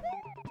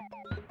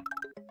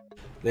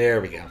 There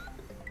we go.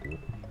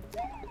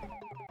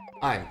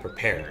 I'm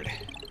prepared.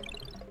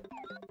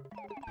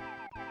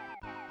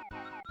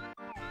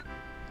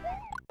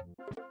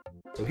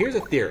 So here's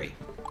a theory.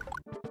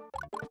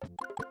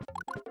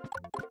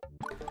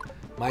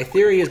 My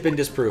theory has been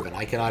disproven.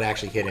 I cannot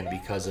actually hit him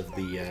because of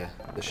the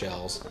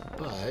shells,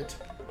 but...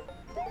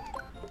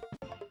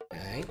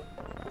 Okay.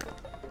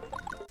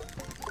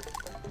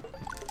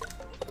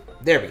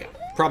 There we go.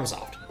 Problem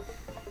solved.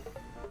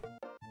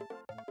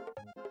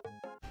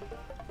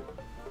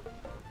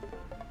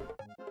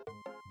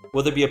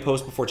 Will there be a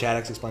post before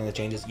Chaddox explaining the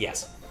changes?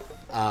 Yes.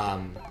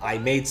 I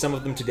made some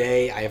of them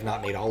today. I have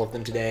not made all of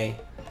them today.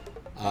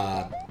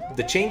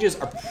 The changes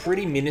are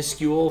pretty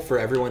minuscule for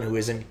everyone who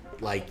isn't,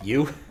 like,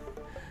 you.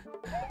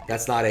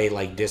 That's not a,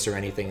 like, diss or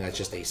anything. That's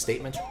just a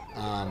statement.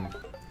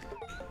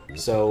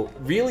 So,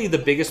 really, the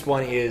biggest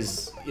one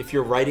is, if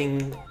you're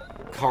writing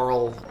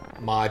Carl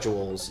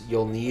modules,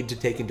 you'll need to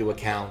take into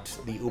account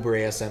the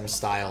UberASM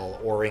style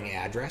ORing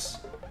address.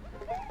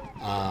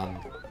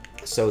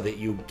 So that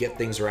you get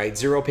things right.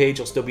 0 page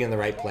will still be in the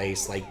right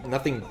place. Like,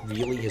 nothing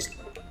really has...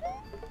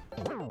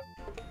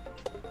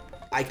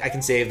 I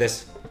can save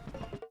this.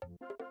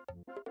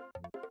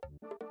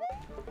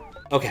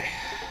 Okay.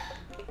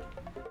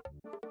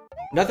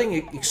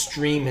 Nothing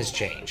extreme has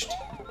changed.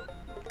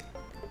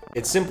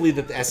 It's simply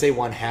that the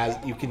SA1 has...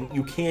 You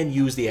can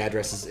use the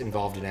addresses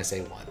involved in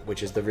SA1,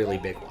 which is the really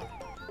big one.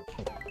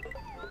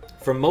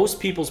 From most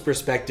people's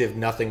perspective,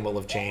 nothing will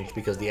have changed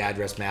because the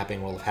address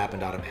mapping will have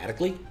happened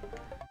automatically.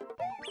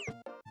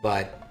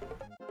 But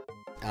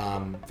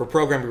for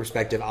programming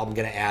perspective, I'm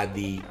going to add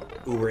the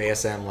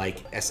UberASM,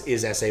 like,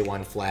 is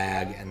SA1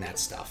 flag and that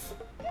stuff.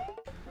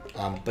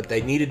 But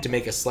they needed to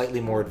make a slightly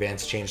more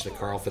advanced change to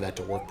Carl for that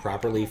to work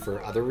properly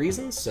for other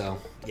reasons, so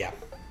yeah.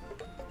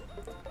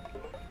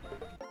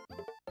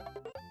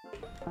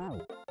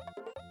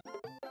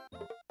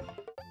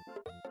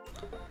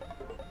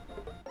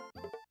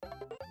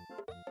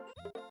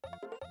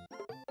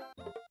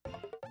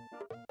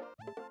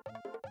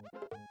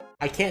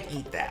 I can't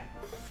eat that.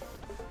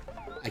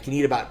 I can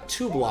eat about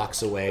 2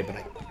 blocks away, but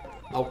I...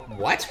 Oh,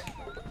 what?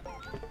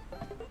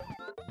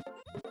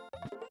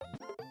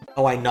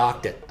 Oh, I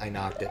knocked it. I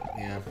knocked it,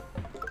 yeah.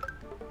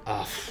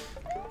 Ugh.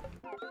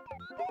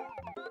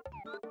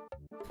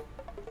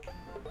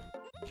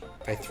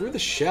 If I threw the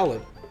shell,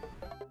 it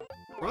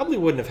probably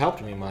wouldn't have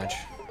helped me much.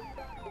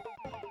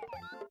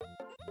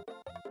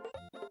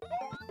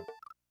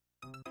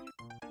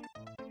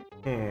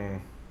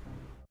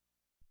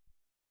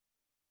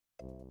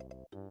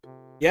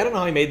 Yeah, I don't know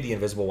how he made the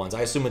invisible ones. I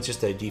assume it's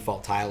just a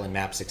default tile in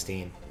map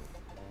 16.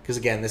 Because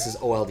again, this is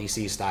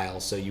OLDC style,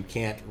 so you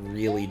can't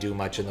really do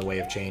much in the way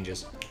of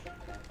changes.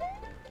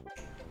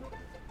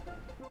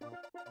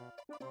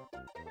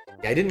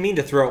 Yeah, I didn't mean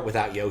to throw it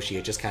without Yoshi,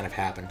 it just kind of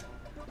happened.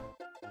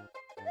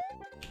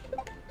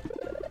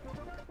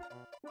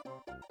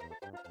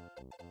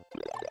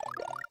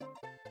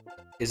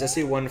 Is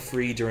SA1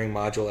 free during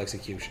module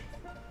execution?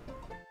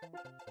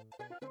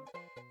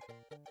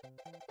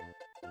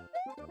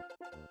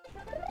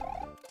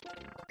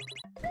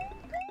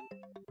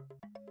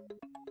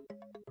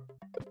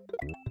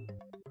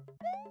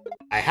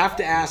 I have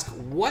to ask,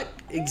 what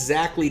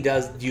exactly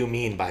do you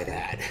mean by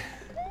that?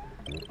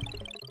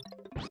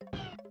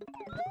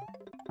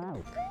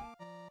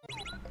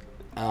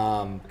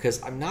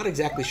 Because I'm not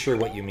exactly sure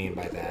what you mean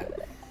by that.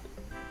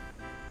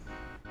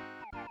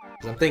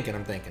 Because I'm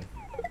thinking.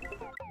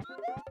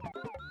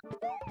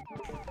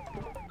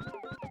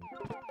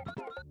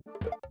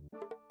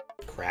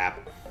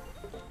 Crap.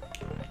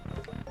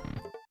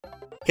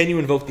 Can you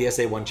invoke the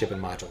SA1 chip in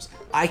modules?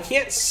 I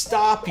can't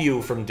stop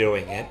you from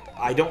doing it.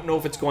 I don't know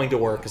if it's going to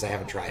work because I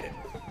haven't tried it.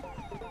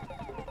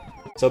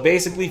 So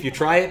basically, if you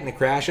try it and it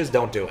crashes,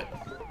 don't do it.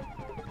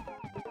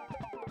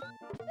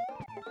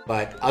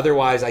 But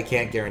otherwise, I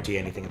can't guarantee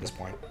anything at this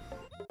point.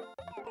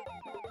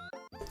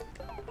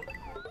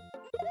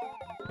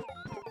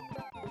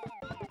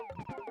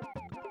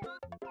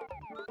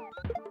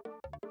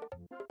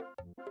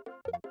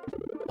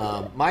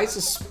 My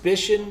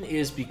suspicion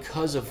is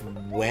because of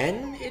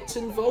when it's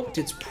invoked,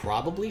 it's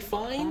probably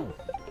fine.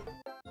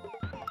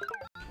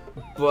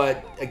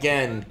 But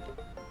again,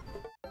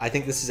 I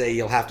think this is a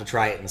you'll have to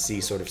try it and see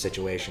sort of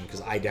situation,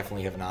 because I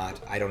definitely have not.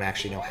 I don't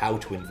actually know how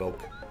to invoke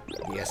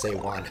the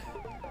SA1.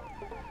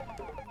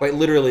 Quite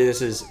literally,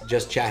 this is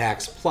just chat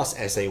hacks plus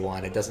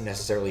SA1. It doesn't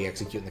necessarily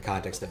execute in the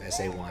context of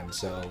SA1,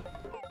 so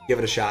give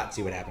it a shot,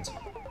 see what happens.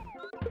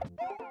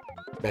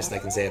 Best I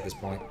can say at this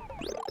point.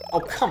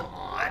 Oh, come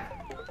on!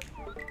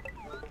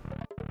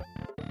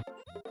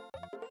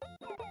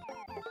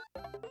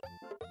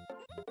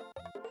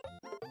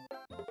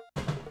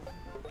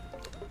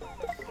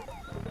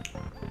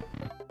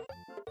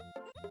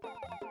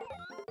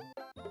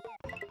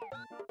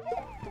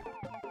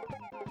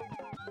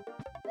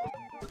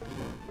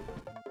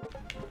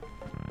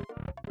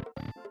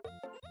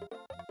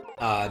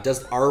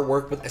 Does R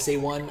work with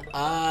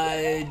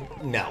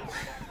SA1? No.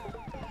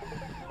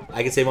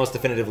 I can say most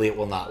definitively it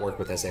will not work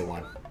with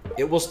SA1.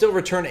 It will still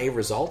return a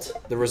result.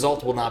 The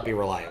result will not be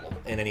reliable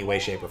in any way,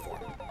 shape, or form.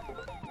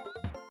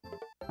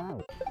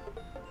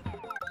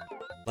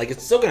 Like,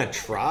 it's still gonna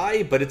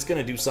try, but it's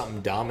gonna do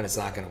something dumb and it's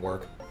not gonna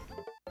work.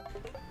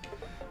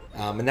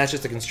 And that's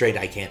just a constraint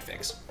I can't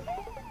fix.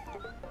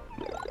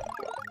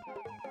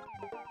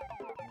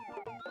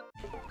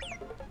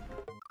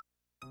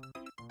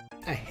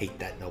 I hate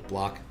that note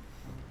block.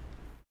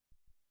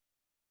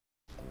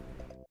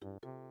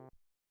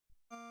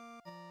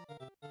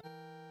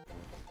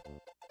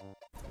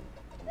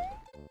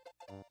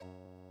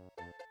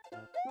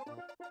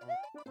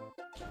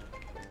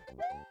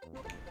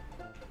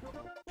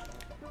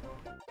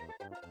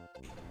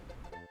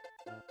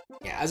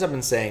 Yeah, as I've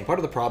been saying, part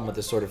of the problem with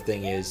this sort of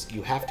thing is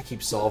you have to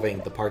keep solving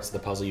the parts of the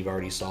puzzle you've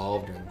already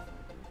solved, and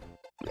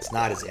it's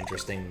not as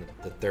interesting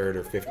the 3rd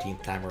or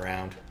 15th time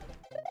around.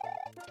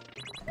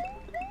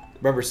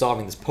 Remember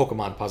solving this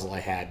Pokemon puzzle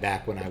I had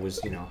back when I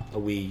was, you know, a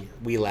wee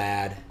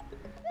lad.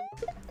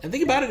 And the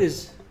thing about it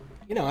is,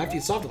 you know, after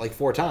you solved it like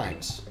 4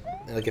 times,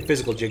 like a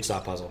physical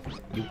jigsaw puzzle,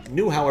 you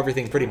knew how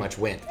everything pretty much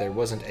went. There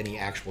wasn't any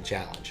actual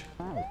challenge.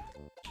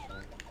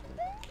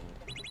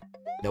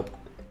 Nope.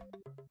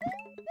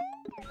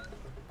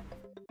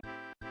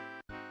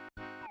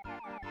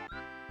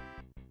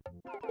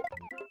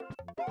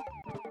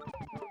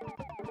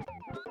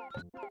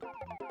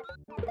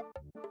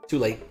 Too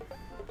late.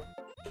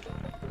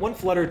 One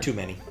flutter too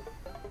many.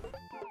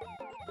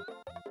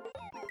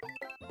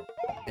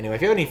 Anyway,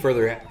 if you have any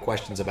further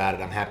questions about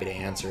it, I'm happy to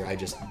answer. I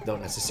just don't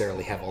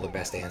necessarily have all the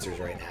best answers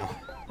right now.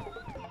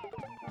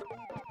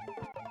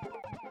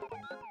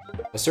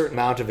 A certain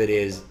amount of it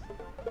is,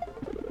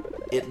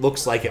 it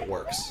looks like it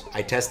works.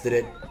 I tested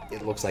it,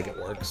 it looks like it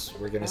works.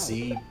 We're gonna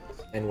see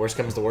And worst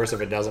comes to worst, if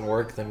it doesn't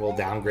work, then we'll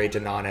downgrade to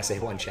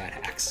non-SA1 chat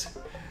hacks.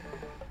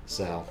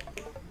 So.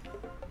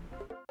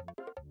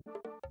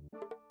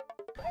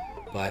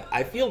 But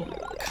I feel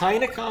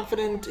kind of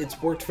confident it's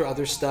worked for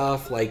other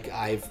stuff. Like,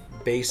 I've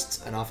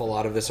based an awful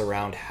lot of this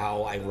around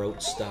how I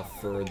wrote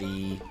stuff for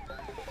the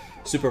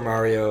Super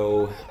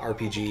Mario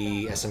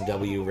RPG,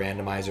 SMW,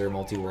 randomizer,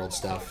 multi-world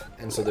stuff.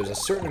 And so there's a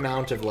certain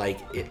amount of, like,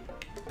 it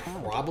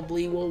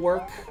probably will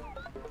work.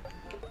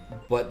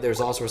 But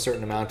there's also a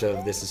certain amount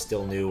of this is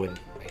still new and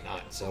may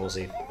not, so we'll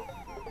see.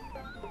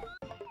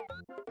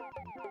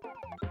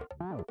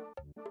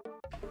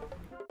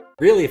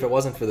 Really, if it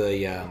wasn't for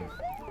the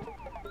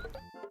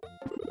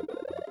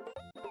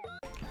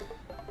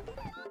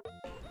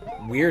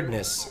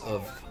weirdness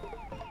of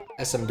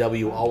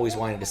SMW always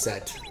wanting to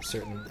set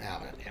certain...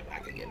 I'm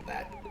not gonna get into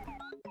that.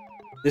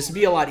 This would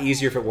be a lot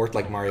easier if it worked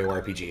like Mario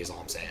RPG, is all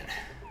I'm saying.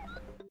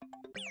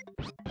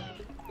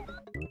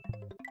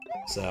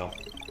 So...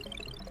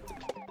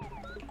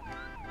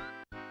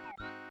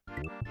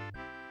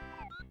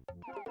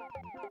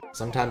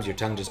 sometimes your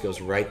tongue just goes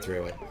right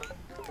through it.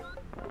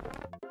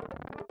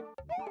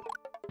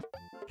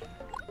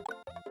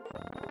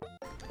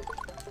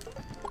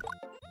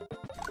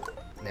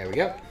 There we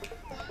go.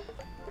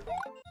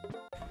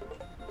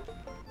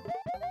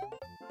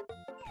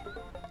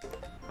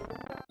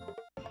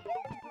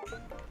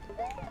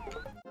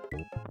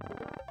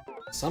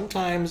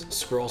 Sometimes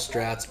scroll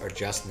strats are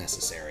just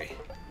necessary.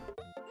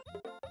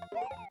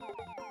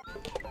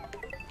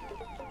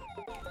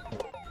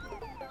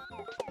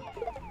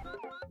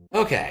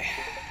 Okay.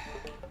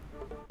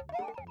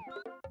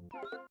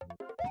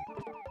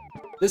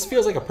 This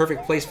feels like a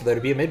perfect place for there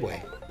to be a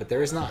midway, but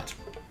there is not.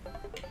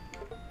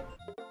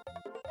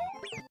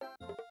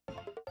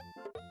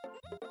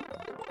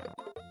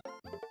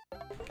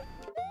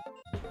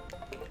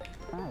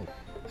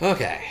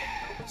 Okay,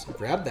 so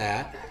grab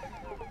that.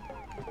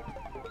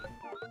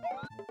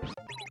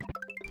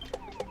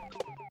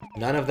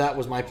 None of that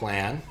was my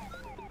plan.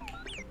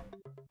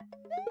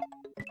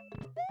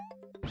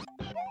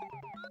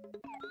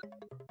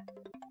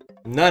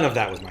 None of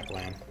that was my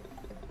plan.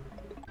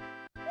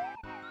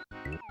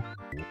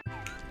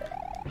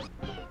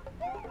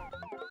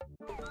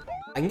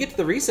 I can get to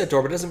the reset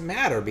door, but it doesn't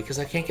matter because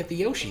I can't get the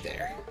Yoshi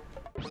there.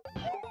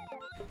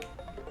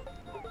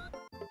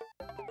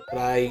 But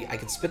I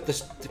could spit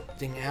this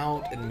thing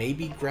out and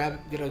maybe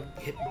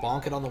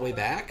bonk it on the way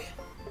back?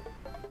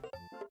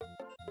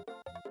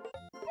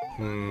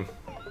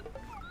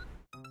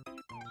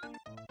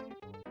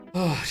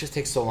 Oh, it just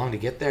takes so long to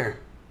get there.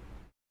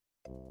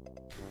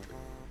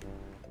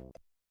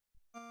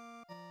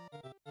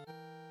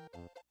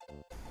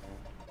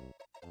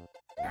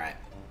 Alright.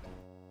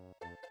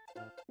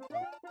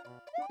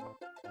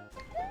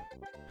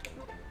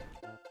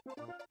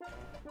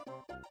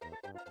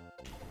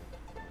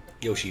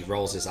 Yoshi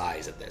rolls his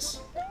eyes at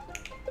this,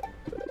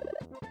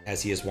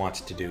 as he is wont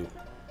to do.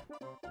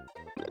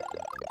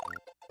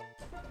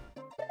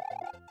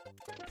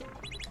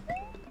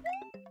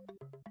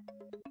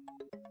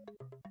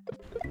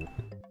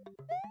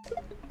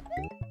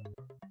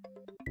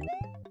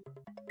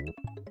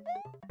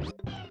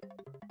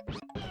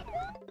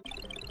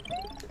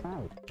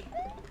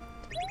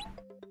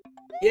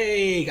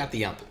 Yay, got the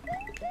yump.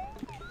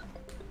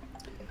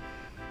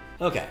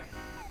 Okay.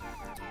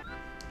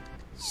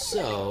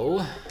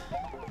 So...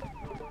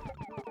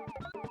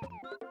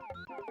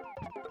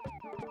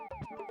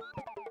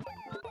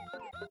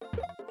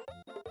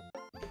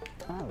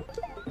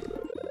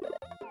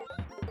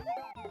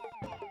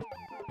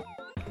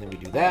 and then we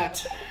do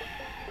that.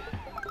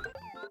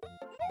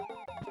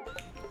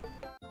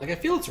 Like, I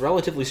feel it's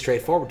relatively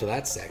straightforward to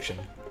that section.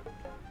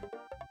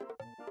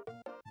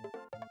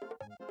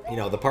 You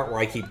know, the part where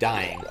I keep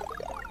dying.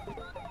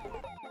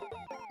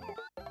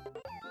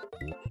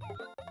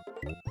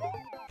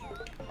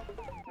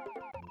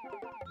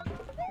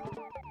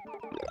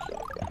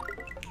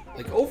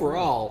 Like,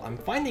 overall, I'm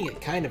finding it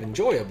kind of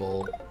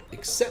enjoyable,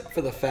 except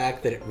for the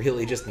fact that it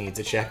really just needs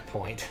a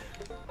checkpoint.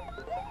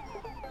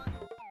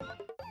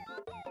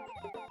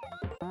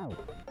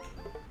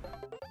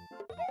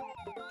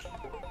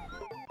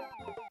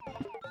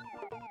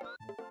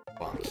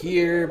 Bonk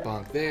here,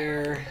 bonk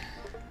there.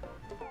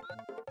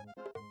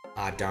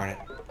 Ah, darn it.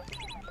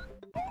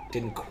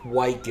 Didn't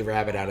quite get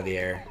Rabbit out of the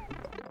air.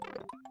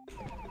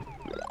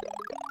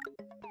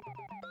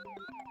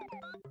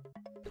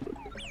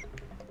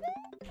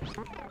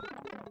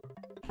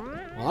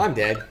 Well, I'm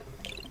dead.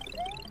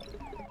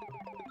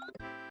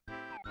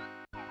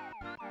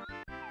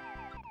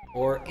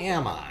 Or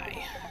am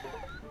I?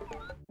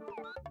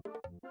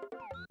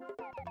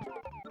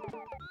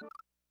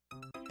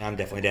 I'm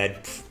definitely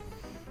dead.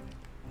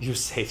 Use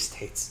save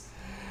states.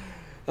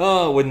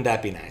 Oh, wouldn't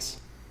that be nice?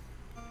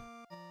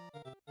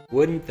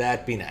 Wouldn't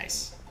that be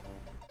nice?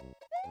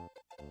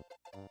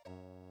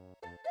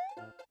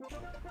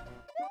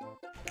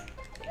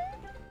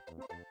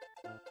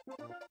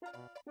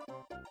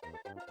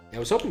 I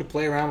was hoping to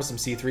play around with some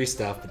C3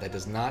 stuff, but that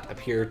does not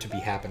appear to be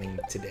happening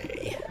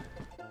today.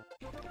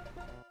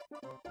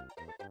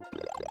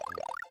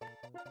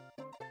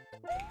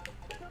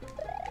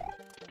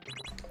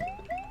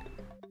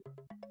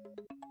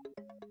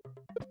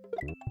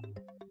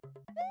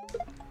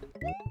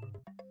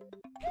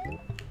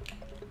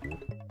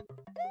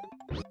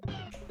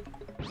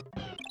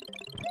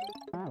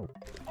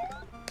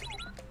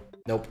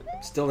 Nope.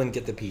 Still didn't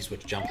get the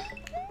P-switch jump.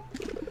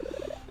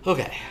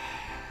 Okay.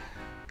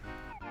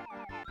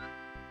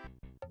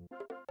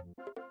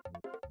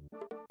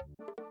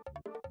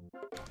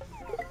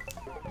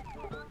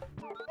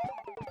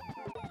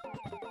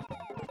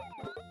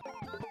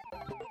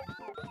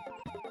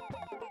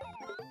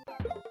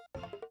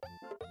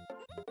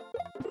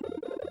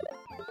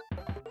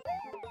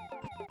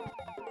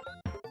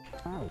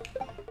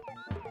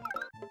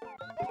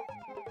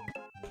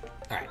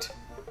 Alright.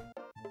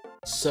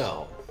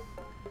 So,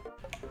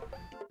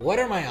 what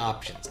are my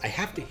options? I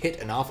have to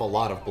hit an awful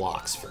lot of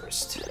blocks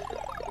first.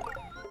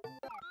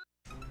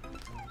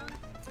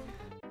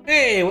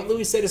 Hey, what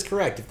Louis said is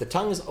correct. If the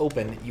tongue is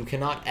open, you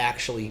cannot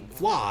actually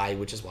fly,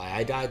 which is why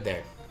I died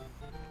there.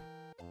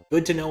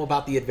 Good to know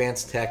about the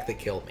advanced tech that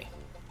killed me.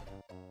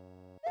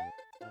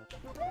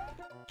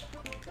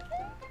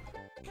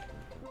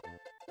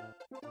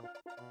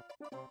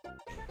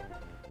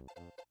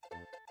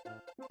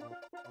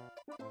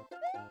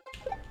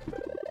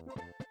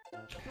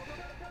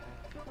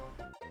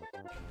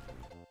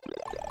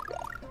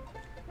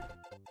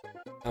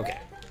 Okay,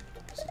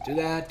 so do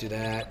that, do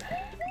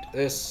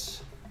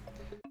this.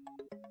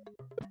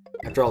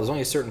 After all, there's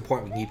only a certain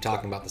point we can keep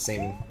talking about the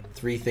same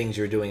 3 things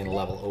you're doing in a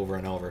level over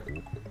and over.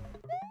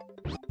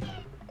 At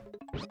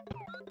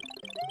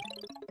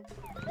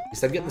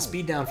least I'm getting the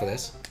speed down for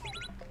this.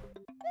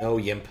 No,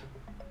 yimp.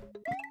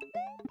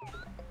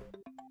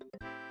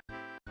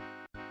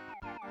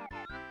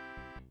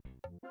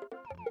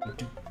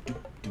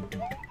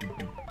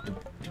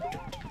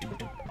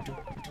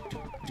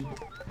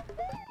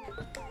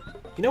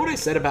 You know what I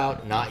said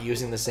about not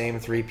using the same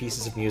 3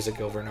 pieces of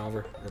music over and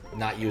over? Or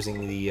not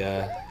using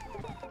the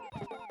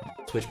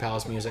Switch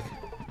Palace music?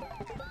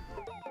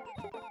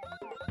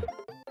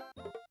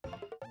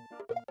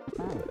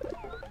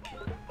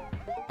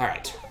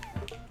 Alright.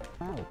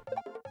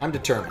 I'm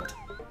determined.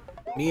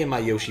 Me and my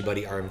Yoshi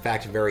buddy are in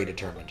fact very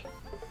determined.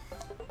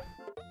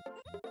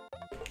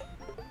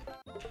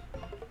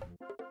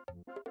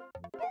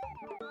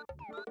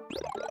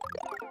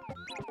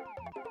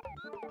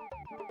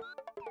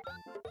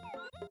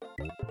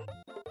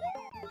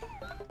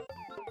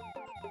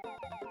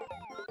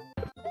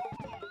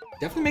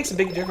 Definitely makes a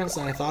big difference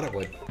than I thought it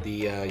would.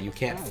 The you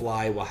can't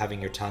fly while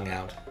having your tongue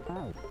out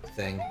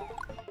thing.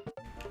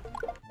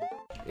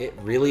 It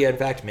really, in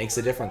fact, makes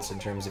a difference in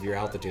terms of your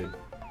altitude.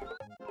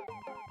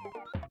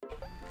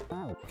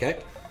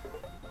 Okay.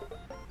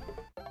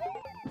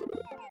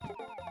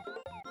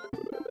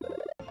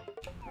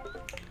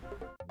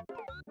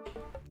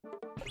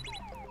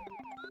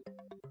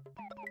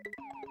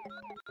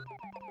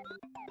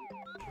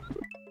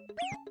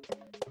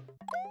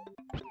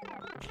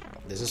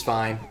 This is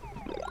fine.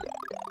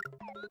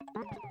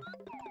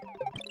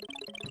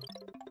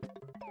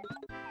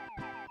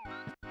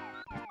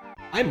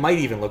 I might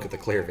even look at the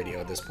clear video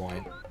at this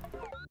point.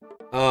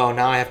 Oh,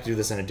 now I have to do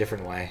this in a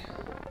different way.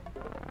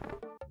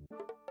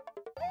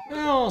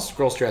 Well,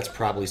 scroll strats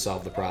probably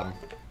solve the problem.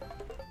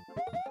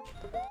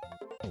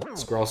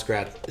 Scroll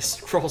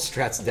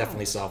strats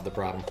definitely solve the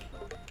problem.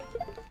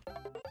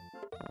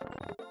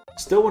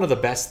 Still one of the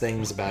best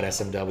things about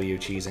SMW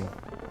cheesing.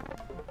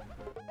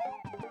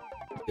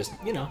 Just,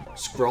 you know,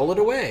 scroll it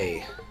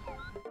away.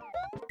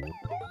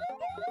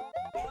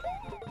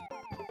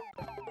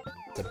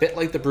 It's a bit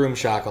like the Broom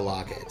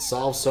Shakalaka. It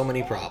solves so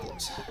many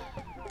problems.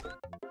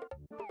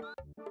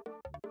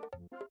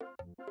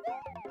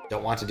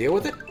 Don't want to deal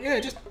with it? Yeah,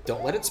 just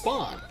don't let it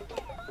spawn.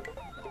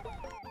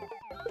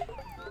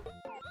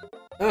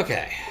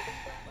 Okay.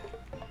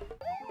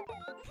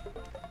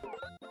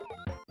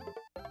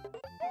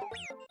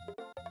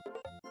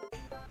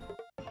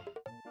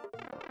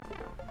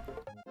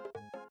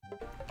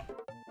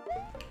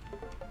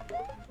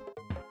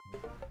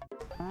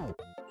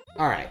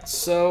 Alright,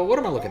 so what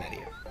am I looking at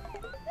here?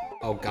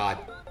 Oh god.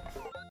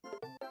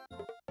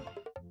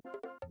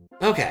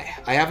 Okay,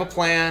 I have a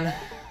plan.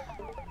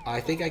 I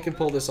think I can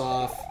pull this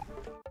off.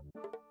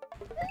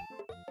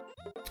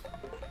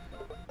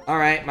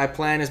 Alright, my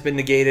plan has been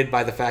negated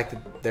by the fact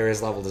that there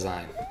is level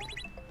design.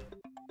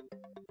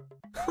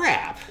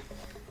 Crap!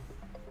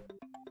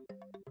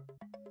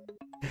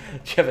 Do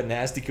you have a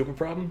nasty Koopa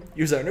problem?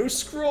 Use our new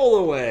scroll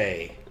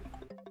away!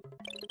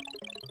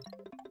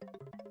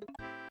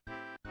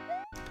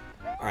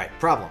 Alright,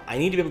 problem. I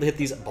need to be able to hit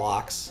these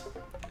blocks.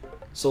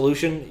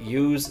 Solution,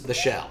 use the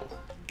shell.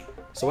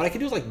 So what I can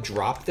do is, like,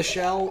 drop the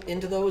shell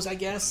into those, I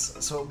guess,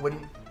 so it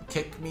wouldn't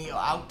kick me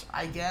out,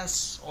 I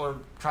guess, or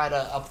try to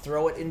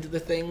up-throw it into the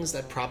things.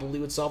 That probably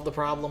would solve the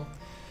problem.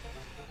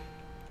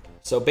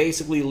 So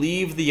basically,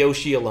 leave the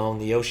Yoshi alone.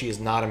 The Yoshi is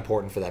not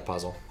important for that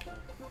puzzle.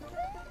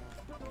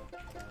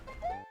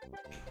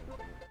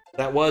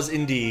 That was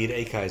indeed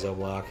a Kaizo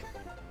block.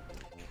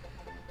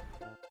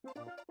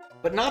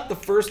 But not the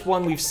first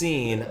one we've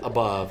seen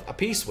above a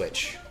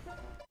P-switch.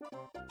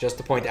 Just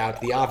to point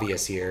out the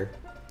obvious here,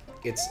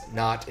 it's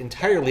not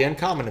entirely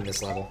uncommon in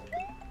this level.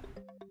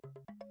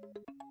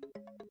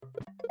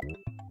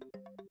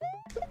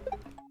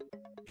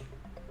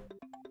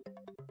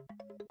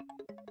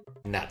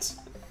 Nuts.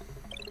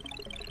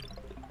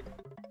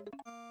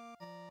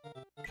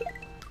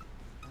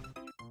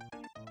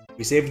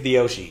 We saved the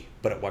Yoshi,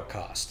 but at what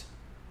cost?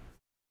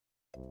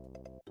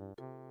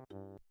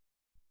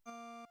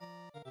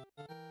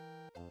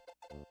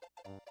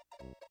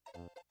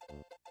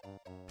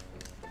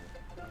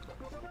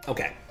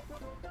 Okay.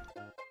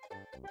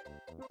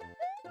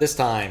 This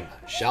time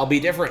shall be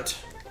different,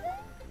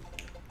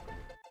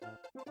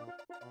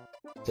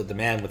 said the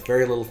man with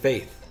very little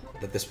faith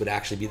that this would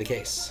actually be the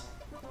case.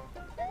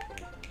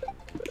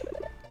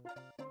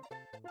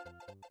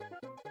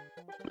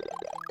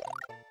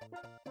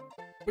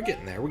 We're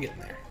getting there, we're getting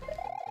there.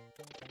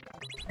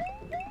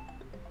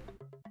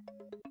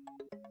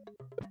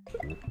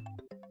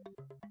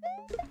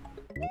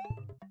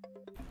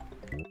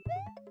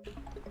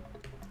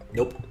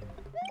 Nope.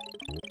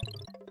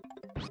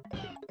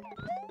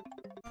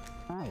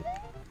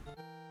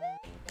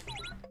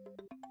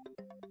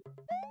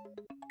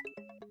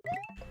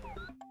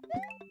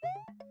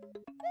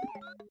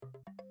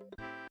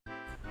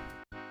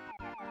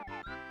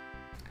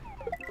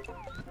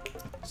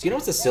 So you know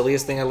what's the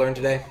silliest thing I learned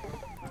today?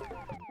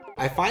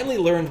 I finally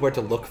learned where to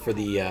look for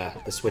the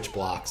switch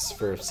blocks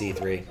for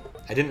C3.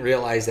 I didn't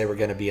realize they were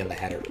going to be in the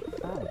header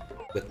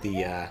with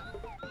the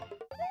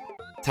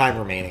time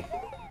remaining.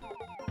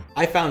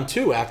 I found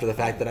 2 after the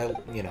fact that I,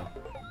 you know,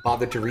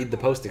 bothered to read the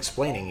post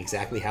explaining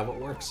exactly how it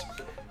works.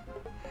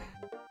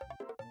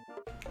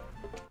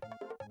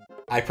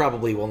 I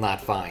probably will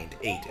not find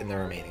 8 in the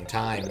remaining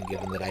time,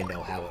 given that I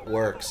know how it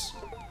works.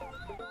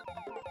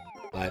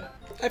 But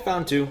I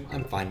found 2.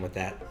 I'm fine with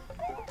that.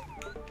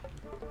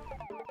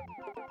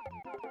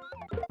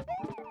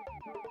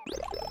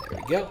 There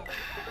we go.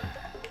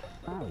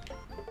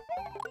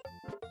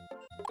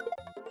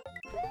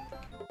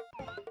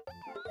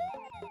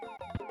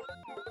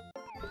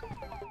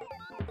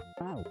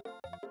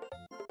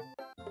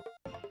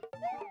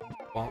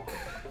 Bonk.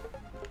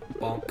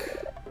 Bonk.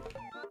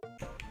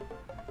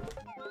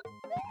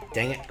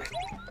 Dang it.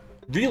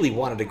 Really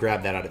wanted to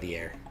grab that out of the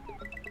air.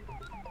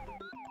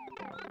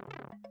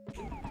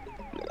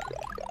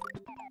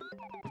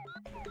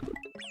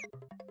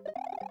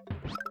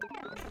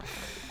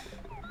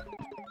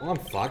 Well, I'm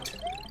fucked.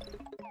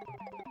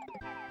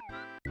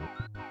 I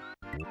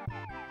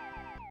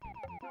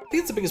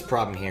think it's the biggest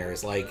problem here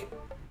is, like,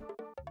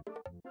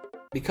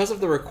 because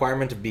of the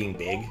requirement of being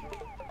big,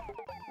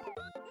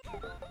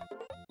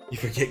 you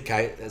forget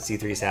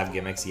C3s have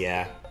gimmicks,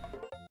 yeah.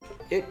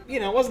 It,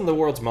 you know, wasn't the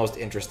world's most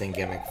interesting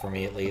gimmick for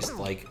me, at least.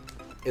 Like,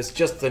 it's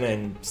just an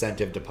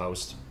incentive to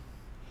post.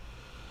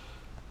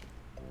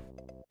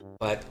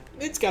 But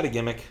it's got a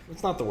gimmick.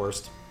 It's not the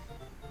worst.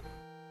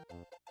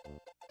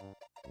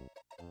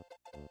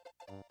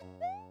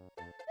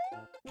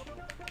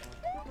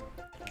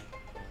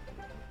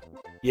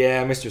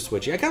 Yeah, Mr.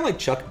 Switchy. I kind of like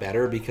Chuck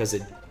better because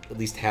it at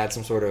least had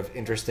some sort of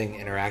interesting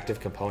interactive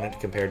component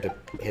compared to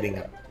hitting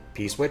a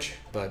P-switch,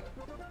 but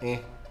eh.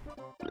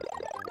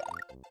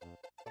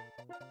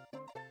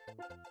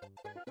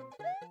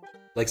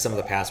 Like some of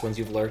the past ones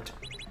you've lurked.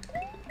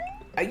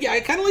 Yeah,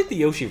 I kind of like the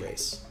Yoshi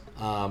race.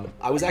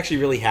 I was actually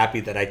really happy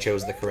that I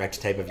chose the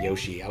correct type of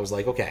Yoshi. I was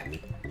like, okay,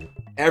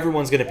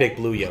 everyone's going to pick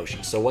Blue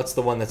Yoshi, so what's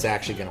the one that's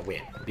actually going to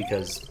win?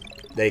 Because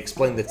they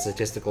explained the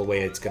statistical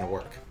way it's going to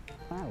work.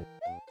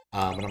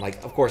 And I'm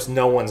like, of course,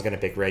 no one's going to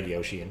pick Red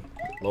Yoshi, and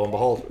lo and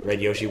behold,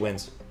 Red Yoshi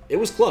wins. It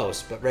was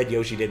close, but Red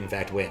Yoshi did in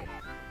fact win.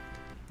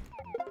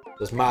 I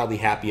was mildly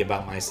happy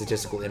about my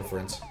statistical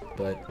inference,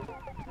 but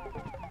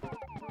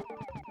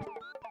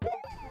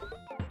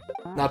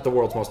not the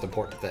world's most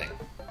important thing.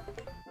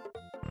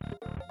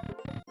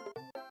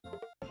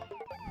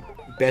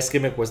 Best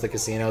gimmick was the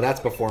casino. That's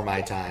before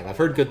my time. I've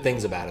heard good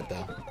things about it,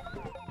 though.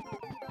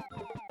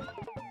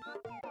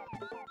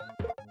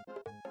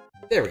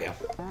 There we go.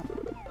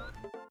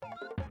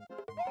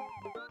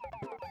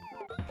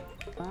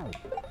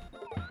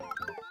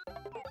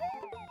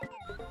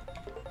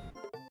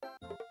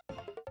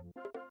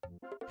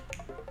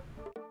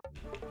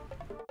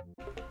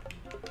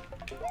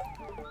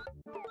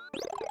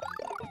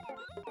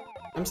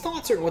 I'm still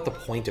not certain what the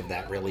point of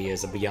that really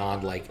is,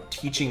 beyond, like,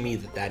 teaching me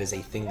that that is a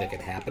thing that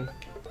can happen.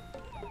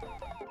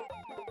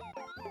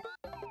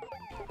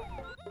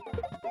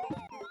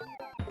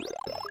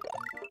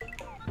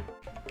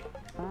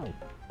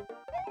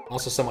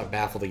 Also somewhat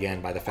baffled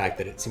again by the fact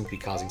that it seems to be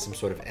causing some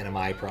sort of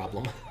NMI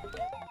problem.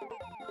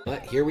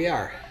 But here we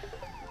are.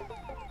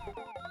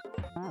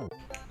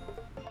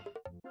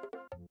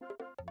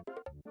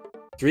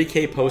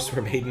 $3K posts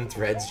were made in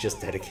threads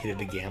just dedicated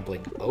to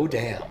gambling. Oh,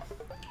 damn.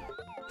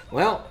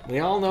 Well, we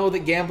all know that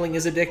gambling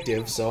is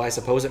addictive, so I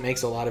suppose it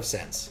makes a lot of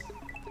sense.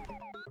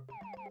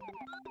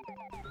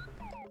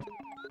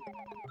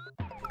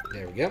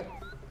 There we go.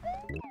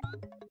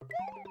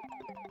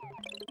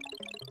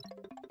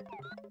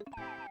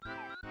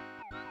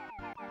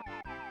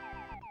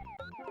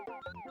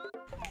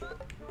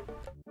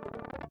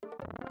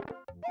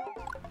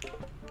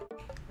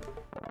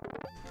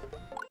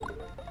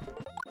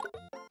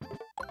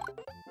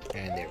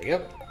 And there we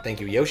go.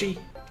 Thank you, Yoshi.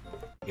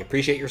 We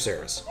appreciate your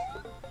service.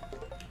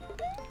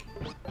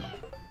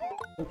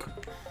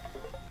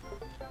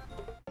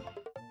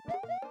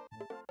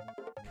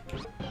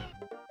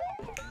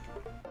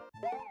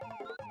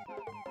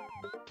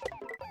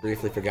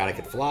 Briefly forgot I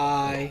could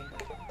fly.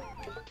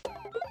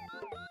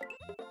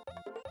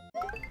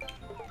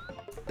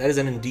 That is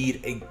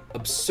indeed a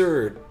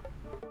absurd...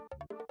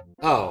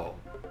 Oh.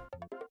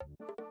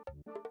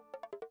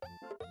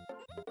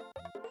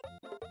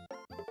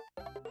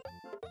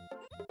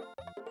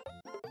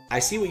 I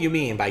see what you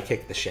mean by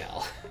kick the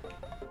shell.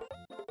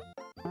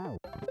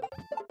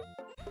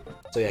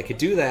 So yeah, I could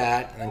do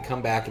that, and then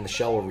come back and the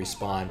shell will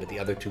respawn, but the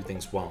other two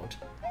things won't.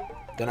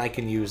 Then I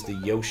can use the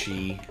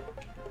Yoshi...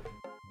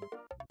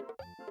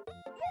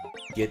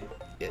 Get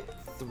it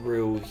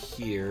through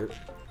here.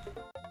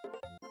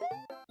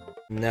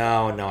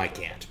 No, I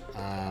can't.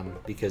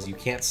 Because you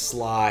can't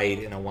slide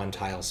in a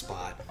one-tile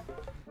spot.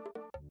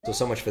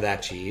 So much for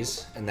that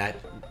cheese. And that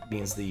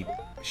means the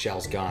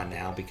shell's gone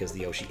now because the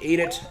Yoshi ate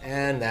it,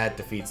 and that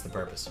defeats the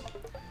purpose.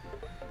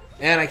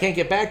 And I can't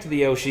get back to the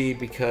Yoshi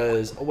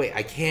because... Oh, wait,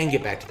 I can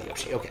get back to the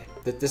Yoshi. Okay,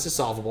 this is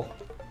solvable.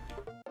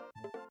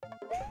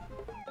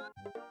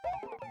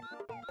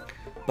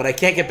 But I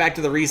can't get back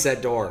to the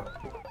reset door.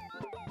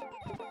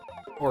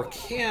 Or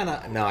can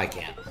I? No, I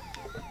can't.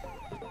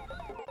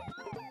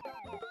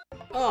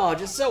 Oh,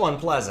 just so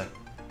unpleasant.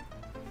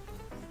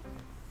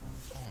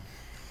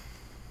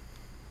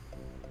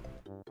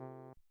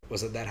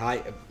 Was it that high?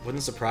 It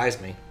wouldn't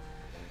surprise me.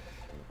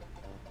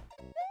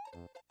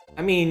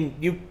 I mean,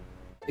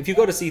 if you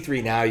go to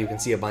C3 now, you can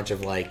see a bunch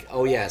of like,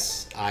 oh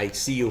yes, I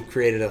see you've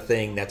created a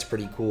thing, that's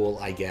pretty cool,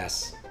 I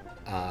guess,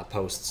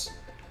 posts.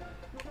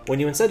 When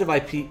you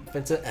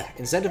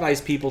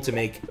incentivize people to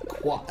make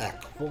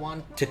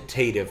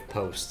quantitative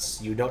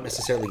posts, you don't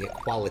necessarily get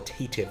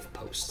qualitative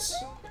posts.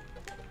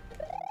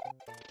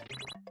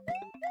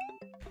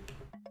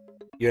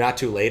 You're not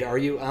too late, are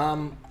you?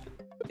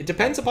 It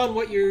depends upon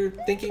what you're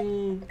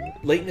thinking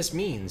lateness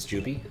means,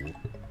 Juby.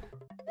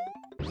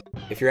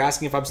 If you're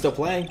asking if I'm still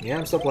playing, yeah,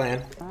 I'm still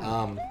playing.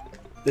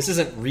 This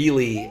isn't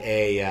really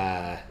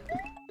a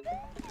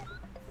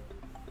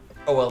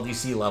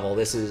OLDC level.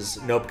 This is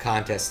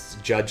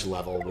NopeContest's judge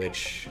level,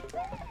 which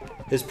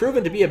has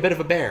proven to be a bit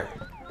of a bear.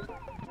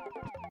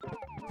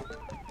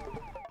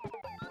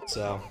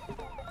 So,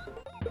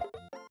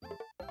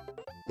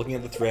 looking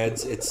at the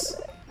threads, it's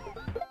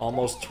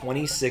almost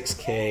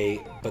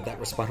 26K, but that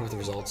responded with the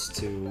results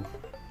to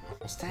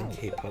almost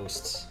 10K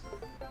posts.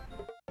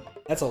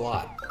 That's a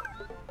lot.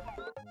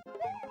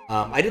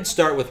 I did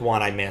start with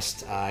one I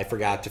missed. I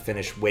forgot to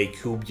finish Way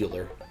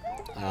Cubular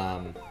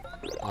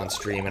on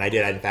stream, and I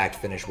did, in fact,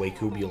 finish Way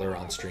Cubular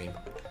on stream.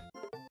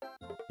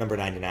 Number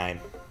 99,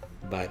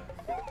 but...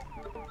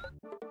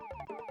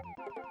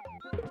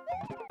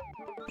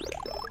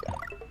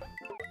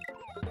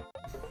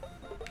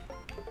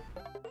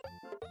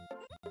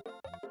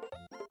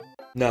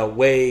 No,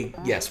 Way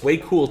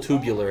Cool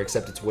Tubular,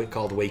 except it's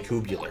called Way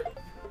Cubular.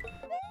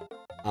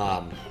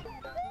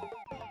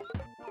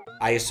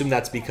 I assume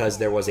that's because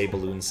there was a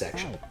balloon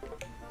section.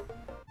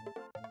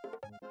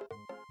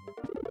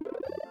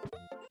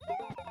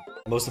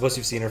 Most of the posts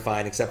you've seen are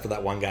fine, except for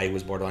that one guy who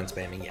was borderline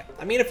spamming. Yeah,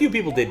 I mean, a few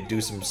people did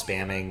do some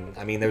spamming.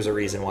 I mean, there's a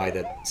reason why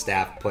the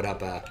staff put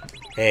up a,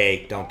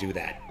 hey, don't do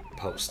that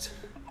post.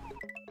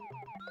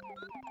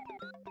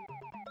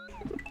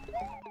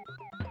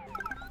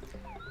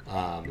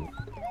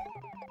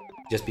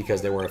 Just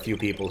because there were a few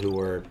people who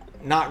were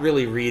not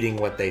really reading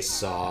what they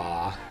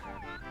saw.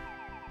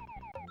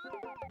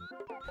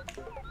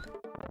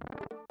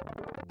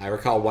 I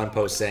recall one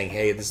post saying,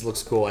 hey, this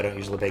looks cool, I don't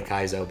usually play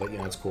Kaizo, but, you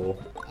know, it's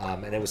cool.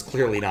 And it was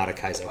clearly not a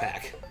Kaizo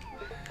hack.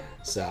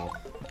 So...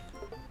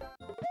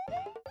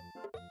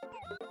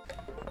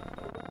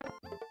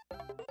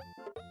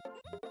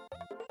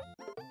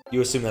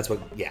 You assume that's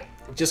what... Yeah.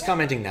 Just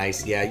commenting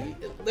nice, yeah.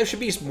 There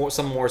should be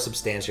some more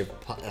substantive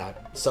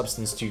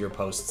substance to your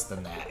posts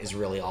than that, is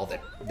really all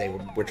that they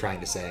were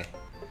trying to say.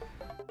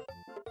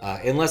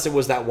 Unless it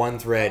was that one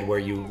thread where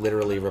you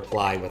literally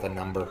reply with a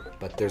number,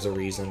 but there's a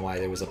reason why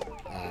there was a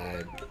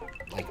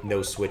like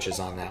no switches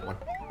on that one.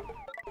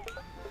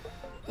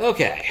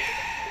 Okay.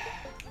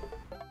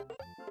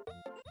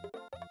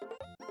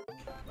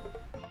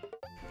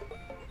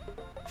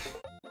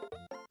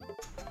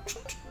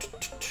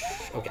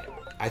 Okay.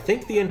 I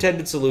think the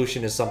intended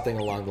solution is something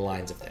along the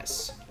lines of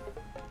this.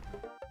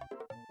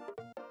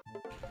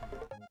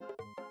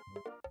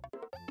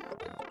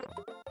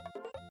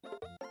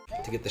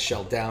 To get the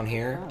shell down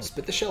here,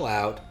 spit the shell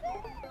out.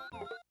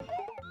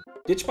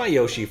 Ditch my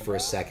Yoshi for a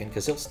second,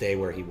 because he'll stay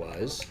where he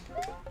was.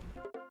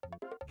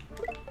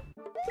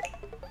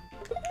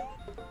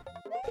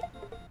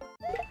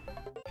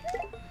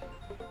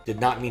 Did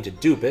not mean to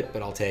dupe it,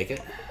 but I'll take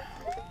it.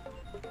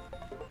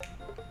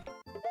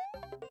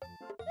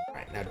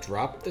 Alright, now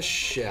drop the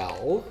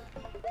shell.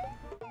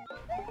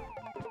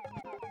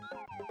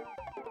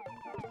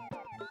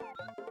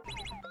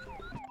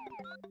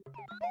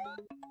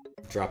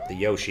 Drop the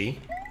Yoshi.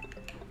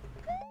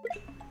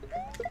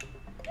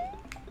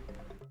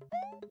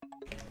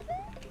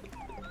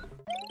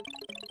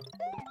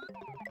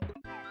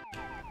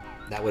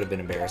 That would have been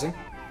embarrassing.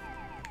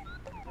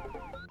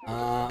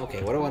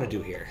 Okay, what do I want to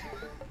do here?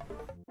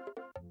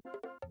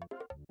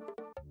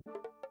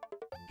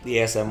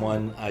 The SM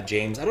one,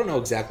 James. I don't know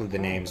exactly the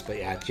names, but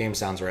yeah, James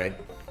sounds right.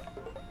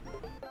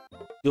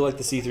 Do you like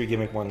the C3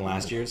 gimmick more than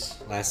last year's?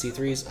 Last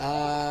C3's?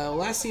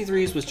 Last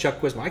C3's was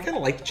Chuck Quizmo. I kind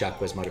of liked Chuck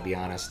Quizmo, to be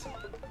honest.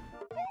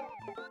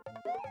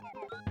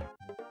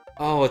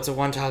 Oh, it's a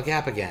one-tile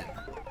gap again.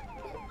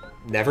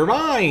 Never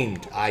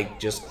mind! I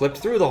just clipped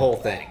through the whole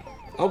thing.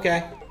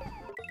 Okay.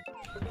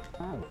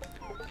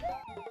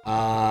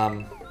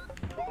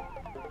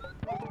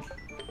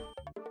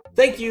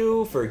 Thank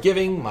you for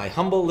giving my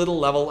humble little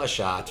level a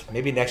shot.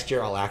 Maybe next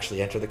year I'll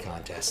actually enter the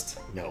contest.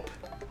 Nope.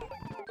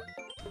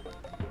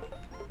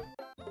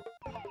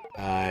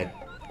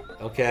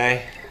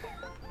 Okay.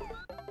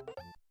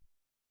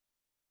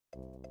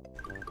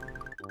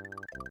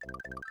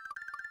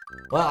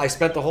 Well, I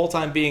spent the whole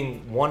time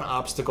being one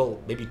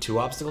obstacle, maybe two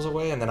obstacles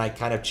away, and then I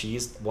kind of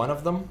cheesed one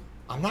of them.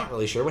 I'm not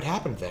really sure what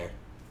happened there.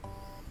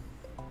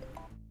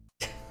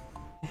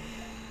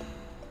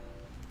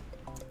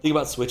 Thing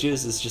about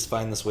switches is just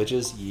find the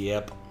switches.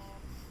 Yep.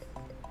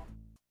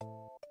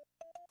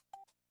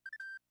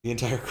 The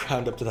entire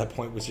ground up to that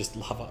point was just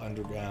lava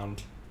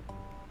underground.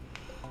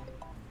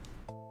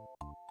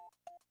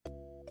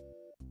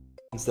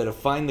 Instead of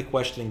find the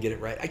question and get it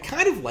right. I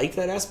kind of liked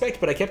that aspect,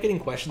 but I kept getting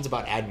questions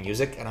about add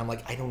music, and I'm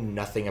like, I know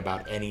nothing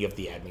about any of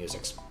the add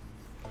musics.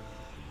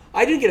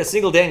 I didn't get a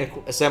single dang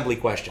assembly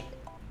question.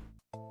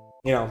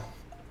 You know,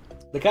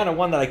 the kind of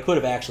one that I could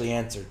have actually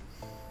answered.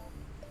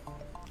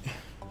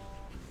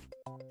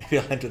 Maybe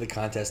I'll enter the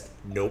contest.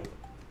 Nope.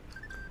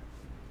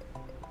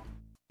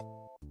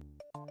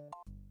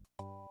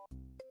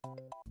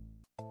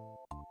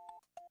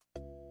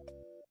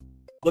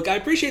 Look, I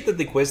appreciate that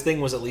the quiz thing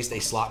was at least a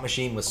slot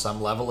machine with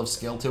some level of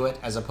skill to it,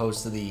 as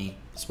opposed to the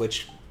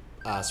switch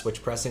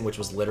pressing, which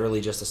was literally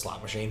just a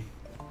slot machine.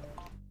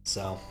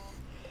 So,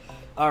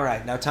 all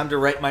right, now time to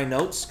write my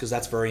notes, because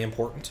that's very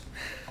important.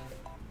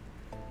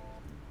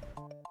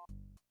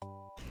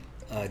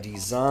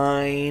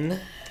 Design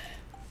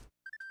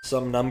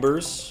some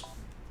numbers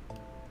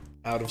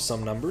out of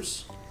some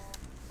numbers.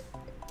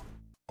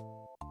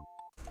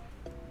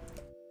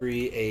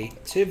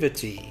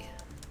 Creativity.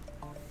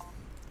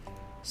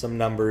 Some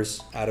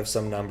numbers out of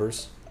some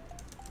numbers.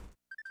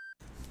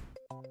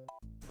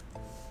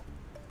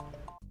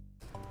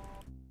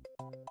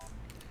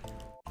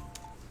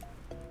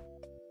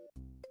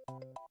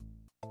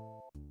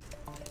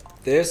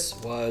 This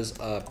was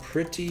a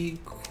pretty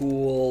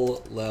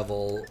cool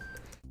level,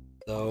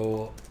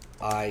 though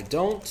I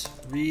don't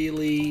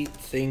really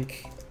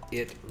think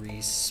it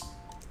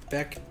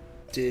respected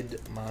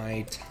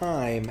my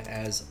time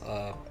as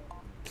a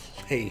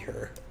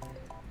player.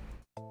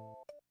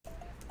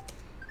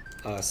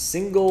 A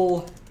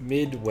single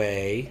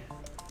midway,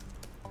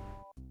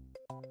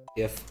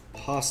 if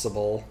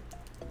possible,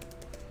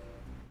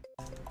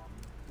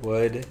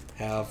 would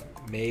have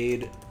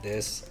made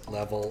this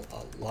level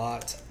a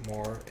lot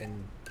more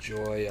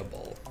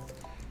enjoyable.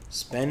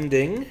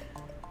 Spending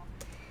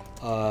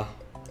a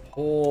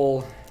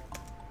whole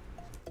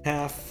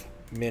half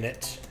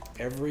minute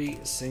every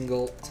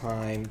single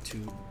time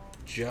to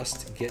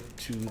just get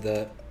to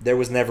the... There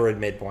was never a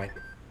midpoint.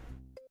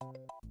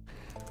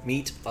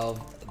 Meat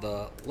of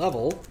the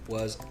level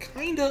was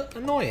kinda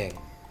annoying.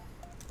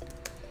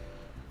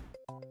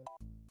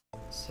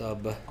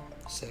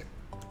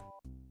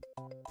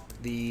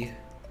 The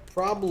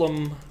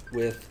problem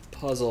with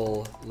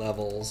puzzle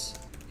levels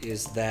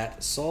is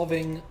that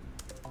solving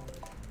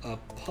a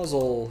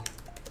puzzle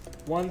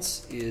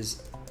once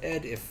is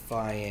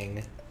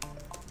edifying.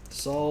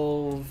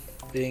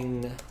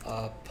 Solving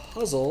a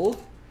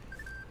puzzle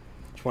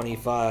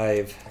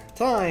 25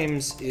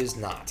 times is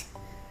not.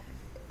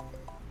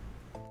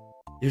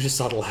 You just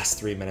saw the last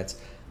 3 minutes.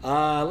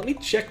 Let me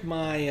check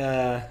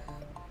my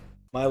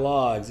my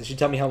logs. It should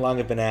tell me how long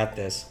I've been at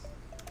this.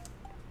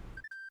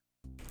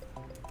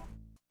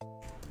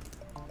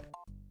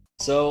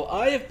 So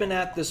I have been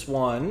at this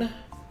one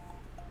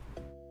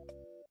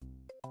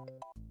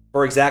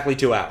for exactly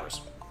 2 hours.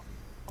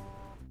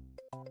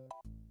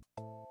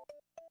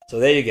 So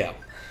there you go.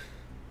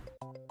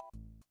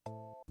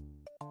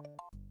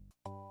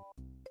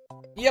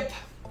 Yep.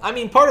 I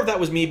mean, part of that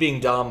was me being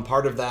dumb.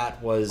 Part of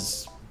that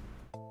was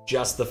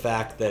just the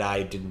fact that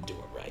I didn't do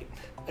it right.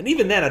 And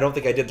even then, I don't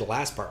think I did the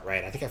last part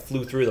right. I think I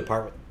flew through the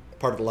part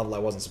of the level I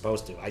wasn't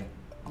supposed to. I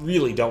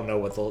really don't know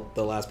what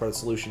the last part of the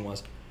solution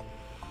was.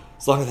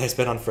 As long as I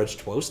spent on French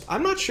toast.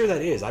 I'm not sure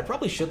that is. I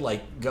probably should,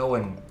 like, go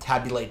and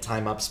tabulate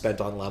time up spent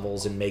on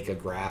levels and make a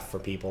graph for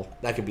people.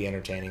 That could be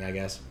entertaining, I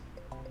guess.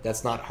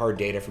 That's not hard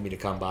data for me to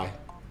come by.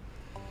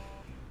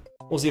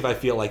 We'll see if I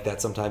feel like that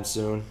sometime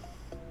soon.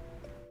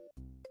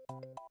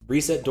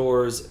 Reset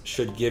doors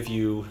should give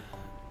you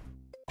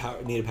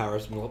needed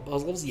power-ups from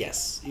levels.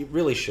 Yes, it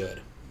really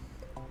should.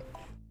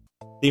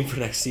 Theme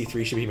for next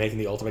C3 should be making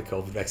the ultimate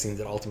COVID vaccine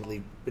that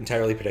ultimately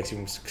entirely protects you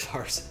from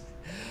SARS.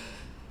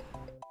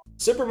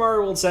 Super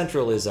Mario World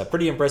Central is a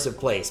pretty impressive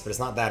place, but it's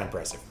not that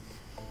impressive.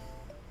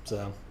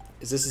 So,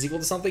 is this equal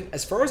to something?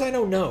 As far as I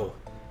know, no.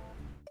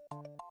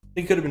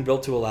 It could have been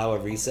built to allow a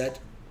reset.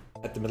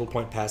 at the middle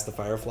point past the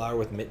Fire Flower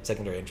with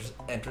secondary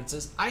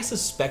entrances? I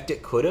suspect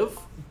it could have,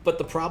 but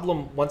the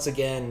problem, once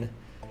again,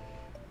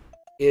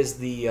 is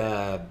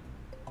the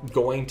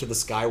going to the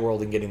Sky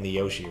World and getting the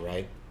Yoshi,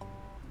 right?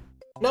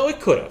 No, it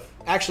could have.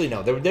 Actually,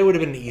 no. There would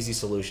have been an easy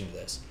solution to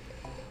this.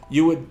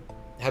 You would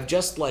have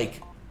just,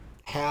 like,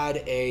 had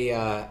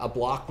a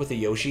block with a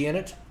Yoshi in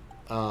it,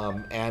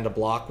 and a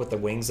block with the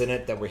wings in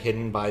it that were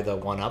hidden by the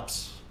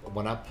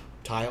one-up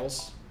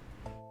tiles.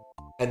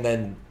 And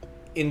then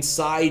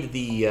inside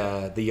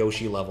the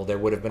Yoshi level, there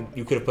would have been,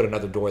 you could have put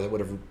another door that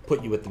would have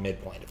put you at the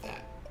midpoint of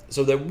that.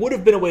 So there would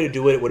have been a way to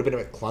do it. It would have been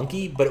a bit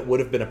clunky, but it would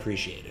have been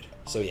appreciated.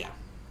 So yeah.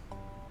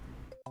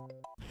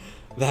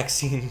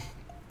 Vaccine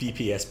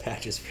BPS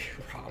patches for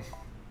your ROM.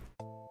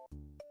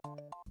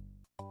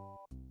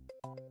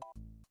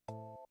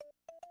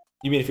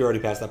 You mean if you're already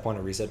past that point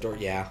of reset door?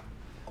 Yeah.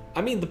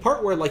 I mean, the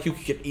part where, like, you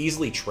could get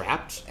easily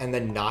trapped and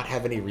then not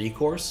have any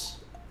recourse,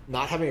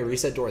 not having a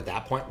reset door at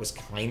that point was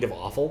kind of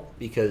awful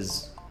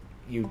because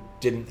you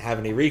didn't have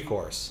any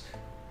recourse.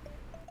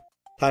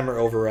 Timer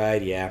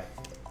override, yeah.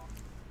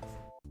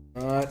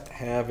 Not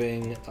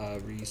having a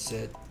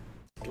reset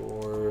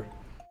door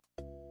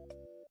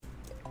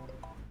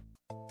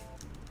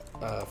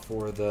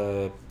for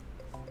the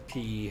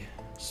P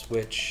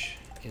switch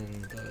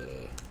in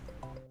the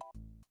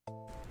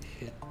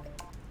hit.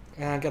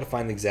 I gotta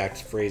find the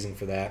exact phrasing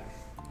for that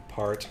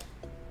part.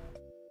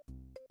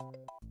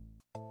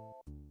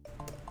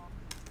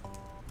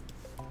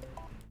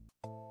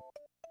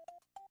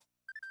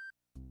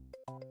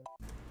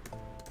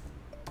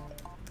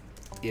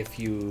 If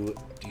you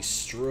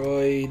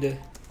destroyed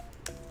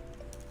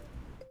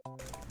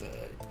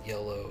the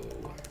yellow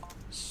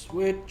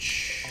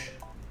switch,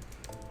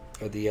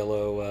 or the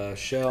yellow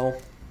shell,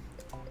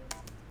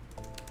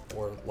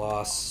 or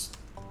lost...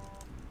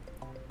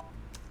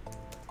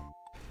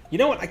 You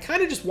know what? I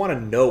kind of just want to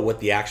know what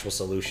the actual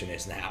solution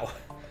is now.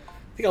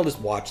 I think I'll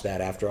just watch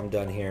that after I'm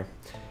done here.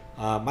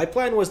 My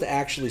plan was to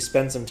actually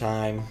spend some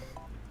time.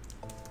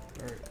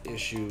 Our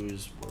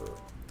issues were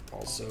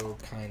also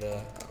kind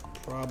of a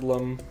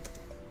problem.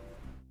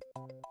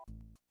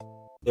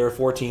 There are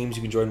 4 teams.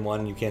 You can join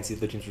one. You can't see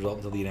the team's result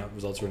until the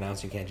results are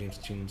announced. You can't change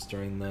teams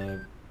during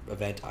the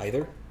event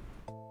either.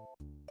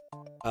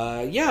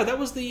 Yeah, that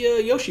was the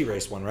Yoshi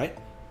race one, right?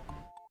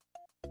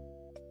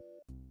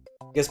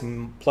 I guess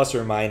plus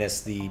or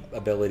minus the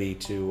ability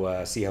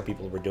to see how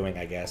people were doing,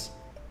 I guess.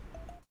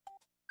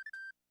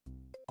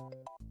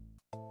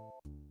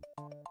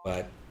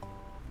 But...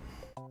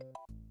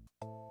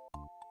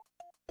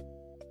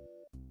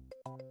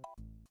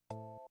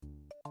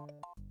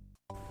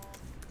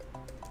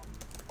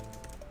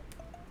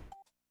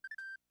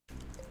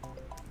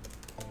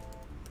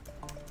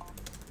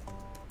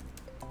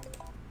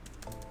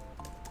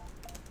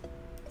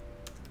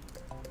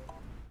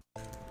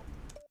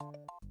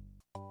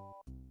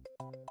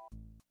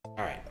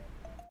 Alright.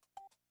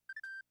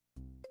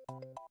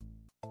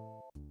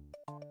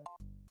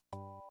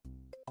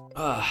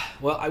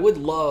 Well, I would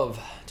love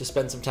to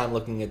spend some time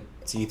looking at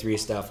C3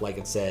 stuff, like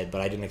it said, but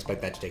I didn't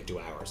expect that to take 2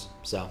 hours.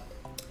 So,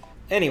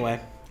 anyway,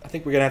 I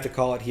think we're going to have to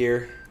call it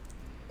here.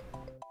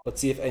 Let's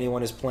see if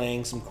anyone is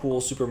playing some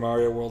cool Super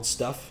Mario World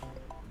stuff.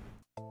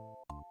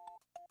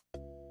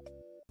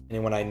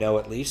 Anyone I know,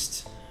 at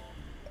least.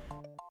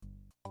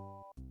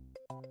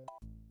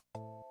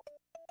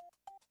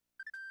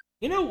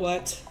 You know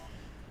what?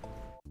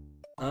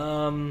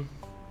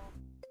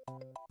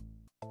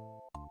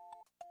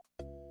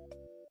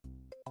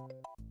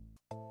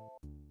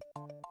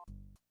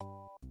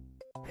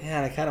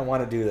 Man, I kind of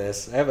want to do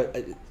this. I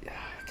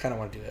kind of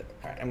want to do it.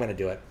 Alright, I'm going to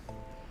do it.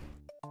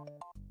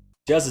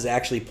 Juz is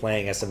actually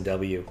playing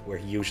SMW, where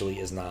he usually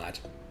is not.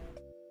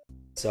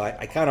 So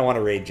I kind of want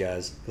to raid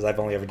Juz, because I've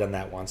only ever done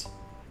that once.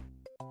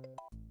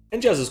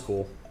 And Juz is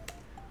cool.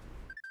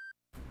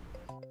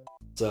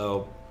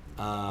 So,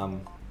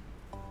 trying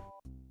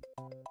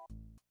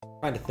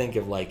to think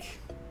of, like,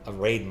 a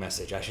raid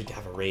message. I should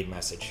have a raid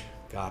message.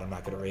 God, I'm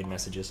not good at raid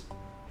messages.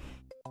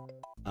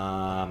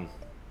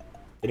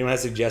 If anyone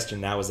has a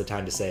suggestion, now is the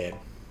time to say it.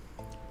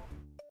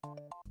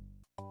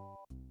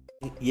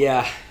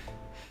 Yeah.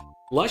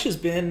 Lush has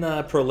been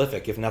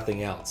prolific, if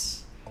nothing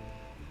else.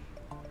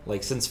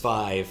 Like, since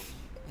 5,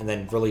 and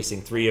then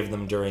releasing 3 of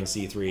them during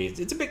C3.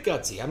 It's a bit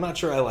gutsy. I'm not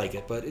sure I like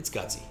it, but it's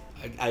gutsy.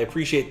 I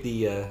appreciate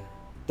the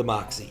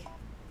moxie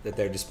that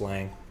they're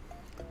displaying.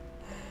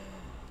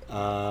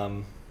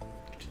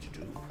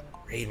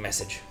 Raid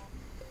message.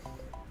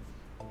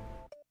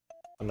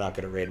 I'm not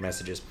good at raid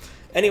messages.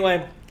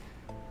 Anyway,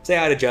 say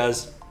hi to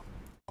Juz.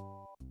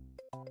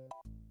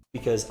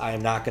 Because I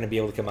am not going to be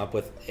able to come up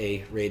with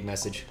a raid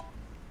message.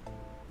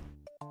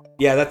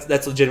 Yeah,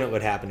 that's legitimate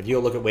what happened. If you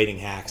go look at waiting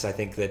hacks, I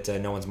think that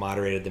no one's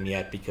moderated them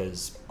yet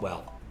because,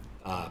 well,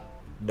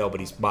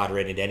 nobody's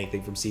moderated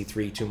anything from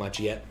C3 too much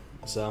yet.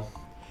 So,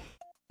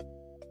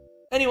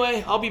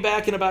 anyway, I'll be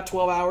back in about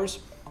 12 hours.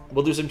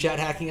 We'll do some chat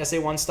hacking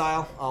SA1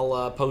 style.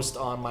 I'll post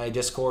on my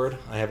Discord.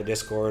 I have a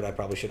Discord. I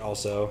probably should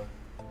also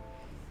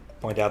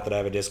point out that I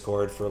have a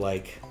Discord for,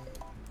 like,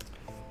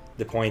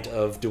 the point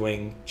of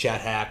doing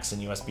chat hacks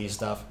and USB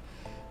stuff.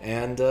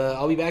 And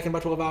I'll be back in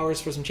about 12 hours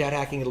for some chat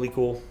hacking. It'll be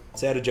cool.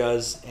 Say hi to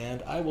Juz,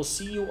 and I will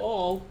see you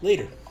all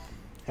later.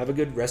 Have a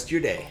good rest of your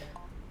day.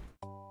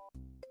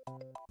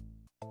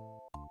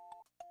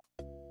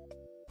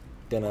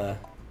 Gonna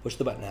push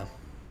the button now.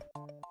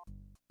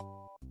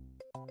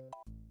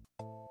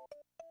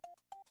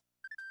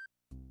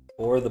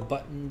 Or the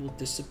button will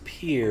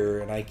disappear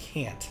and I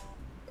can't.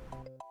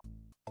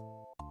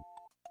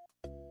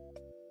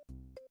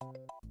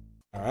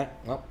 Alright,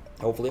 well,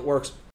 hopefully it works.